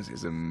TV channels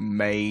is a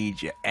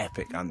major,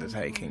 epic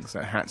undertaking. So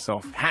hats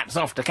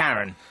off to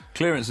Karen.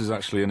 Clearance is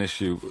actually an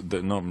issue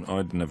that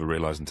I'd never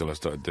realised until I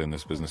started doing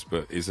this business,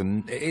 but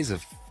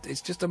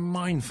it's just a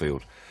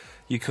minefield.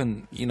 You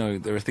can,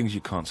 there are things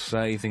you can't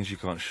say, things you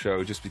can't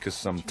show, just because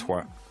some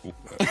twat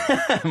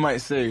might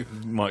sue,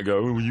 might go,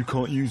 oh, you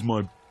can't use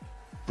my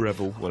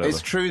Breville, whatever.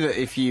 It's true that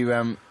if you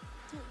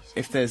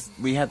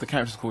we had the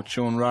characters called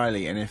Shaun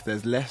Riley, and if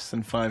there's less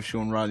than 5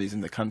 Shaun Rileys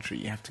in the country,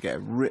 you have to get a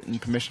written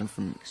permission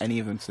from any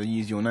of them to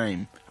use your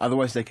name.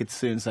 Otherwise, they could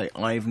sue and say,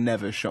 I've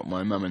never shot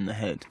my mum in the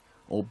head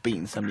or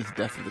beaten somebody to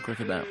death with a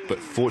cricket bat. But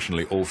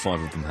fortunately, all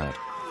 5 of them had.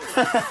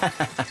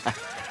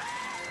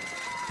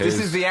 This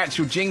is the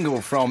actual jingle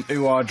from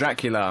Ooh Ah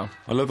Dracula.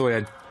 I love the way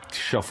Ed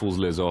shuffles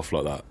Liz off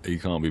like that. He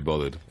can't be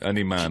bothered.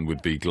 Any man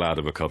would be glad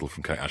of a cuddle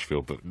from Kate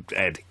Ashfield, but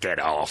Ed, get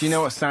off. Do you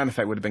know what sound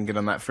effect would have been good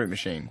on that fruit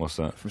machine? What's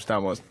that? From Star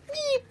Wars.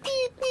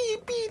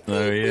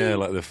 Oh yeah,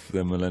 like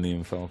the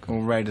Millennium Falcon.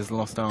 Or Raiders of the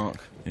Lost Ark.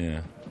 Yeah,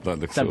 like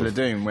the Temple of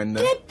Doom when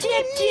the...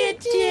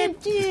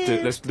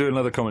 Let's do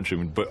another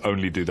commentary, but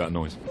only do that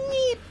noise.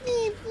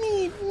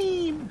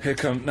 Here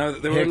come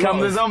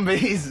the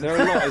zombies. There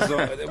are a lot of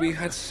zombies. We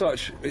had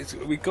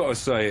we got to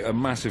say a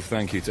massive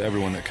thank you to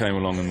everyone that came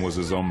along and was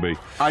a zombie.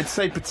 I'd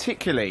say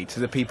particularly to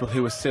the people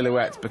who were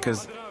silhouettes,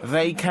 because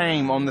they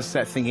came on the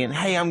set thinking,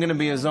 hey, I'm going to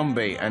be a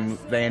zombie, and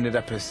they ended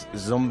up as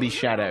zombie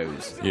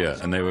shadows. Yeah,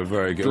 and they were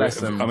very good. Bless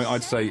them. I mean,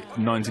 I'd say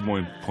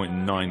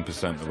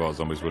 99.9% of our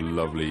zombies were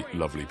lovely,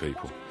 lovely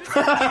people.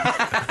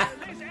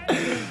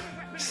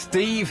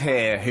 Steve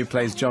here, who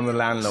plays John the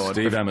landlord.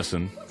 Steve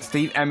Emerson.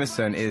 Steve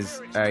Emerson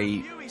is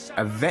a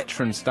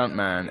veteran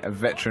stuntman, a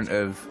veteran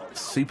of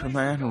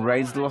Superman,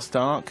 Raiders of the Lost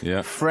Ark,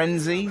 yeah.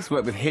 Frenzy. He's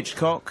worked with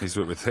Hitchcock. He's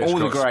worked with Hitchcock, all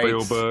the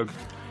greats. Spielberg.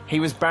 He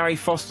was Barry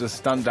Foster's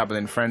stunt double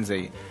in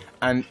Frenzy,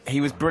 and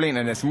he was brilliant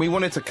in this. And we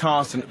wanted to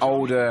cast an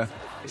older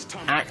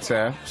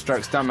actor,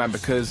 stroke stuntman,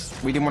 because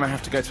we didn't want to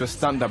have to go to a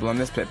stunt double on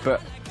this bit.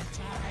 But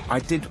I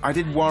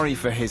did worry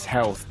for his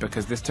health,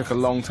 because this took a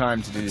long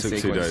time to do the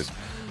sequence. 2 days.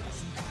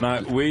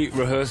 Now, we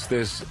rehearsed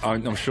this.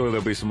 I'm sure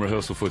there'll be some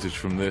rehearsal footage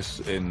from this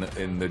in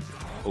the...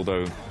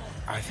 Although...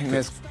 I think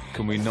there's...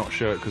 Can we not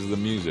show it because of the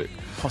music?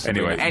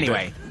 Possibly.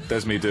 Anyway.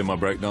 There's me doing my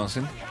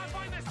breakdancing.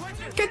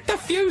 Get the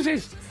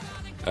fuses!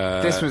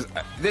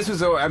 This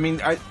was all... I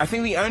mean, I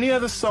think the only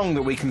other song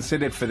that we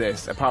considered for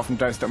this, apart from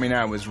Don't Stop Me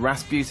Now, was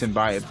Rasputin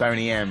by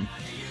Boney M,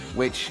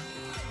 which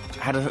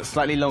had a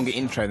slightly longer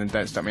intro than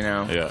Don't Stop Me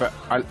Now. Yeah. But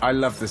I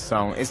love this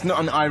song. It's not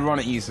an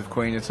ironic use of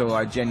Queen at all.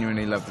 I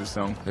genuinely love this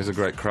song. There's a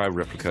great crowd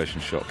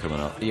replication shot coming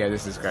up. Yeah,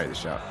 this is great, the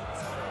shot.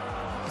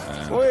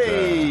 And,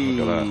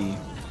 look at that.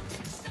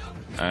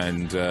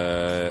 And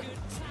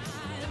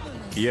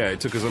yeah, it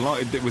took us a lot.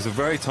 It was a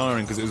very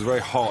tiring because it was very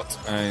hot,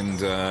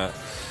 and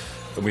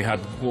we had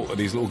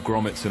these little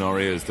grommets in our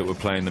ears that were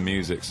playing the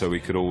music, so we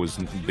could always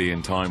be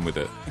in time with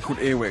it. They're called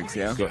earwigs,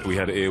 yeah? We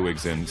had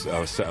earwigs in,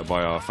 set up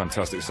by our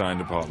fantastic sound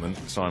department,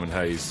 Simon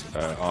Hayes,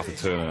 Arthur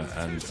Turner,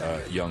 and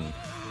young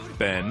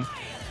Ben,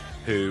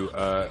 who...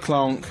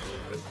 Clonk.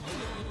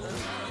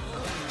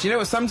 Do you know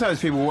what?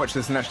 Sometimes people watch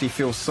this and actually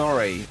feel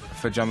sorry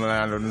for John the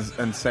Landlord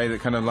and say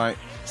that kind of like...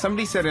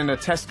 Somebody said in a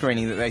test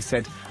screening that they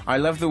said, I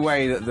love the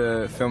way that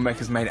the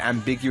filmmakers made it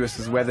ambiguous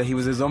as whether he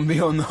was a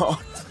zombie or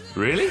not.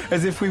 Really?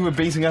 As if we were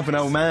beating up an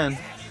old man.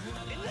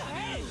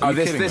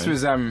 This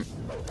was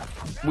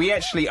we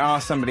actually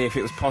asked somebody if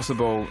it was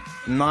possible.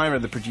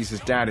 Naira, the producer's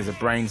dad, is a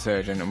brain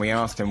surgeon, and we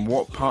asked him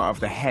what part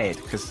of the head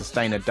could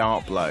sustain a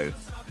dart blow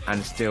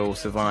and still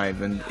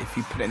survive, and if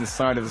you put it in the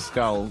side of the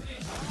skull,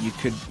 you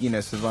could,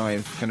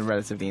 survive kind of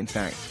relatively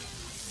intact.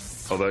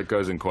 Although it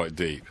goes in quite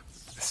deep.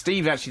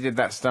 Steve actually did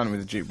that stunt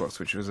with the jukebox,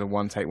 which was a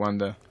one-take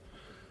wonder.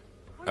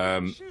 Do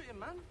you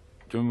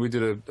remember we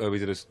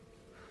did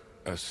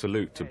a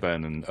salute to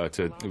Ben and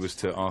it was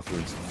to Arthur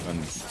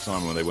and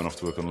Simon when they went off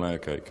to work on Layer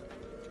Cake.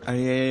 Oh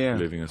yeah.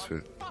 Leaving us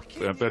with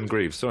Ben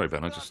Greaves. Sorry,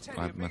 Ben. I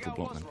had mental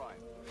block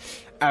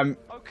then.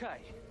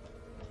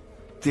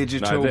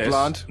 Digital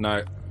blood.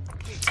 No.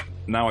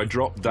 Now I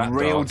drop that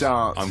real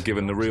dart. I'm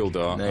given the real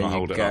dart there and I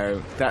hold you go. it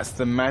up. That's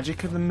the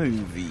magic of the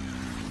movies.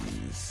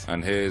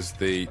 And here's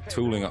the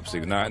tooling up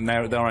sequence.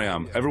 Now there I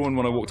am. Everyone,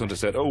 when I walked onto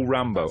set, oh,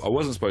 Rambo. I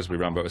wasn't supposed to be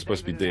Rambo. I was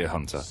supposed to be Deer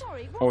Hunter.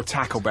 Or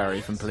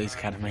Tackleberry from Police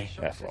Academy.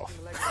 F off.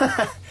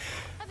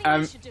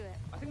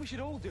 think we should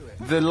all do it.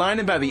 The line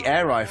about the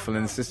air rifle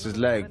in Sister's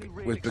Leg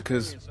was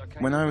because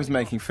when I was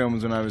making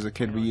films when I was a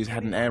kid, we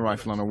had an air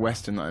rifle on a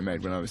western that I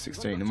made when I was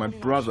 16, and my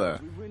brother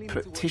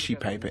put tissue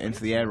paper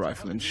into the air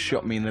rifle and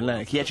shot me in the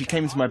leg. He actually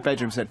came into my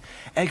bedroom and said,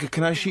 "Edgar,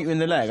 can I shoot you in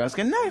the leg?" I was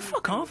going, "No,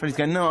 fuck off." And he's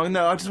going, "No,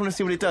 I just want to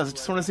see what it does. I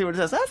just want to see what it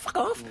does." "Oh, fuck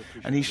off."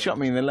 And he shot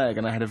me in the leg,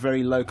 and I had a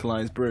very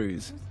localised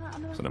bruise.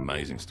 It's an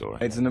amazing story.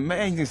 It's an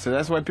amazing story.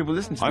 That's why people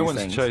listen to I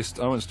these things.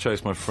 once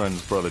chased my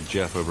friend's brother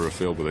Jeff over a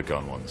field with a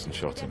gun once and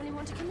shot him.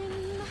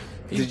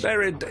 He's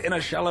buried in a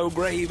shallow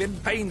grave in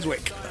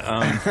Painswick.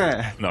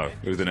 No,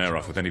 it was an air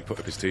rifle. Then he put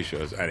up his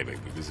t-shirts. Anyway,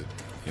 it was.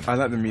 I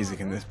like the music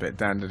in this bit.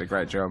 Dan did a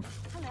great job.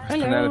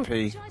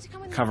 Penelope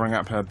covering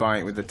up her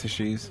bite with the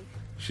tissues.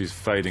 She's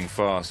fading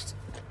fast.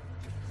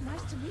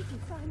 Nice to meet you,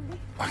 finally.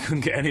 I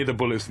couldn't get any of the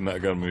bullets from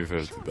that gun when we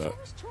first did that. I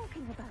was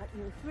talking about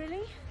you.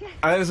 Really? Yeah.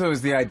 I also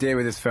was the idea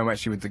with this film,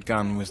 actually, with the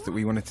gun, was that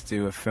we wanted to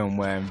do a film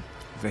where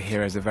the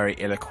heroes are very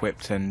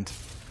ill-equipped and,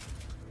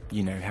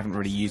 you know, haven't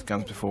really used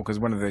guns before. Because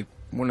one of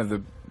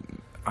the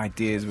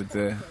ideas with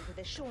the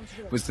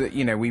was that,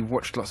 you know, we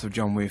watched lots of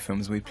John Woo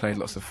films, we played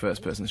lots of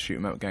first-person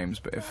shoot-'em-up games,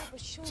 but if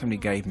somebody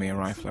gave me a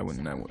rifle, I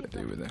wouldn't know what to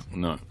do with it.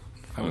 No.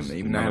 I wouldn't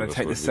even know how to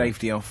take the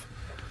safety off.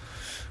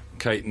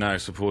 Kate now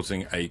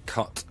supporting a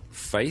cut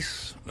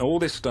face. All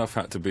this stuff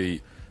had to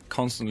be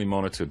constantly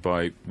monitored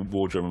by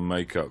wardrobe and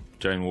makeup.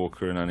 Jane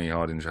Walker and Annie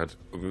Hardinge had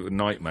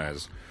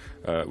nightmares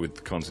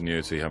with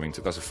continuity, having to...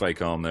 That's a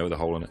fake arm there with a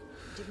hole in it.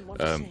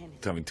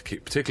 Having to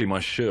keep... Particularly my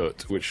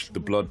shirt, which the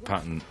blood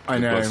pattern... I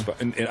know.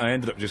 And I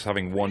ended up just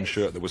having one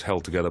shirt that was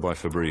held together by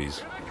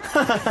Febreze.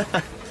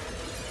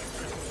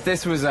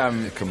 This was...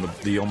 Here come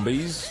the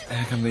zombies.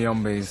 Here come the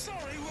zombies.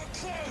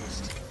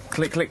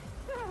 Click, click.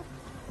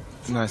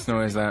 Nice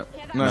noise, that.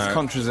 Nice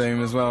contra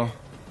zoom as well.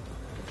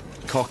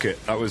 Cock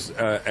it. That was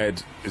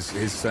Ed,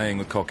 his saying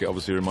with cock it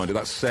obviously reminded.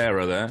 That's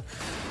Sarah there.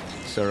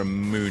 Sarah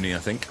Mooney, I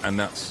think. And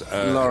that's...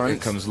 Lawrence.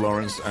 Here comes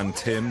Lawrence and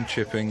Tim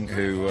chipping,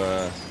 who...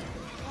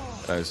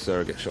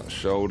 Sarah gets shot in the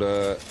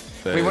shoulder.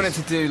 We wanted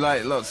to do,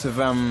 like, lots of...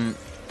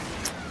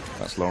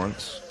 That's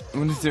Lawrence. We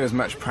wanted to do as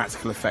much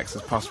practical effects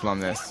as possible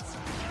on this.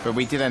 But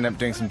we did end up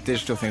doing some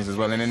digital things as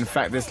well. And in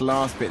fact, this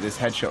last bit, this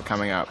headshot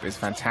coming up, is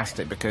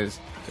fantastic because...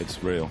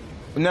 It's real.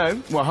 No,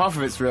 well, half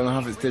of it's real and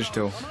half of it's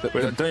digital. But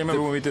don't you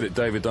remember when we did it?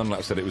 David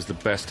Dunlap said it was the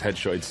best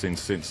headshot he'd seen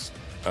since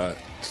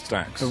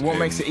Stacks. But what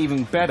makes it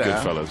even better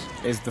Goodfellas.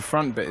 is the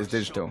front bit is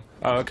digital,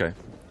 Oh, okay.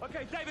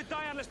 Okay, David,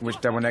 Diane, let's...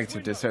 which Double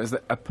Negative did. So it was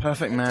a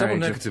perfect marriage Double of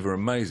Negative are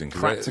amazing. 'Cause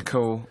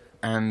practical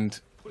and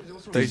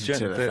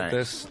digital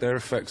effects. their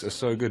effects are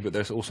so good, but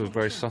they're also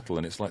very subtle,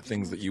 and it's like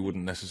things that you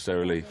wouldn't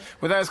necessarily...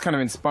 Well, that was kind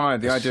of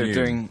inspired, the idea of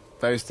assume. doing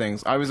those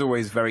things. I was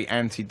always very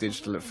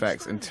anti-digital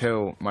effects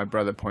until my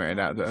brother pointed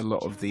out that a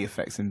lot of the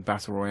effects in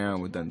Battle Royale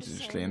were done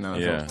digitally, and then I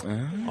Yeah. thought,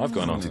 "Ah." I've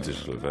got an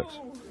anti-digital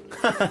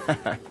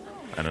effect.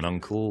 And an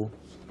uncle.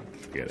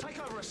 Forget it.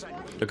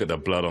 Look at the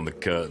blood on the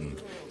curtain.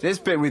 This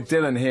bit with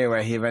Dylan here,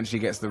 where he eventually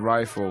gets the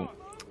rifle,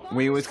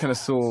 we always kind of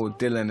saw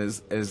Dylan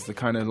as the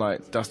kind of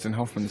like Dustin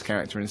Hoffman's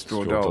character in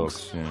Straw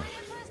Dogs. Yeah.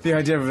 The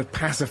idea of a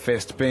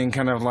pacifist being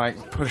kind of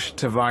like pushed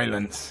to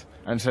violence.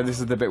 And so this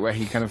is the bit where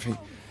he kind of...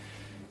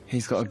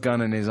 He's got a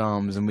gun in his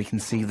arms and we can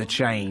see the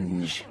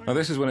change. Now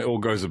this is when it all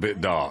goes a bit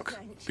dark,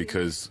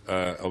 because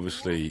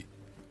obviously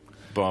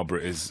Barbara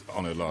is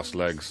on her last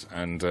legs,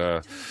 and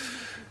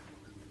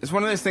It's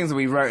one of those things that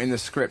we wrote in the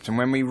script, and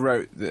when we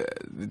wrote, the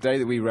day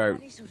that we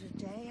wrote,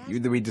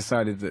 we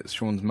decided that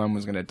Shaun's mum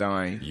was going to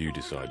die. you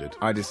decided.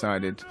 I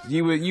decided.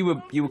 You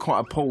were quite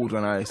appalled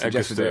when I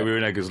suggested We it. were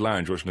in Edgar's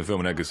lounge watching the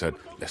film, and Edgar said,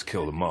 "Let's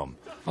kill the mum."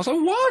 I was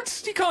like,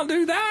 "What? You can't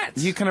do that!"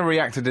 You kind of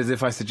reacted as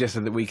if I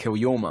suggested that we kill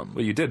your mum.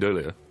 Well, you did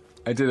earlier.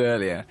 I did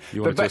earlier.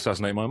 You wanted to But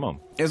assassinate my mum.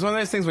 it's one of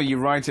those things where you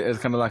write it as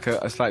kind of like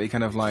a slightly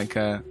kind of like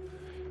a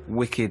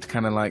wicked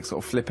kind of like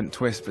sort of flippant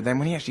twist, but then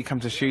when you actually come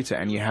to shoot it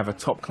and you have a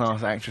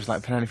top-class actress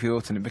like Penelope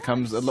Orton, it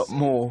becomes a lot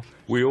more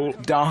We all...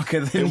 darker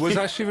than It was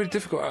actually really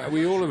difficult.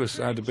 We all of us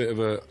had a bit of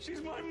a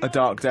a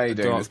dark day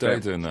doing dark this day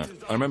bit. doing that.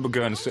 I remember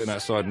going and sitting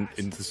outside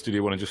into the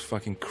studio one and just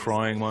fucking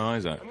crying my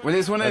eyes out. Well,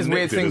 it's one of those And Nick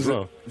weird did things as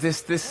well.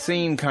 that this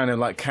scene kind of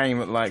like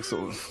came at like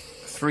sort of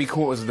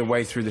 3/4 of the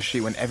way through the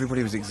shoot when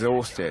everybody was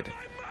exhausted,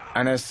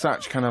 and as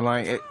such, kind of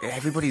like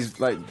everybody's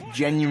like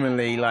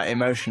genuinely like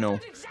emotional,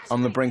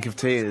 on the brink of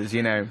tears,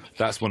 you know.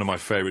 That's one of my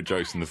favourite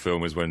jokes in the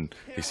film, is when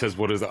he says,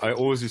 "What is that?" I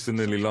always used to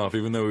nearly laugh,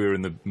 even though we were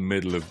in the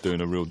middle of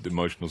doing a real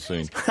emotional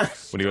scene.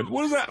 When he went,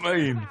 "What does that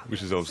mean?"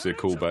 Which is obviously a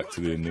callback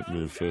to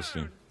the first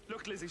scene.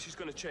 Look, Lizzie, she's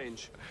going to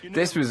change.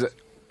 This was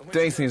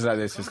doing things like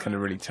this was kind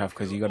of really tough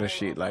because you got to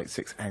shoot like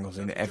 6 angles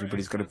and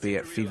everybody's got to be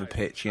at fever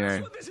pitch, you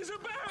know.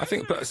 I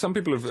think, but some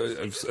people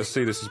have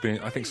see this as being,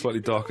 I think,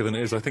 slightly darker than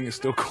it is. I think it's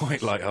still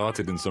quite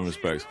light-hearted in some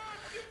respects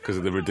because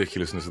of the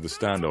ridiculousness of the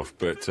standoff.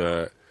 But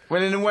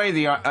Well, in a way,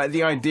 the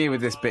idea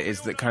with this bit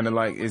is that kind of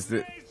like is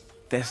that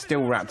they're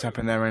still wrapped up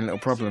in their own little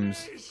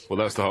problems. well,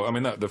 that's the whole. I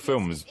mean, the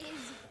film is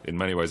in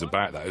many ways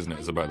about that, isn't it?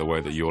 It's about the way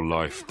that your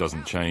life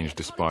doesn't change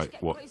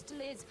despite what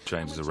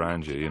changes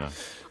around you. You know.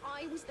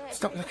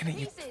 Stop looking at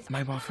your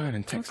mobile phone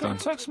and text on.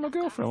 Text my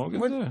girlfriend. What are we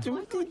What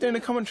are you doing a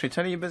commentary?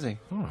 Tell her you're busy.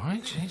 All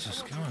right,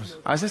 Jesus Christ.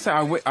 I was just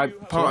saying,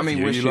 part of me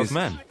wishes. You love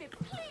men.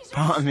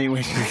 Part of me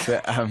wishes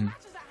that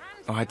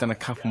I'd done a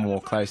couple more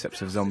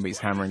close-ups of zombies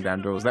hammering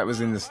down doors. That was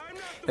in this.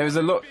 There was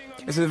a lot.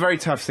 It's a very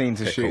tough scene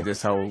to shoot.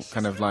 This whole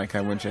kind of like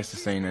Winchester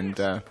scene, and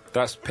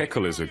that's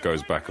pickle. It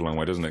goes back a long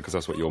way, doesn't it? Because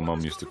that's what your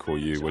mum used to call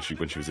you when she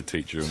was a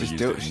teacher.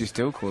 And she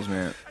still calls me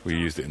it. We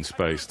used it in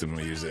Space, didn't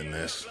we? Use it in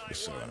this. It's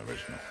so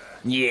unoriginal.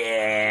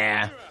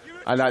 Yeah,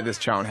 I like this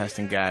Charlton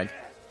Heston gag.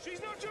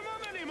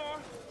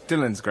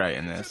 Dylan's great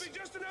in this.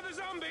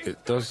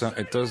 It does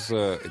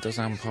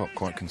amp up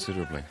quite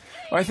considerably.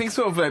 Well, I think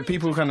sort of like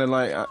people kind of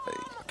like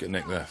get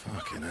Nick there.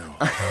 Fucking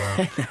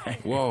hell.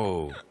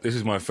 Whoa, this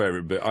is my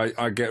favourite bit.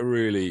 I get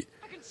really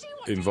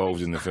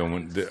involved in the film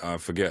when I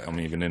forget I'm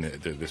even in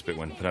it. This bit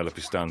when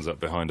Penelope stands up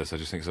behind us, I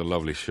just think it's a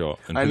lovely shot,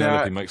 and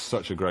Penelope makes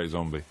such a great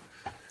zombie.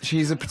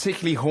 She's a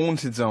particularly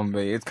haunted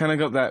zombie. It's kind of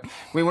got that.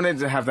 We wanted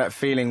to have that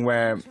feeling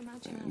where,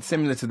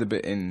 similar to the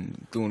bit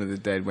in Dawn of the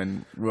Dead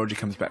when Roger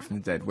comes back from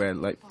the dead, where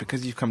like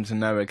because you've come to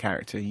know a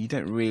character, you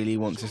don't really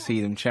want to see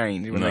them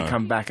change when they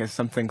come back as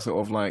something sort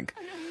of like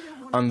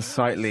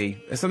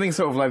unsightly. There's something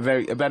sort of like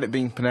very about it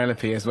being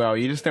Penelope as well.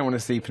 You just don't want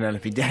to see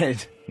Penelope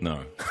dead.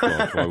 No,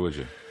 God, why would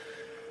you?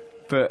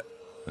 But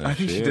there I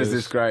think she does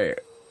this great.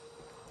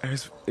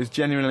 It was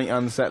genuinely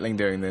unsettling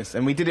doing this,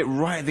 and we did it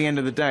right at the end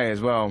of the day as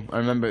well. I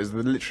remember it was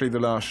literally the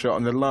last shot,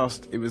 and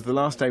it was the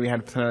last day we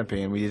had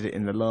Penelope, and we did it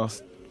in the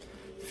last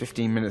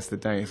 15 minutes of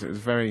the day, so it was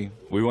very...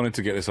 We wanted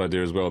to get this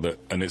idea as well that,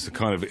 and it's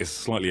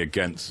slightly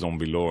against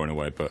zombie law in a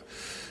way, but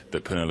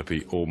that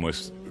Penelope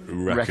almost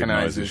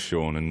recognises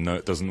Shaun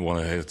and doesn't want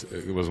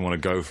to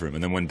go for him,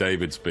 and then when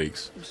David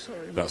speaks,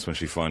 that's when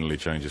she finally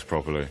changes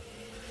properly.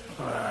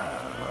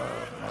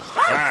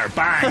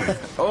 Bang!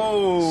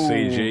 Oh!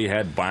 CG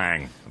head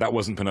bang. That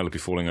wasn't Penelope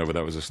falling over,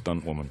 that was a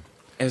stunt woman.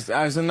 It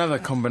was another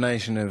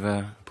combination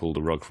of... Pulled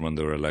the rug from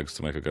under her legs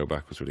to make her go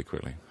backwards really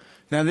quickly.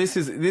 Now this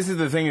is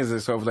the thing, is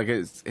it's sort of like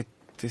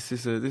this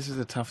is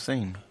a tough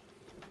scene.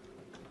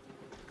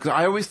 Because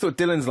I always thought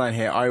Dylan's line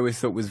here, I always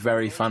thought was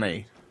very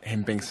funny,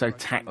 him being so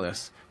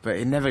tactless. But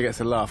it never gets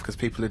a laugh because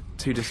people are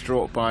too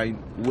distraught by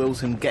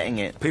Wilson getting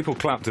it. People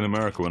clapped in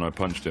America when I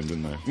punched him,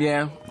 didn't they?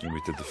 Yeah. And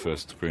we did the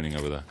first screening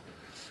over there.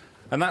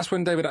 And that's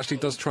when David actually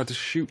does try to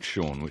shoot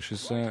Shaun, which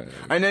is...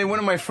 I know one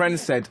of my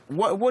friends said,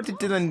 what did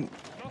Dylan...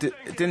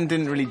 Dylan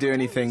didn't really do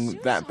anything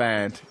that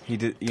bad. He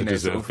did, you know,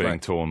 deserve sort of being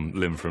like, torn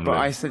limb from but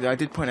limb. I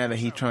did point out that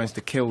he tries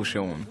to kill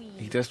Shaun.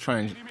 He does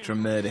try to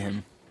murder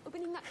him.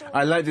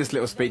 I like this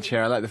little speech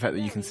here. I like the fact that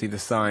you can see the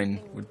sign,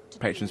 "Would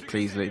patrons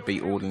please be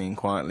orderly and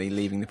quietly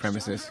leaving the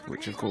premises,"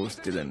 which of course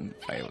Dylan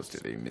fails to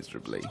do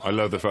miserably. I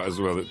love the fact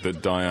as well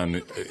that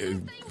Diane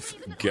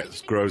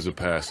grows a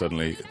pair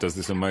suddenly, does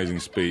this amazing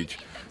speech,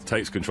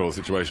 takes control of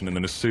the situation, and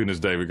then as soon as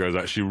David goes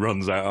out, she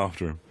runs out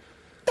after him.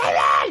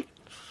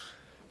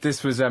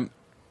 This was it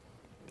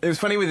was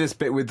funny with this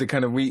bit with the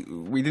kind of we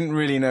didn't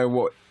really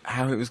know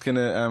how it was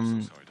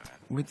gonna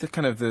with the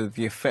kind of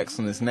the effects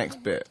on this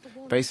next bit.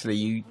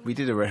 Basically, we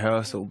did a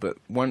rehearsal, but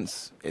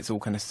once it's all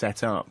kind of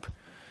set up,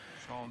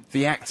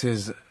 the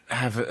actors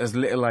have as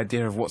little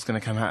idea of what's going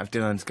to come out of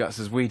Dylan's guts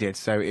as we did.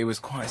 So it was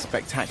quite a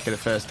spectacular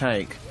first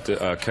take.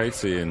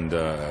 Katie and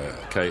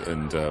Kate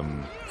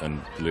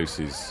and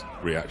Lucy's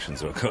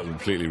reactions are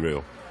completely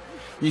real.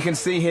 You can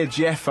see here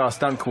Jeff, our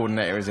stunt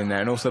coordinator, is in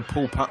there, and also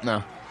Paul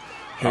Putner.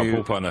 Paul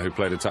Putner, who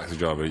played a taxi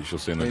driver, you shall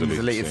see in the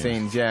deleted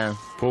scenes. Yeah.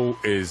 Paul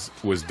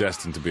was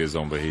destined to be a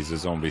zombie. He's a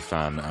zombie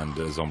fan and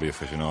a zombie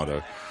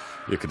aficionado.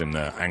 Look at him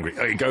there, angry.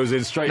 Oh, he goes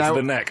in straight to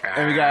the neck.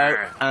 There we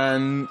go.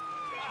 And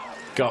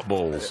gut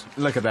balls.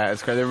 Look at that.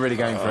 It's great. They're really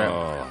going for it.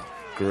 Oh,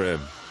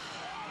 grim.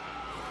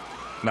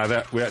 Now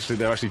they're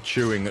actually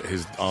chewing at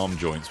his arm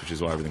joints, which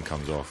is why everything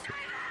comes off.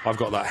 I've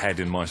got that head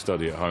in my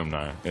study at home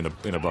now, in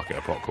a bucket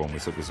of popcorn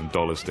with some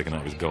dollars sticking out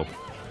of his gob.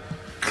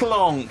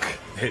 Clonk!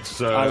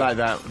 I like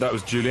that. That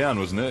was Julianne,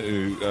 wasn't it?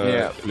 Who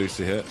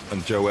Lucy hit,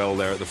 and Joelle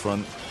there at the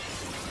front.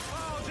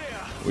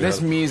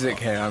 This music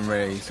here, I'm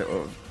really sort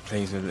of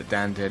pleased with that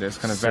Dan did. It's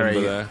kind of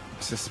very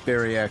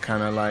Suspiria,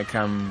 kind of like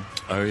Oh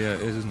yeah,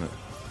 it is, isn't it?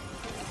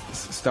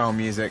 Style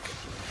music.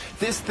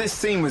 This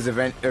scene was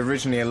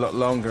originally a lot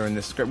longer in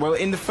the script. Well,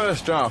 in the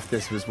first draft,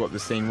 this was what the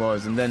scene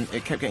was, and then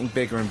it kept getting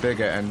bigger and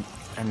bigger,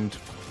 and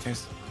it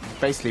was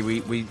basically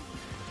we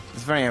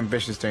was very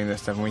ambitious doing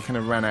this stuff, and we kind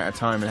of ran out of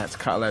time and had to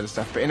cut a load of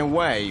stuff. But in a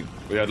way,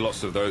 we had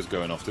lots of those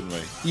going off, didn't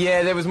we?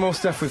 Yeah, there was more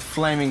stuff with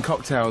flaming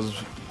cocktails,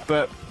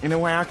 but in a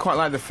way, I quite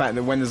like the fact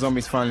that when the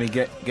zombies finally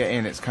get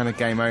in, it's kind of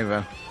game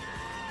over.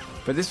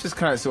 But this was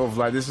kind of sort of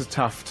like, this was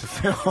tough to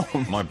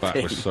film. My back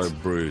was so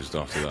bruised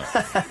after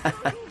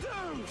that.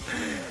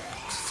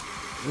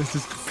 This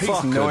is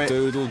Pete's noise.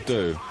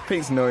 Doodle-doo.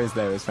 Pete's noise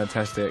there is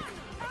fantastic.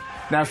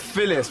 Now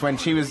Phyllis, who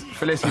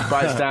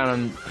bites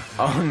down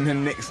on the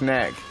Nick's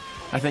neck,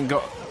 I think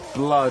got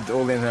blood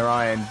all in her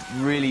eye and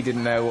really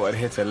didn't know what had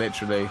hit her,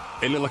 literally.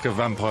 It looked like a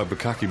vampire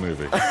bukkake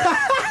movie.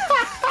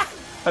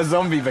 A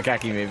zombie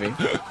bukkake movie.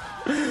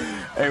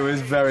 It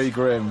was very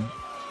grim.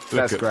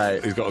 That's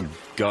great. He's got a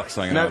gut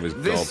hanging Now, out of his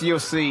this gob. you'll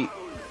see.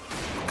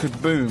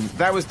 Kaboom!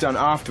 That was done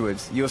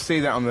afterwards. You'll see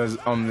that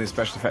on the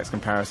special effects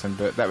comparison,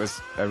 but that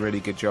was a really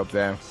good job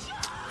there.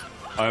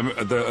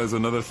 There's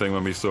another thing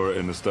when we saw it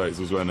in the States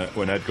was when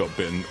Ed got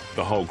bitten,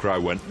 the whole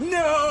crowd went,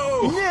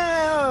 No!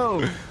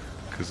 No!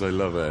 because they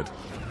love Ed.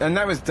 And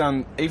that was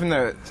done, even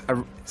though it's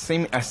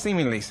a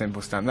seemingly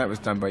simple stunt, that was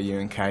done by you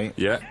and Kate,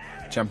 Yeah,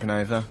 jumping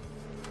over.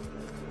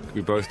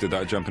 we both did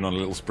that, jumping on a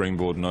little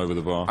springboard and over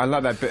the bar. I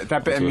like that bit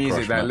of Into a music,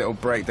 crush that mat. little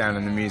breakdown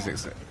in the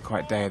music's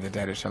quite Day of the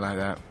Deadish, I like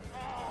that.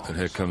 And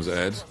here comes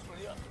Ed.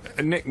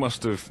 And Nick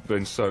must have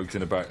been soaked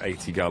in about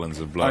 80 gallons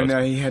of blood. I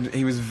know,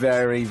 he was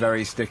very,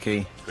 very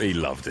sticky. He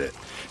loved it.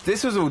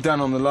 This was all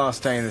done on the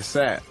last day of the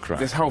set. Correct.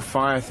 This whole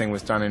fire thing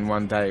was done in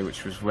one day,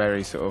 which was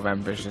very sort of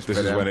ambitious. This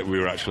but, is when we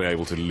were actually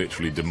able to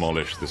literally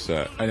demolish the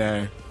set. I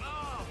know.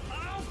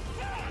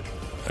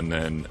 And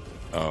then,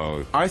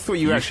 oh... I thought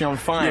you were actually on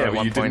fire Yeah, at but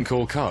one you point. didn't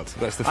call cut.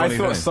 That's the I funny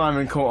thought thing.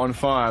 Simon caught on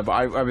fire, but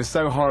I was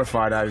so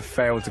horrified I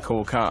failed to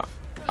call cut.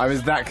 I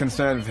was that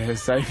concerned for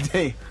his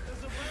safety.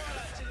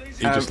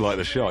 You just liked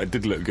the shot. It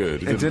did look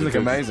good. It did look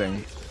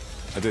amazing.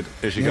 I did.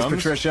 Here she Here's comes.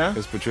 Patricia.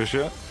 There's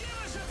Patricia,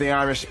 The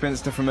Irish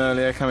spinster from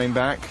earlier coming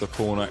back the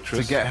porn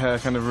actress. to get her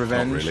kind of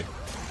revenge. Not really.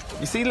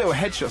 You see little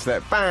headshots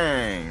there.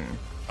 Bang!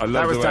 I love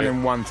That was the done way-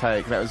 in one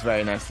take. That was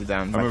very nicely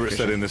done. I remember it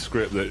said in the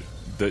script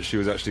that she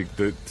was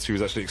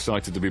actually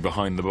excited to be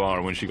behind the bar,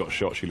 and when she got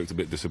shot, she looked a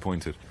bit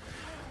disappointed.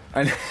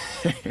 And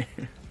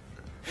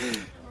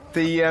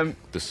the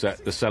The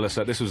cellar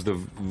set. This is. well,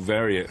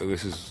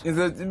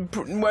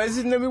 no,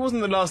 it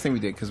wasn't the last thing we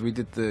did because we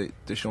did the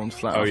Shaun's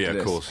flat. Oh after yeah, of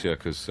this. course, yeah,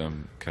 because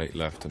Kate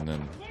left, and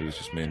then it was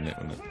just me and Nick,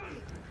 wasn't it?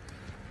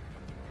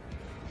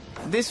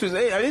 This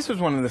was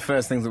one of the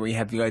first things that we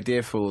had the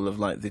idea for, of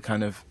like the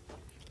kind of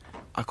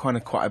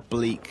quite a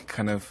bleak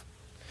kind of.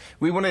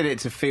 We wanted it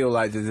to feel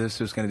like that this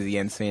was going to be the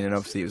end scene, and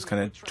obviously it was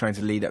kind of trying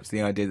to lead up to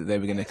the idea that they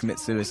were going to commit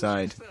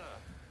suicide.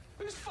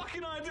 Whose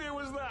fucking idea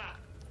was that?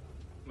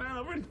 Man,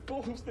 I really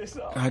balls this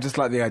up. I just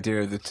like the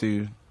idea of the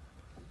two,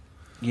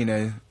 you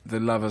know,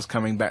 the lovers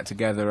coming back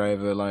together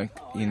over like,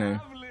 you know.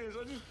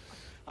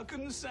 I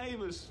couldn't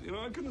save us, you know.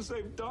 I couldn't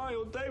save Di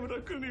or David. I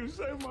couldn't even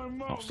save my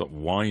mum. Oh, stop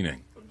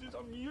whining.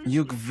 I'm useless.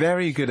 You're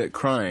very good at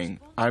crying.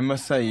 I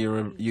must say,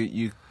 you're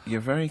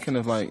very kind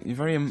of like you're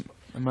very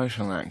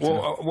emotional actor.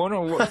 Well, when I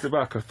watched it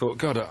back, I thought,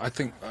 God, I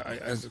think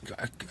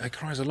I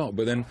cries a lot,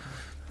 but then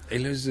he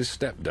loses his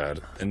stepdad,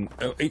 and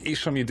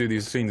each time you do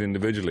these scenes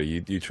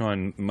individually, you try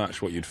and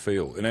match what you'd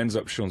feel, and ends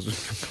up Shaun's a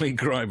complete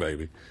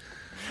crybaby.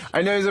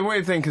 I know it's a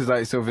weird thing because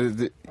like sort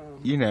of,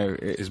 you know,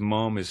 His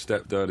mom, his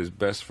stepdad, his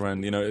best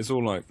friend, you know, it's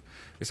all like,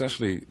 I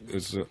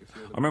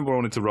remember I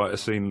wanted to write a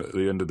scene at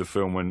the end of the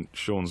film when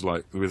Shaun's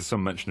like, with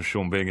some mention of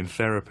Shaun being in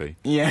therapy.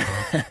 yeah,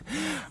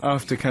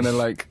 after kind of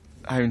like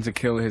having to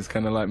kill his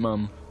kind of like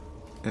mum,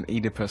 an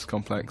Oedipus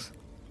complex.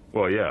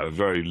 Well, yeah, a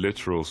very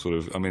literal sort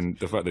of, I mean,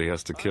 the fact that he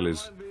has to kill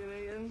his...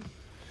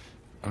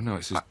 Oh no,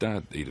 it's his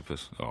dad,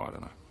 Oedipus. Oh, I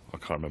don't know. I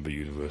can't remember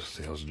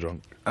university, I was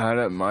drunk. I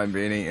don't mind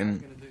being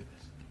eaten.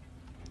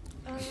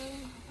 I don't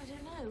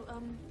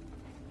know.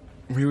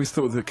 We always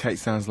thought that Kate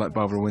sounds like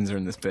Barbara Windsor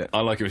in this bit.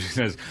 I like it when she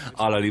says,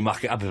 I'll only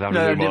muck it up if I'm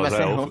doing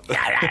myself.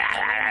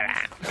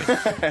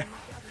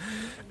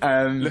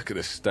 Look at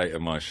the state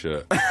of my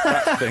shirt.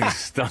 That thing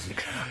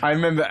stunk. I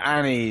remember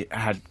Annie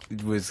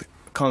was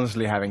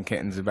constantly having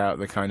kittens about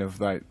the kind of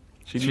like.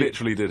 She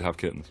literally did have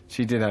kittens.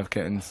 She did have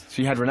kittens.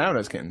 She had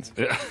Ronaldo's kittens.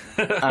 Yeah.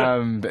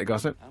 Bit of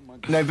gossip.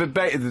 No, but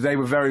they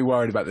were very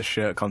worried about the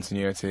shirt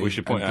continuity. We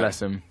should point and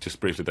bless out, them. just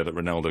briefly, that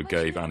Ronaldo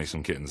gave Annie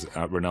some kittens.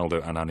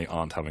 Ronaldo and Annie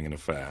aren't having an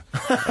affair,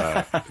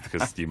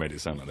 because you made it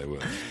sound like they were.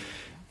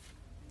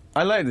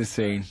 I like this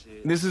scene.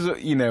 This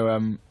is, you know,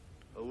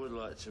 I would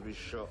like to be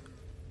shot.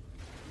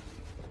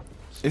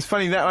 it's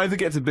funny that either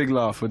gets a big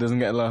laugh or doesn't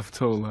get a laugh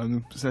at all.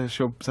 I'm so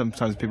sure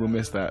sometimes people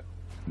miss that.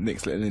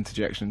 Nick's little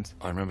interjections.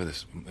 I remember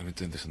this. I was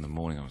doing this in the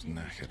morning. I was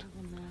knackered.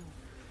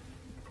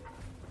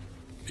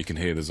 You can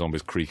hear the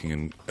zombies creaking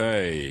and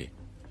hey,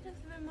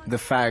 The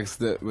fags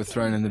that were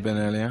thrown in the bin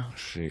earlier.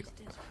 shit.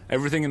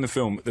 Everything in the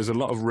film. There's a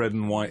lot of red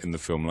and white in the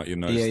film. Like you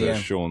notice, Yeah, there's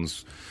yeah.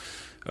 Shaun's,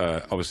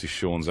 obviously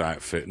Shaun's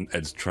outfit and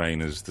Ed's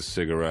trainers, the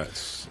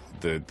cigarettes,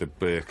 the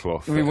beer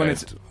cloth We that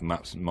wanted Ed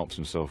mops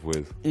himself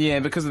with. Yeah,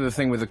 because of the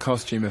thing with the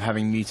costume of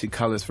having muted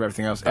colours for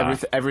everything else. Ah.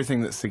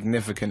 Everything that's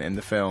significant in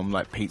the film,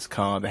 like Pete's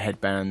car, the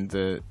headband,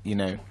 the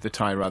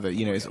tie rather,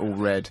 is all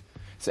red.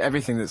 So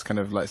everything that's kind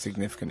of like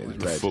significant is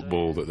The red.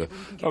 football that the.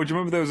 Oh, do you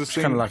remember there was a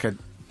scene? Kind of like a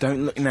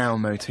 "don't look now"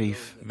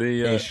 motif.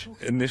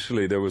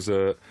 Initially there was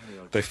a.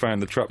 They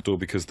found the trapdoor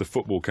because the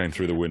football came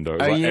through the window. It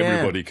was Oh, like yeah.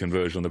 everybody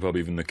converged on the pub,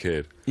 even the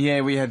kid. Yeah,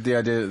 we had the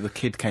idea that the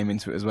kid came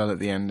into it as well at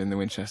the end in the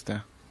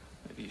Winchester.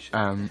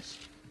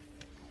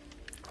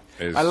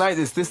 Is- I like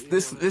this.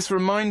 This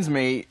reminds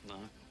me.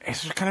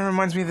 It kind of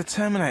reminds me of the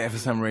Terminator for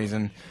some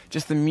reason.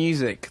 Just the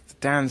music,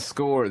 Dan's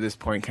score at this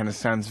point kind of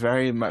sounds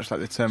very much like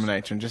the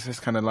Terminator, and just this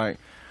kind of like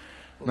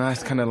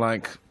nice, kind of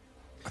like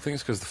I think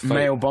it's because the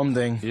male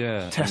bonding.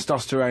 Yeah.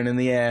 Testosterone in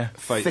the air,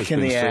 Fate thick has in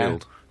the been air.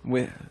 sealed.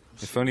 With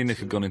If only Nick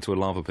had gone into a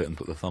lava pit and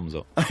put the thumbs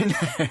up.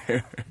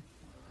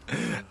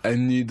 I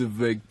need a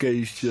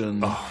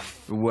vacation. Oh.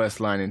 The worst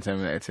line in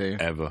Terminator 2.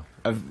 Ever.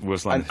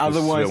 Worst line in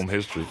film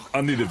history.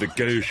 I need a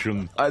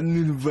vacation. I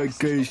need a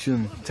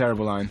vacation.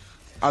 Terrible line.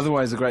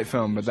 Otherwise, a great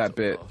film, but that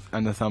bit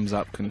and the thumbs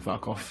up can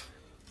fuck off.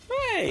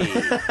 Hey!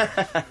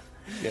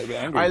 Get a bit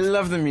angry. I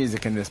love the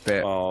music in this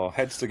bit. Oh,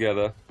 heads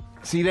together.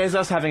 See, there's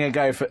us having a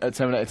go at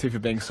Terminator 2 for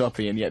being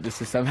soppy, and yet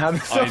this is somehow the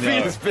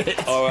soppiest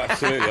bit. Oh,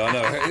 absolutely, I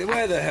know.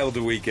 Where the hell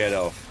do we get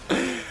off?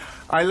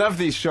 I love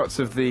these shots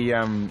of the...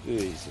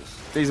 Jesus.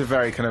 These are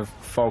very kind of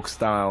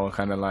folk-style,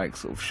 kind of like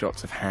sort of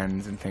shots of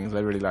hands and things. I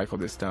really like all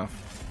this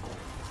stuff.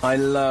 I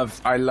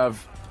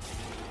love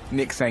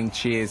Nick saying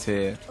cheers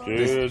here.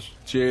 Cheers.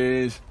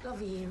 Cheers.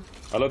 Love you.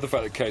 I love the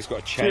fact that Kate's got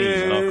a chain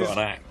and I've got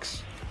an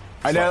axe.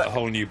 I know like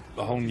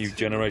a whole new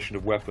generation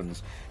of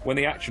weapons. When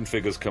the action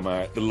figures come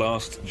out, the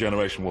last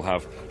generation will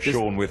have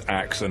Shaun with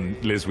axe and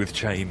Liz with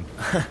chain.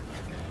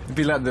 It'd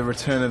be like the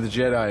Return of the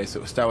Jedi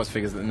sort of Star Wars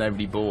figures that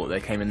nobody bought. They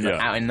came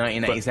out in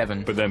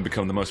 1987. But then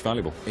become the most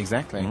valuable.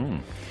 Exactly.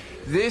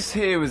 This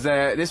here was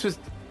this was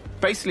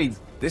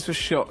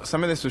shot.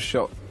 Some of this was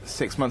shot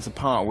 6 months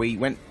apart. We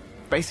went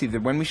basically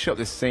when we shot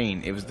this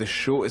scene, it was the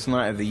shortest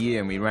night of the year,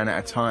 and we ran out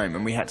of time,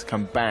 and we had to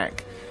come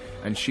back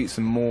and shoot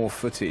some more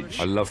footage.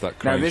 I love that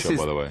crane shot,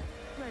 by the way.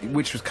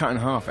 Which was cut in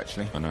half,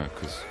 actually. I know,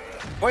 because...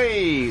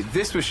 Wait,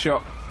 this was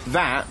shot...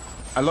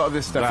 A lot of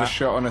this stuff was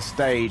shot on a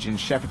stage in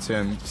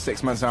Shepperton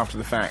 6 months after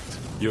the fact.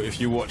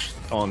 If you watch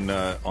on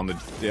the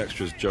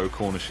extras Joe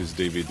Cornish's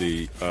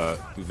DVD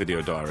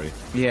video diary,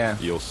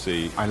 you'll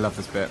see... I love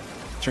this bit.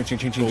 Ching, ching,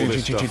 ching, ching,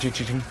 ching, ching, ching,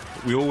 ching, ching.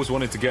 We always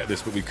wanted to get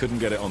this, but we couldn't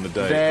get it on the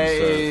day. There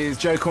is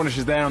Joe Cornish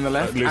is there on the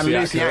left, and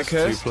Lucy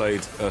Ackhurst, who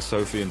played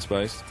Sophie in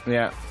Space.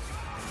 Yeah.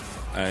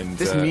 And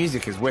this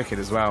music is wicked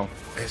as well.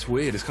 It's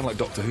weird. It's kind of like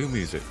Doctor Who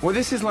music. Well,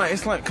 this is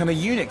like kind of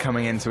Unit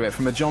coming into it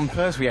from a John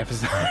Pertwee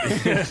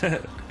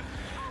episode.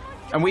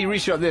 And we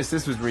reshot this.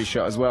 This was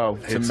reshot as well.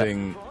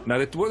 Now,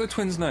 what are the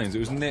twins' names? It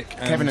was Nick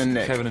and Kevin and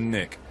Nick. Kevin and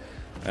Nick.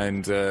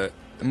 And I'm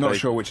not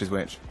sure which is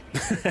which.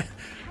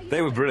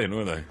 They were brilliant,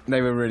 weren't they?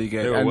 They were really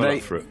good. They were well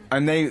up for it.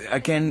 And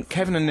again,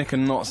 Kevin and Nick are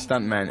not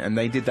stuntmen, and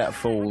they did that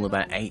fall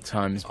about 8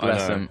 times.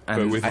 Bless them.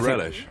 And but with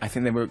relish. I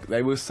think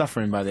they were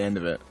suffering by the end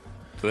of it.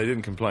 So they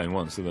didn't complain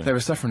once, did they? They were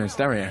suffering in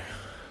stereo.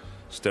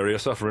 Stereo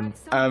suffering.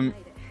 The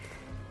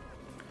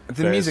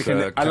music in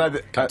it, I love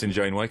it. Captain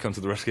Janeway, come to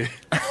the rescue.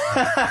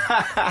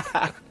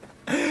 I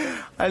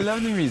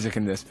love the music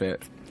in this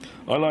bit.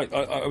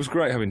 It was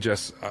great having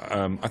Jess.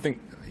 I think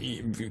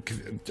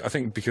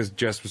because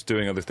Jess was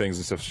doing other things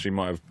and stuff, she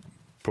might have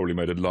probably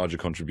made a larger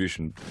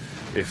contribution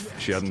if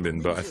she hadn't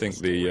been. But I think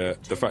the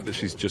fact that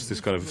she's just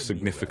this kind of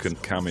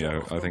significant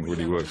cameo, I think,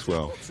 really works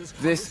well.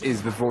 This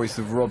is the voice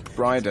of Rob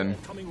Brydon.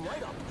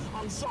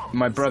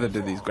 My brother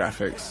did these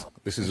graphics.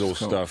 This is all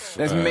stuff.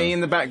 There's me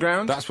in the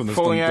background. That's when the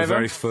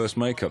very first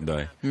makeup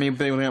day. Me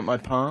building up my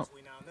part.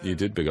 You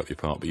did big up your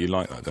part, but you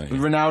like that, don't you?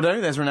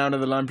 Ronaldo. There's Ronaldo,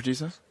 the line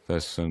producer.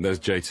 There's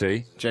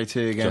JT.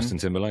 JT again. Justin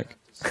Timberlake.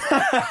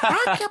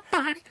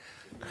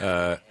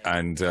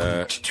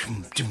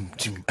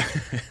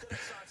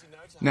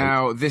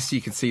 Now, this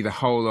you can see the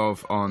whole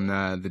of on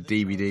the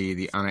DVD,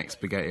 the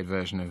unexpurgated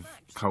version of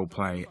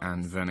Coldplay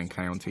and Vernon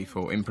Kay on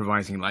T4,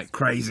 improvising like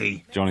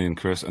crazy. Johnny and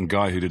Chris, and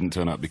Guy, who didn't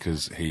turn up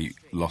because he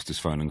lost his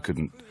phone and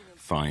couldn't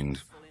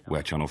find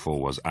where Channel 4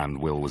 was, and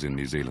Will was in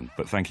New Zealand.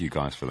 But thank you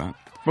guys for that.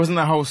 Wasn't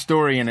there a whole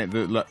story in it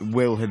that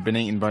Will had been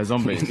eaten by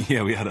zombies?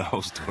 Yeah, we had a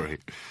whole story.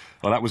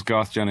 Well, that was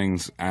Garth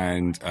Jennings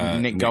and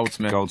Nick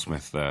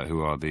Goldsmith there,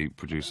 who are the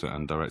producer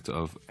and director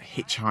of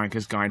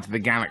Hitchhiker's Guide to the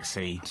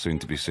Galaxy. Soon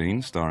to be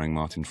seen, starring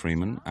Martin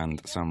Freeman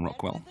and Sam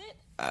Rockwell.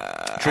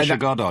 Trisha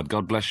Goddard,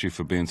 God bless you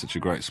for being such a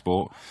great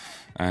sport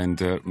and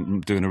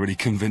doing a really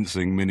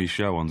convincing mini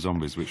show on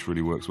zombies, which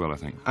really works well, I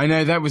think. I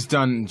know, that was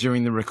done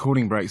during the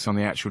recording breaks on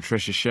the actual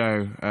Trisha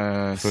show.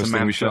 First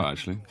thing we shot,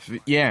 actually.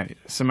 Yeah,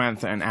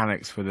 Samantha and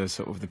Alex were the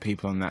sort of the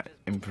people on that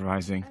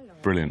improvising.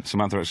 Brilliant.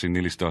 Samantha actually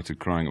nearly started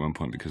crying at one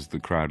point because the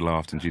crowd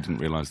laughed and she didn't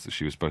realise that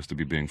she was supposed to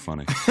be being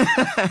funny.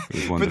 It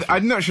was wonderful. But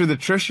I'm not sure the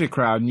Trisha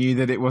crowd knew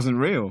that it wasn't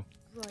real.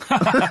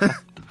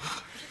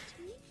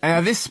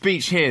 This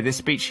speech here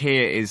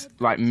is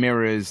like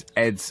mirrors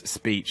Ed's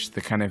speech,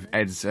 the kind of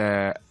Ed's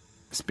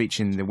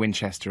speech in the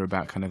Winchester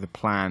about kind of the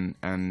plan,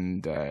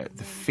 and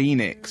the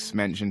Phoenix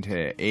mentioned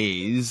here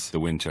is the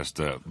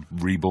Winchester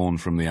reborn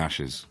from the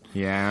ashes.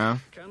 Yeah,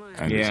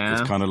 and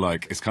it's kind of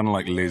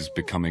like Liz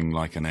becoming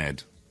like an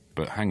Ed.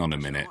 But hang on a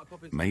minute,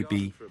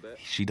 maybe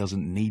she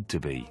doesn't need to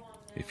be,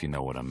 if you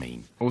know what I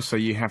mean. Also,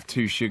 you have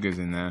 2 sugars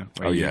in there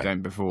where you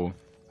don't before.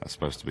 That's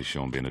supposed to be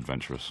Shaun being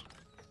adventurous.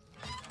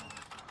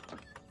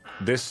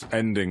 This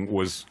ending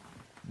was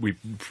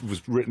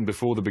written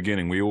before the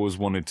beginning. We always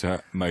wanted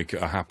to make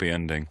a happy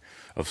ending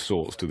of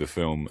sorts to the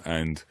film,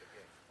 and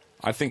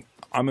I think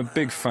I'm a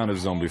big fan of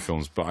zombie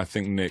films, but I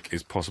think Nick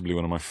is possibly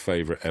one of my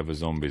favourite ever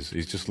zombies.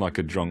 He's just like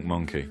a drunk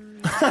monkey.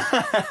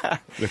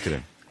 Look at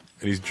him.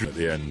 And he's at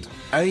the end.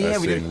 Oh yeah,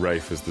 seeing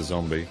Rafe as the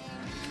zombie.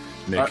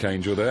 Nick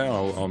Angel there,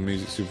 our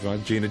music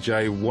supervisor. Gina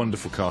J,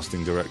 wonderful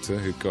casting director,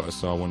 who got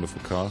us our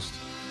wonderful cast.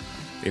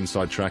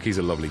 Inside Track, he's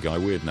a lovely guy,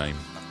 weird name.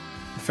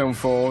 Film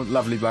 4,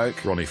 lovely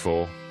bloke. Ronnie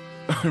 4.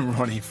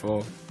 Ronnie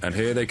 4. And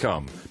here they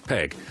come.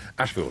 Peg,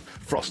 Ashfield,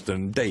 Frost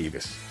and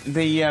Davis.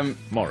 The,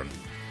 Moran.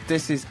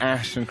 This is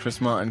Ash and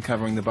Chris Martin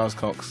covering the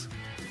Buzzcocks,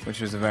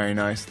 which was a very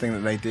nice thing that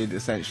they did,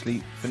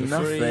 essentially, for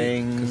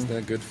nothing. Because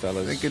they're good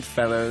fellas. They're good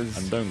fellas.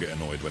 And don't get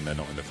annoyed when they're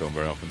not in the film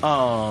very often.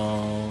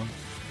 Oh,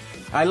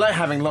 I like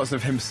having lots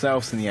of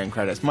himselfs in the end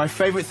credits. My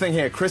favourite thing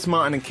here, Chris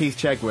Martin and Keith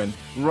Chegwin,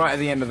 right at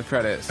the end of the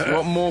credits.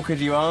 What more could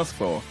you ask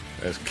for?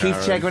 There's Keith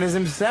Karen. Chegwin is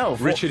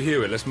himself. Richard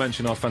Hewitt, let's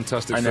mention our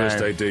fantastic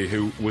first AD,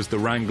 who was the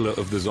wrangler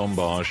of the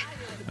Zombage,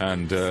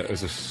 and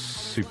is a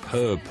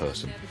superb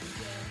person.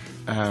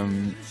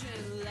 Don't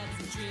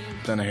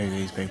know who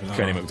these people are.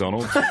 Kenny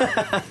MacDonald.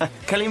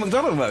 Kelly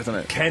MacDonald worked on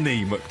it.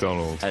 Kenny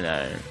MacDonald. I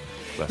know.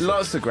 Bless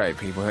Lots of great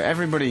people.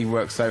 Everybody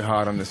worked so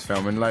hard on this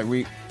film, and like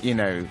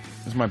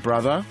it's my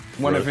brother.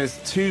 One of his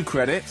 2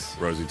 credits.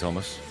 Rosie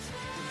Thomas.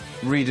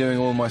 Redoing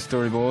all my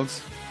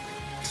storyboards.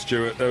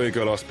 Stuart, there we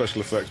go, our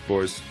special effects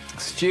boys.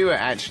 Stuart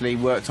actually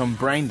worked on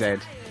Braindead.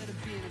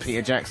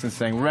 Peter Jackson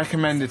saying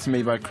recommended to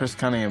me by Chris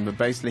Cunningham, but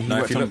basically he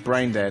worked on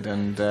Braindead,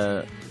 and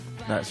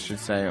that should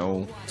say it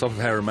all. Top of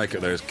hair and makeup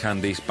there is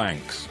Candice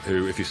Banks,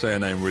 who, if you say her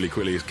name really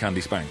quickly, is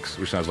Candy Spanks,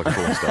 which sounds like a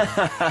porn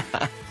star.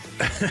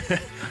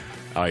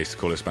 I used to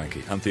call her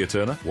Spanky. Anthea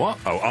Turner. What?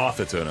 Oh,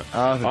 Arthur Turner.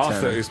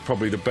 Arthur is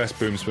probably the best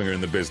boom swinger in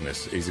the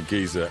business. He's a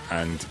geezer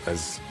and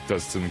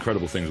does some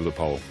incredible things with a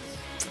pole.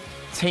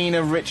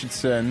 Tina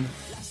Richardson.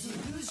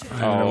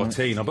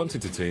 Teen. I bumped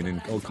into Teen in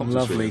Old Compton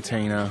Lovely Street.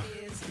 Tina.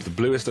 The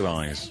bluest of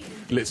eyes.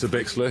 Litza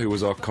Bixler, who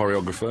was our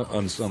choreographer,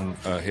 unsung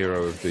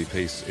hero of the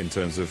piece in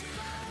terms of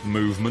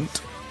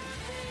movement.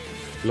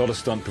 A lot of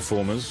stunt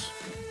performers.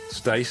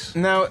 Stace.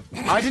 Now,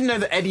 I didn't know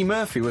that Eddie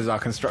Murphy was our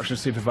construction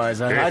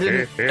supervisor. I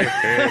didn't.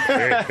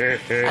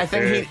 I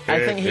think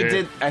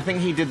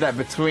he did that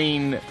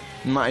between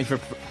Mighty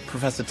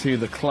Professor 2,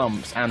 The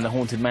Clumps, and The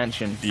Haunted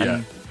Mansion.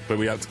 Yeah. But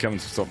we had to come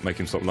and make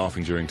him stop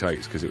laughing during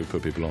takes because it would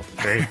put people off.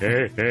 Who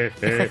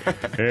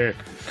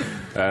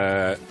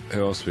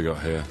else have we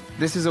got here?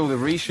 This is all the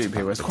reshoot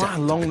people. It's quite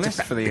a long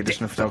list for the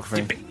additional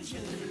photography.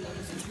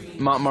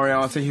 Mark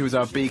Moriarty, who was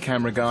our B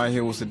camera guy, he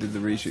also did the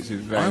reshoots. He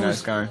was a very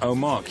nice guy. Oh,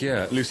 Mark,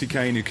 yeah. Lucy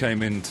Kane, who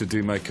came in to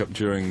do makeup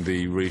during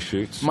the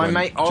reshoots. My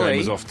mate Ollie. Jane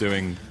was off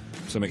doing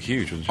something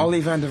huge, wasn't she? Ollie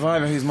van der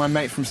Viver, who's my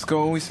mate from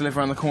school. We used to live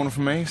around the corner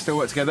from me. Still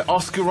work together.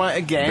 Oscar Wright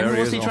again. There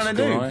What's he trying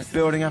to do? Wright.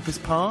 Building up his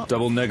part.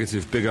 Double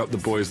Negative, big up the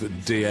boys at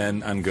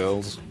DN and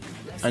girls.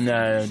 I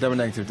know, Double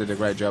Negative did a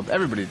great job.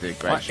 Everybody did a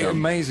great job. It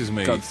amazes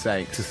me God's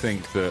sake. to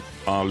think that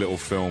our little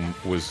film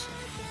was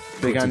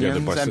Big put together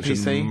Onions, by such a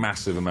NPC.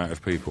 massive amount of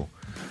people.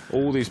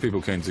 All these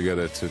people came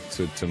together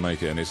to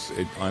make it, and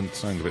I'm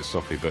sounding a bit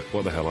soppy, but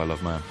what the hell, I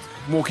love man.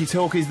 Walkie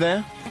Talkies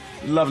there.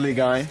 Lovely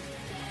guy.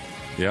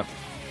 Yep.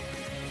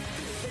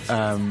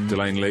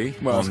 Delane Lee.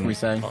 What else can we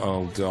say?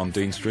 On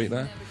Dean Street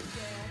there.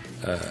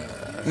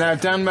 Now,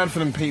 Dan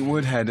Madford and Pete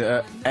Woodhead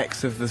are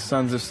ex of the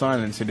Sons of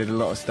Silence, who did a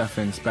lot of stuff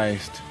in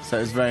Spaced. So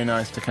it was very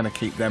nice to kind of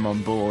keep them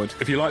on board.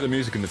 If you like the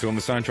music in the film,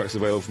 the soundtrack's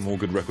available from all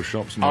good record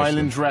shops.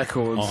 Island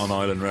Records. On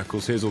Island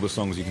Records. Here's all the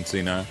songs you can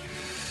see now.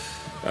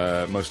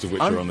 Most of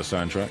which are on the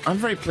soundtrack. I'm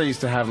very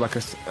pleased to have like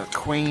a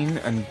Queen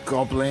and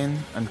Goblin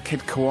and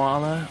Kid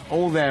Koala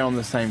all there on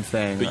the same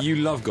thing. But you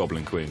love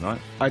Goblin Queen,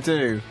 right? I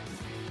do.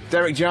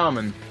 Derek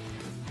Jarman.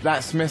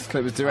 That Smith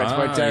clip was directed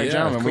by Derek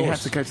Jarman. We had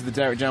to go to the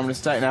Derek Jarman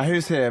estate. Now,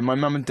 who's here? My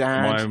mum and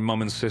dad. My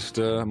mum and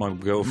sister, my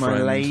girlfriend.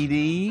 My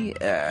lady.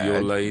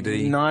 Your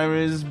lady.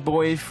 Naira's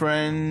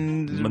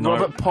boyfriend.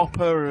 Robert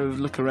Popper of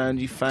Look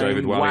Around You fame.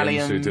 David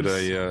Walliams, who did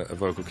a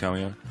vocal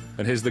cameo.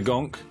 And here's the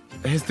Gonk.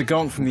 Here's the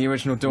Gonk from the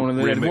original Dawn of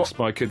the Dead. Remixed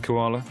by Kid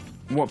Koala.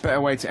 What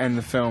better way to end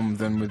the film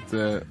than with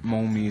the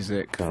mall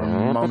music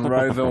from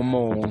Monroeville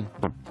Mall?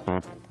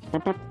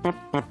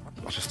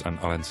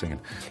 I'll end singing.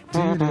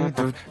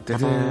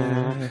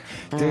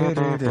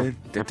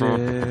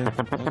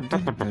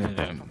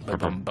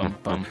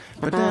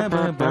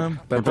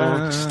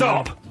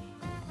 Stop!